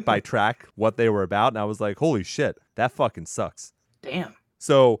going track by track, what they were about. And I was like, holy shit, that fucking sucks. Damn.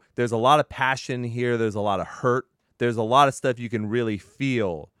 So there's a lot of passion here. There's a lot of hurt. There's a lot of stuff you can really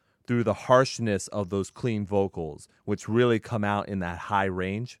feel through the harshness of those clean vocals, which really come out in that high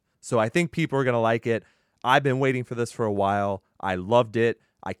range. So I think people are going to like it. I've been waiting for this for a while. I loved it.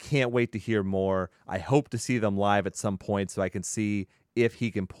 I can't wait to hear more. I hope to see them live at some point so I can see if he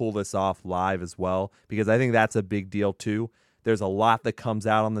can pull this off live as well, because I think that's a big deal too. There's a lot that comes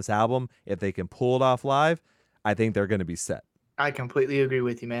out on this album. If they can pull it off live, I think they're going to be set. I completely agree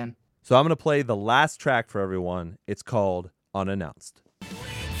with you, man. So I'm going to play the last track for everyone. It's called Unannounced.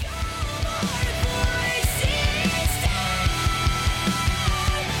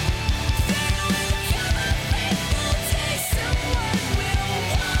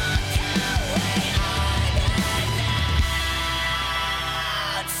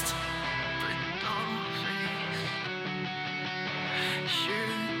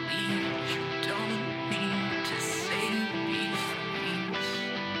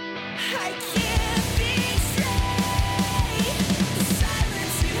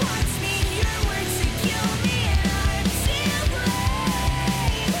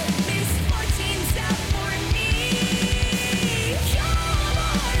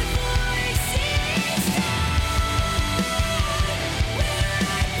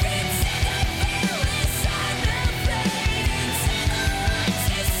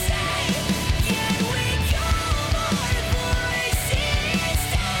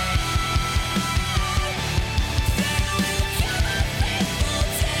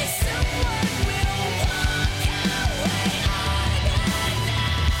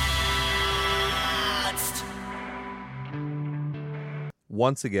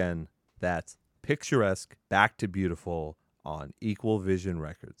 Once again, that's Picturesque, Back to Beautiful on Equal Vision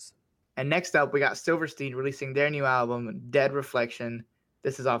Records. And next up, we got Silverstein releasing their new album, Dead Reflection.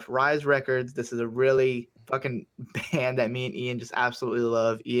 This is off Rise Records. This is a really fucking band that me and Ian just absolutely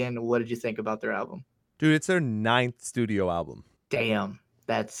love. Ian, what did you think about their album? Dude, it's their 9th studio album. Damn,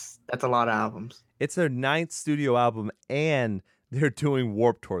 that's a lot of albums. It's their 9th studio album, and they're doing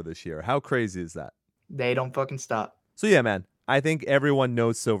Warped Tour this year. How crazy is that? They don't fucking stop. So yeah, man, I think everyone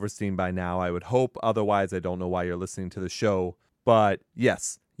knows Silverstein by now. I would hope. Otherwise, I don't know why you're listening to the show. But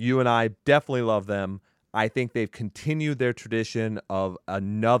yes, you and I definitely love them. I think they've continued their tradition of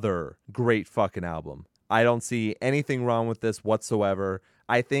another great fucking album. I don't see anything wrong with this whatsoever.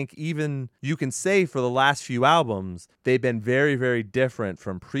 I think even you can say for the last few albums, they've been very, very different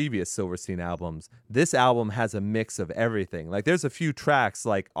from previous Silverstein albums. This album has a mix of everything. Like there's a few tracks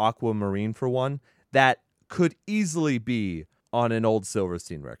like Aquamarine for one that could easily be on an old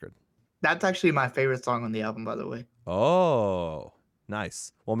Silverstein record. That's actually my favorite song on the album, by the way. Oh,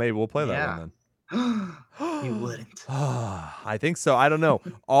 nice. Well, maybe we'll play that one then. You wouldn't. I think so. I don't know.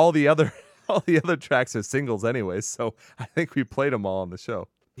 All the other tracks are singles anyways, so I think we played them all on the show.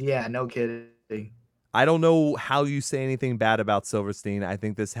 Yeah, no kidding. I don't know how you say anything bad about Silverstein. I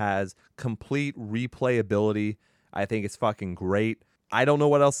think this has complete replayability. I think it's fucking great. I don't know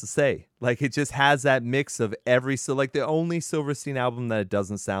what else to say. Like, it just has that mix of like the only Silverstein album that it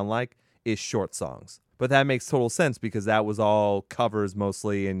doesn't sound like is short songs. But that makes total sense because that was all covers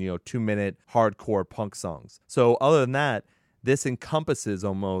mostly and, 2-minute hardcore punk songs. So other than that, this encompasses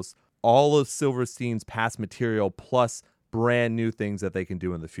almost all of Silverstein's past material plus brand new things that they can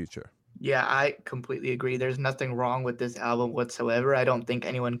do in the future. Yeah, I completely agree. There's nothing wrong with this album whatsoever. I don't think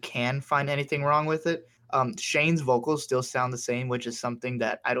anyone can find anything wrong with it. Shane's vocals still sound the same, which is something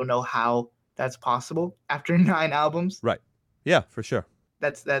that I don't know how that's possible after 9 albums. Right. Yeah, for sure.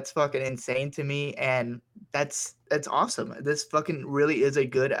 That's fucking insane to me, and that's awesome. This fucking really is a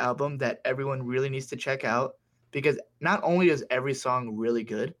good album that everyone really needs to check out, because not only is every song really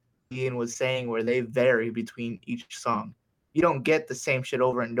good, Ian was saying where they vary between each song. You don't get the same shit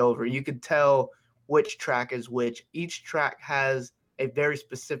over and over. You could tell which track is which. Each track has a very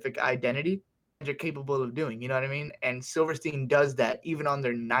specific identity that you're capable of doing. You know what I mean? And Silverstein does that even on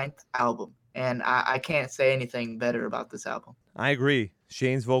their 9th album. And I can't say anything better about this album. I agree.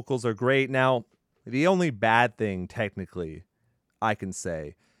 Shane's vocals are great. Now, the only bad thing, technically, I can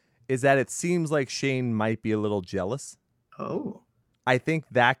say, is that it seems like Shane might be a little jealous. Oh. I think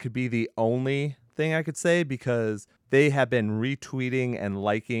that could be the only thing I could say, because they have been retweeting and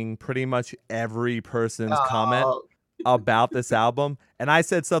liking pretty much every person's comment about this album. And I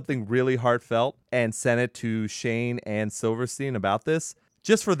said something really heartfelt and sent it to Shane and Silverstein about this,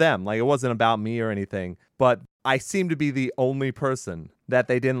 just for them. Like, it wasn't about me or anything, but I seem to be the only person that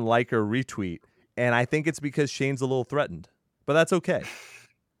they didn't like or retweet. And I think it's because Shane's a little threatened, but that's okay.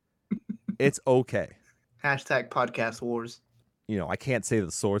 It's okay. Hashtag podcast wars. You know, I can't say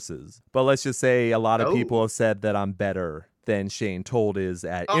the sources, but let's just say a lot of people have said that I'm better than Shane Told is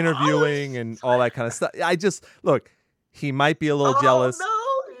at interviewing and all that kind of stuff. I just, look, he might be a little jealous.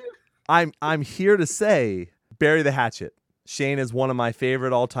 No. I'm here to say, bury the hatchet. Shane is one of my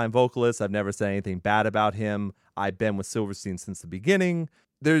favorite all-time vocalists. I've never said anything bad about him. I've been with Silverstein since the beginning.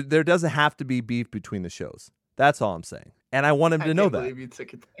 There doesn't have to be beef between the shows. That's all I'm saying. And I want him to know that. I can't believe you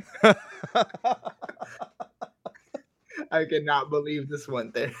took it there. I cannot believe this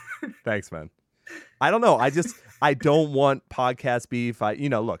went there. Thanks, man. I don't know. I don't want podcast beef.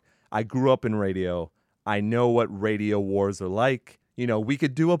 Look, I grew up in radio. I know what radio wars are like. We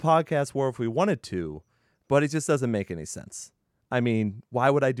could do a podcast war if we wanted to, but it just doesn't make any sense. I mean, why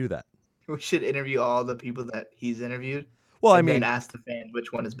would I do that? We should interview all the people that he's interviewed. Well, then ask the fans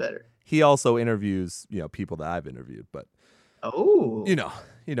which one is better. He also interviews, people that I've interviewed, but you know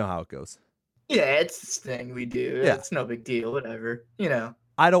how it goes. Yeah, it's this thing we do. Yeah. It's no big deal, whatever.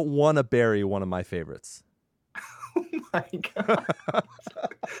 I don't want to bury one of my favorites. Oh my God.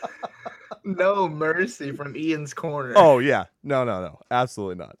 No mercy from Ian's corner. Oh, yeah. No.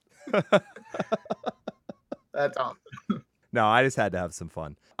 Absolutely not. That's awesome. No, I just had to have some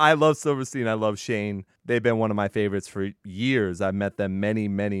fun. I love Silverstein. I love Shane. They've been one of my favorites for years. I've met them many,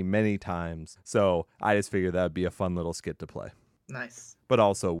 many, many times. So I just figured that would be a fun little skit to play. Nice. But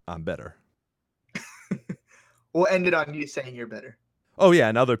also, I'm better. We'll end it on you saying you're better. Oh, yeah.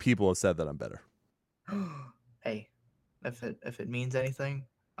 And other people have said that I'm better. Hey, if it means anything,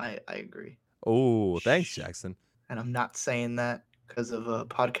 I agree. Oh, thanks, Jackson. And I'm not saying that because of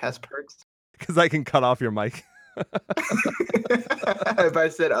podcast perks. Because I can cut off your mic. If I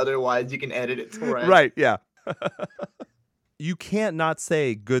said otherwise, you can edit it to right. Right, yeah. You can't not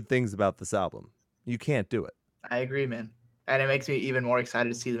say good things about this album. You can't do it. I agree, man. And it makes me even more excited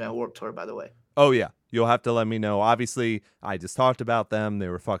to see them at Warped Tour, by the way. Oh, yeah. You'll have to let me know. Obviously, I just talked about them. They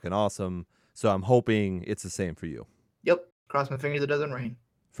were fucking awesome. So I'm hoping it's the same for you. Yep. Cross my fingers it doesn't rain.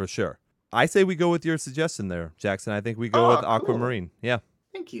 For sure. I say we go with your suggestion there, Jackson. I think we go with Aquamarine. Cool. Yeah.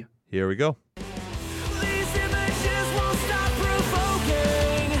 Thank you. Here we go. These images won't stop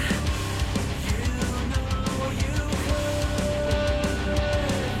provoking. You know you could.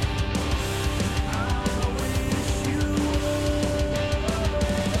 I wish you would.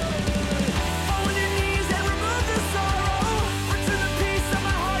 Fall on your knees and remove the sorrow. Return the piece of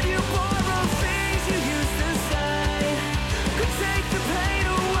my heart you borrow. Things you used to say could take the pain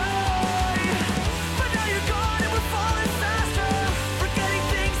away. But now you're gone and we're falling faster. Forgetting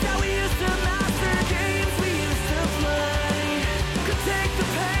things that we used to master. Games we used to play could take the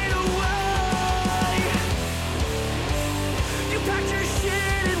pain away. You packed your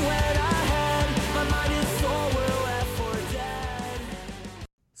shit and went ahead. My mind and soul were left for dead.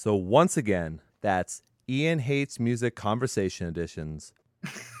 So once again, that's Ian Hates Music Conversation Editions.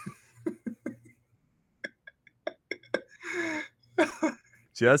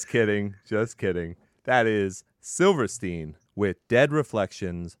 Just kidding. Just kidding. That is Silverstein with Dead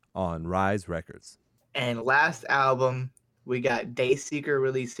Reflections on Rise Records. And last album, we got Dayseeker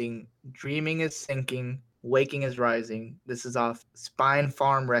releasing Dreaming is Sinking, Waking is Rising. This is off Spine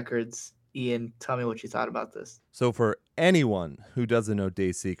Farm Records. Ian, tell me what you thought about this. So for anyone who doesn't know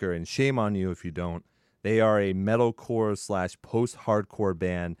Dayseeker, and shame on you if you don't, they are a metalcore / post-hardcore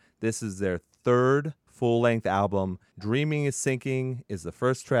band. This is their third full-length album. Dreaming is Sinking is the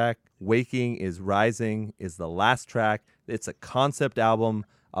first track. Waking is Rising is the last track. It's a concept album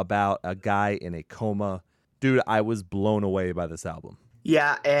about a guy in a coma. Dude, I was blown away by this album.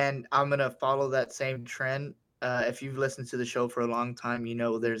 Yeah, and I'm going to follow that same trend. if you've listened to the show for a long time, you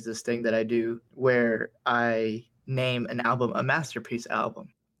know there's this thing that I do where I name an album a masterpiece album.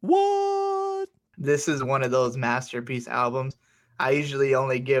 What? This is one of those masterpiece albums. I usually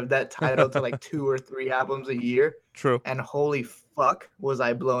only give that title to like 2 or 3 albums a year. True. And holy fuck, was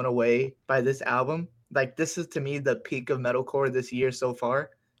I blown away by this album. Like, this is to me the peak of metalcore this year so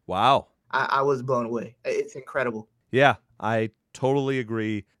far. Wow. I was blown away. It's incredible. Yeah, I totally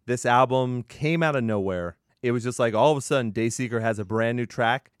agree. This album came out of nowhere. It was just like all of a sudden Dayseeker has a brand new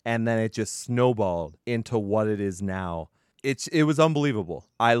track, and then it just snowballed into what it is now. It was unbelievable.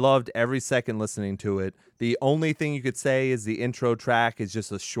 I loved every second listening to it. The only thing you could say is the intro track is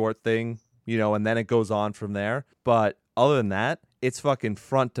just a short thing, you know, and then it goes on from there. But other than that, it's fucking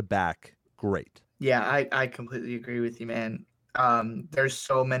front to back great. Yeah, I completely agree with you, man. There's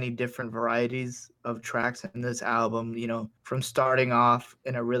so many different varieties of tracks in this album, you know, from starting off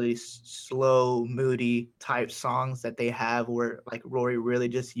in a really slow, moody type songs that they have where like Rory really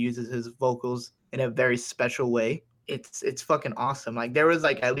just uses his vocals in a very special way. It's fucking awesome. Like there was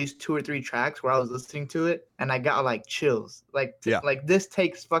like at least 2 or 3 tracks where I was listening to it and I got like chills. Like like this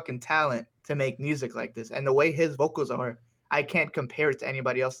takes fucking talent to make music like this. And the way his vocals are, I can't compare it to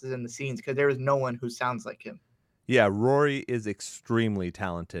anybody else's in the scenes because there is no one who sounds like him. Yeah, Rory is extremely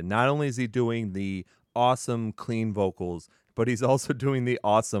talented. Not only is he doing the awesome clean vocals, but he's also doing the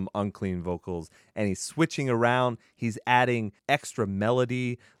awesome unclean vocals. And he's switching around. He's adding extra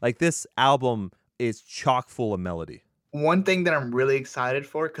melody. Like this album is chock full of melody. One thing that I'm really excited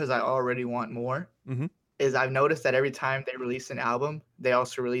for, because I already want more, is I've noticed that every time they release an album, they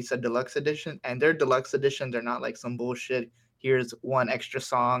also release a deluxe edition. And their deluxe editions are not like some bullshit, here's 1 extra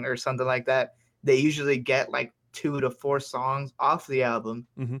song or something like that. They usually get like 2 to 4 songs off the album,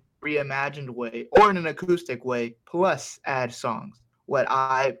 reimagined way, or in an acoustic way, plus add songs. What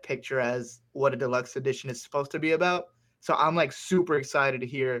I picture as what a deluxe edition is supposed to be about. So I'm like super excited to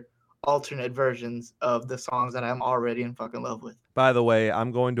hear alternate versions of the songs that I'm already in fucking love with. By the way,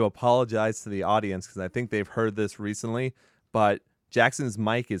 I'm going to apologize to the audience because I think they've heard this recently, but Jackson's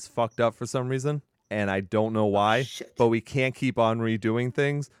mic is fucked up for some reason, and I don't know why, but we can't keep on redoing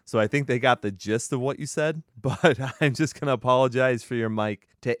things. So I think they got the gist of what you said, but I'm just going to apologize for your mic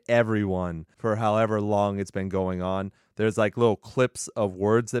to everyone for however long it's been going on. There's like little clips of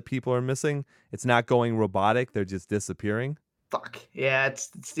words that people are missing. It's not going robotic. They're just disappearing. Fuck. Yeah, it's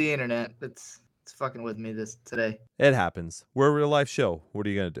the internet. It's fucking with me today. It happens. We're a real life show. What are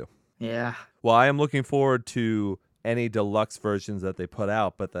you going to do? Yeah. Well, I am looking forward to any deluxe versions that they put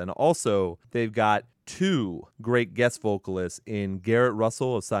out, but then also they've got 2 great guest vocalists in Garrett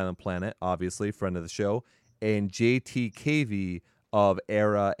Russell of Silent Planet, obviously friend of the show, and JT KV of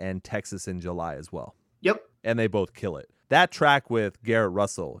Era and Texas in July as well. Yep. And they both kill it. That track with Garrett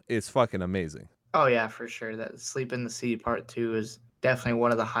Russell is fucking amazing. Oh yeah, for sure. That Sleep in the Sea Part 2 is definitely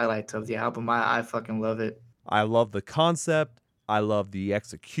one of the highlights of the album. I fucking love it. I love the concept. I love the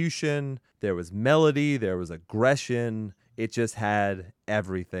execution. There was melody. There was aggression. It just had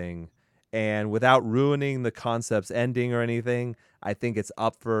everything. And without ruining the concept's ending or anything, I think it's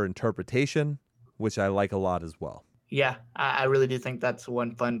up for interpretation, which I like a lot as well. Yeah, I really do think that's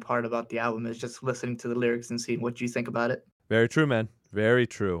one fun part about the album is just listening to the lyrics and seeing what you think about it. Very true, man. Very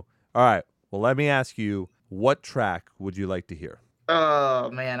true. All right. Well, let me ask you, what track would you like to hear? Oh,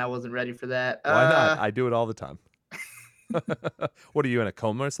 man, I wasn't ready for that. Why not? I do it all the time. What are you, in a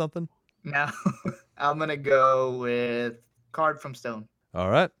coma or something? No, I'm going to go with Card from Stone. All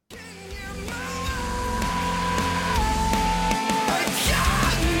right.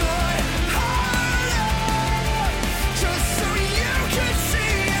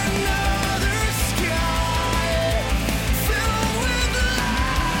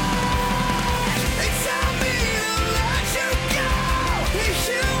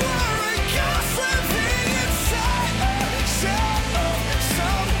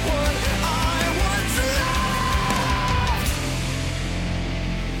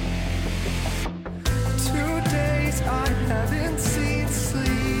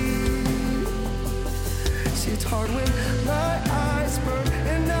 Hard when my eyes burn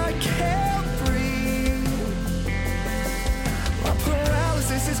and I can't breathe. My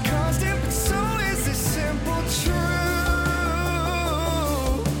paralysis is constant, but so is this simple truth.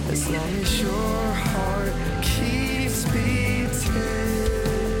 As long as your heart keeps beating,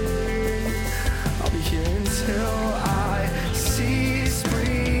 I'll be here until I cease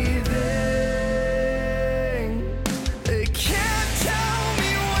breathing. They can't tell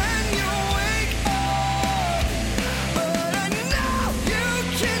me when you wake up, but I know you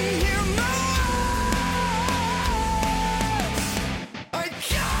can hear my words. I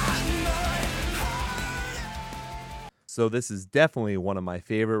got my heart. So this is definitely one of my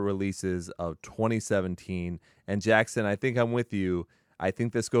favorite releases of 2017. And Jackson, I think I'm with you. I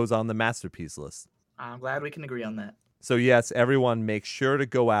think this goes on the masterpiece list. I'm glad we can agree on that. So yes, everyone make sure to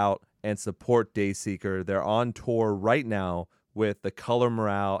go out and support Dayseeker. They're on tour right now with The Color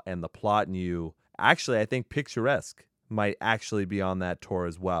Morale and The Plot and You. Actually, I think Picturesque might actually be on that tour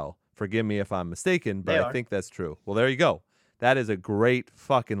as well. Forgive me if I'm mistaken, but I think that's true. Well, there you go. That is a great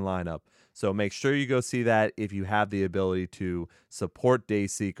fucking lineup. So make sure you go see that if you have the ability to support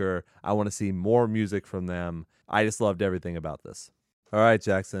Dayseeker. I want to see more music from them. I just loved everything about this. All right,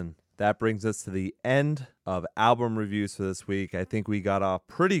 Jackson. That brings us to the end of album reviews for this week. I think we got off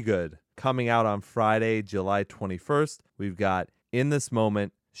pretty good. Coming out on Friday, July 21st, we've got In This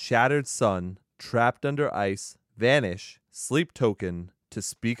Moment, Shattered Sun, Trapped Under Ice, Vanish, Sleep Token, To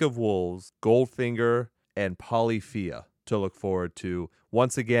Speak of Wolves, Goldfinger, and Polyphia to look forward to.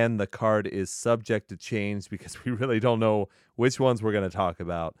 Once again, the card is subject to change because we really don't know which ones we're going to talk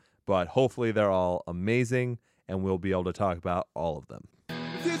about, but hopefully they're all amazing and we'll be able to talk about all of them.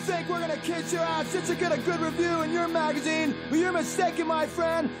 If you think we're gonna kiss your ass since you get a good review in your magazine, well, you're mistaken, my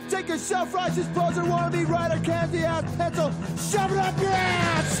friend. Take your self-righteous poser wannabe writer candy ass pencil, shove it up your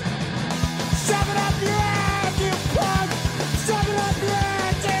ass! Shove it up your ass, you punk! Shove it up your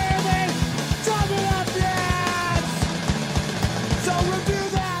ass, Jeremy! Shove it up your ass! So review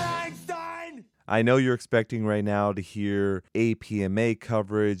that, Einstein! I know you're expecting right now to hear APMA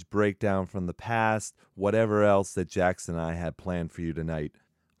coverage, breakdown from the past, whatever else that Jackson and I had planned for you tonight.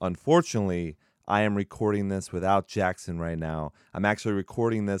 Unfortunately, I am recording this without Jackson right now. I'm actually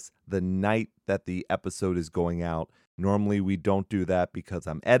recording this the night that the episode is going out. Normally, we don't do that because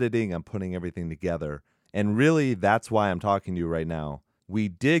I'm editing, I'm putting everything together. And really, that's why I'm talking to you right now. We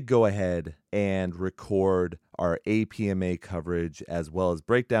did go ahead and record our APMA coverage as well as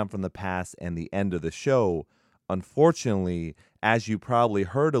breakdown from the past and the end of the show. Unfortunately, as you probably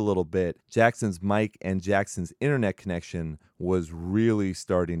heard a little bit, Jackson's mic and Jackson's internet connection was really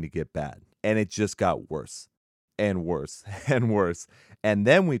starting to get bad. And it just got worse and worse and worse. And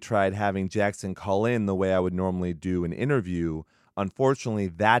then we tried having Jackson call in the way I would normally do an interview. Unfortunately,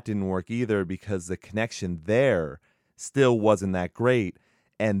 that didn't work either because the connection there still wasn't that great.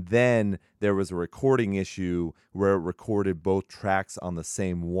 And then there was a recording issue where it recorded both tracks on the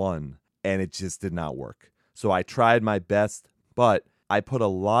same one, and it just did not work. So I tried my best, but I put a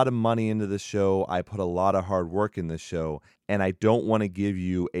lot of money into the show. I put a lot of hard work in this show, and I don't want to give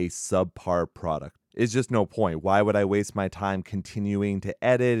you a subpar product. It's just no point. Why would I waste my time continuing to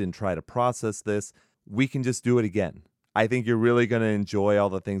edit and try to process this? We can just do it again. I think you're really going to enjoy all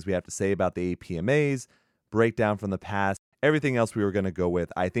the things we have to say about the APMAs, breakdown from the past, everything else we were going to go with.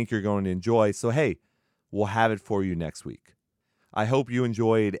 I think you're going to enjoy. So, hey, we'll have it for you next week. I hope you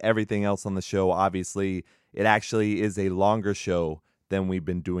enjoyed everything else on the show. Obviously, it actually is a longer show than we've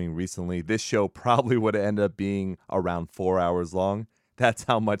been doing recently. This show probably would end up being around 4 hours long. That's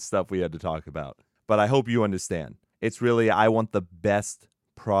how much stuff we had to talk about. But I hope you understand. It's really, I want the best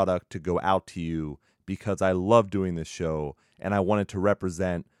product to go out to you because I love doing this show and I want it to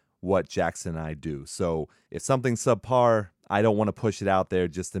represent what Jackson and I do. So if something's subpar, I don't want to push it out there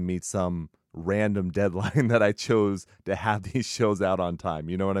just to meet some random deadline that I chose to have these shows out on time.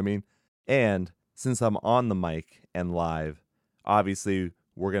 You know what I mean? And since I'm on the mic and live, obviously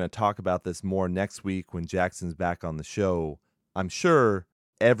we're going to talk about this more next week when Jackson's back on the show. I'm sure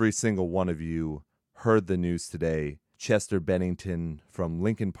every single one of you heard the news today. Chester Bennington from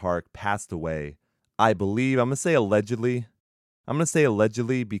Linkin Park passed away. I believe, I'm going to say allegedly. I'm going to say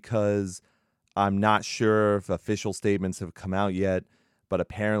allegedly because I'm not sure if official statements have come out yet, but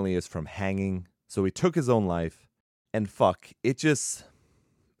apparently it's from hanging. So he took his own life, and fuck, it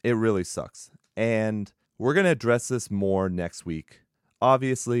really sucks. And we're going to address this more next week.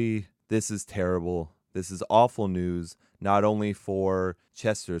 Obviously, this is terrible. This is awful news, not only for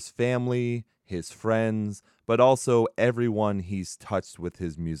Chester's family, his friends, but also everyone he's touched with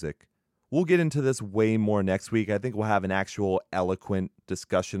his music. We'll get into this way more next week. I think we'll have an actual eloquent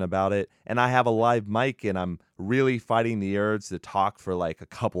discussion about it. And I have a live mic, and I'm really fighting the urge to talk for like a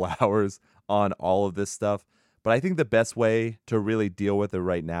couple hours on all of this stuff. But I think the best way to really deal with it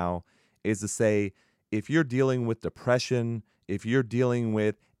right now is to say, if you're dealing with depression, if you're dealing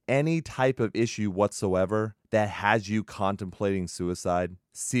with any type of issue whatsoever that has you contemplating suicide,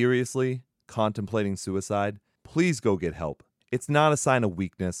 seriously contemplating suicide, please go get help. It's not a sign of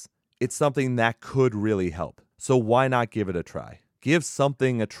weakness. It's something that could really help. So why not give it a try? Give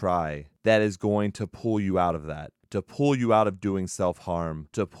something a try that is going to pull you out of that, to pull you out of doing self-harm,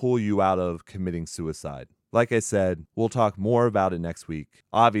 to pull you out of committing suicide. Like I said, we'll talk more about it next week.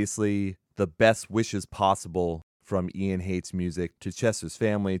 Obviously, the best wishes possible from Ian Hates Music to Chester's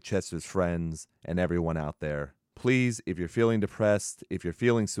family, Chester's friends, and everyone out there. Please, if you're feeling depressed, if you're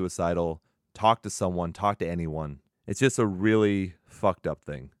feeling suicidal, talk to someone, talk to anyone. It's just a really fucked up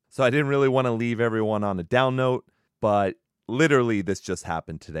thing. So I didn't really want to leave everyone on a down note, but literally this just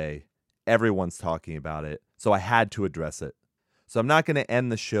happened today. Everyone's talking about it, so I had to address it. So I'm not going to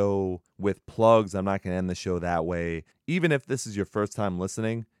end the show with plugs. I'm not going to end the show that way. Even if this is your first time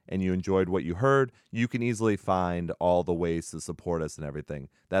listening and you enjoyed what you heard, you can easily find all the ways to support us and everything.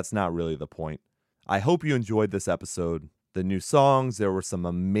 That's not really the point. I hope you enjoyed this episode. The new songs, there were some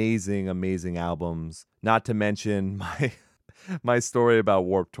amazing, amazing albums. Not to mention my story about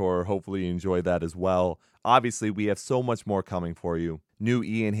Warped Tour. Hopefully you enjoyed that as well. Obviously, we have so much more coming for you. New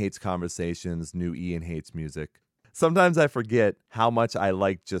Ian Hates conversations, new Ian Hates music. Sometimes I forget how much I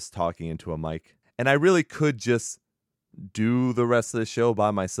like just talking into a mic. And I really could just do the rest of the show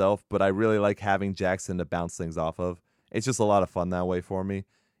by myself, but I really like having Jackson to bounce things off of. It's just a lot of fun that way for me,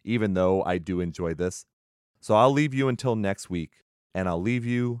 even though I do enjoy this. So I'll leave you until next week, and I'll leave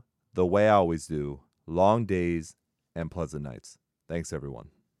you the way I always do. Long days and pleasant nights. Thanks, everyone.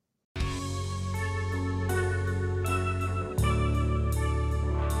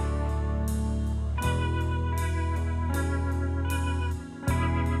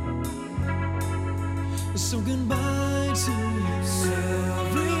 So goodbye to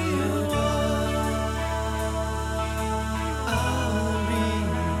everyone. I'll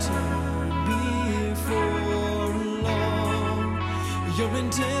return before long. Your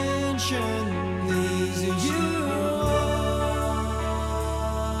intention is you are.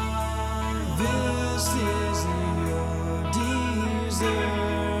 This is your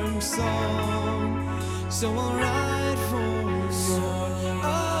deserved song. So I'll write for your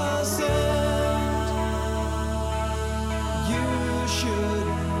ascent. You should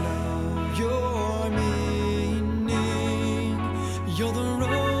know your meaning. You're the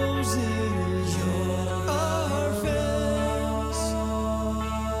road.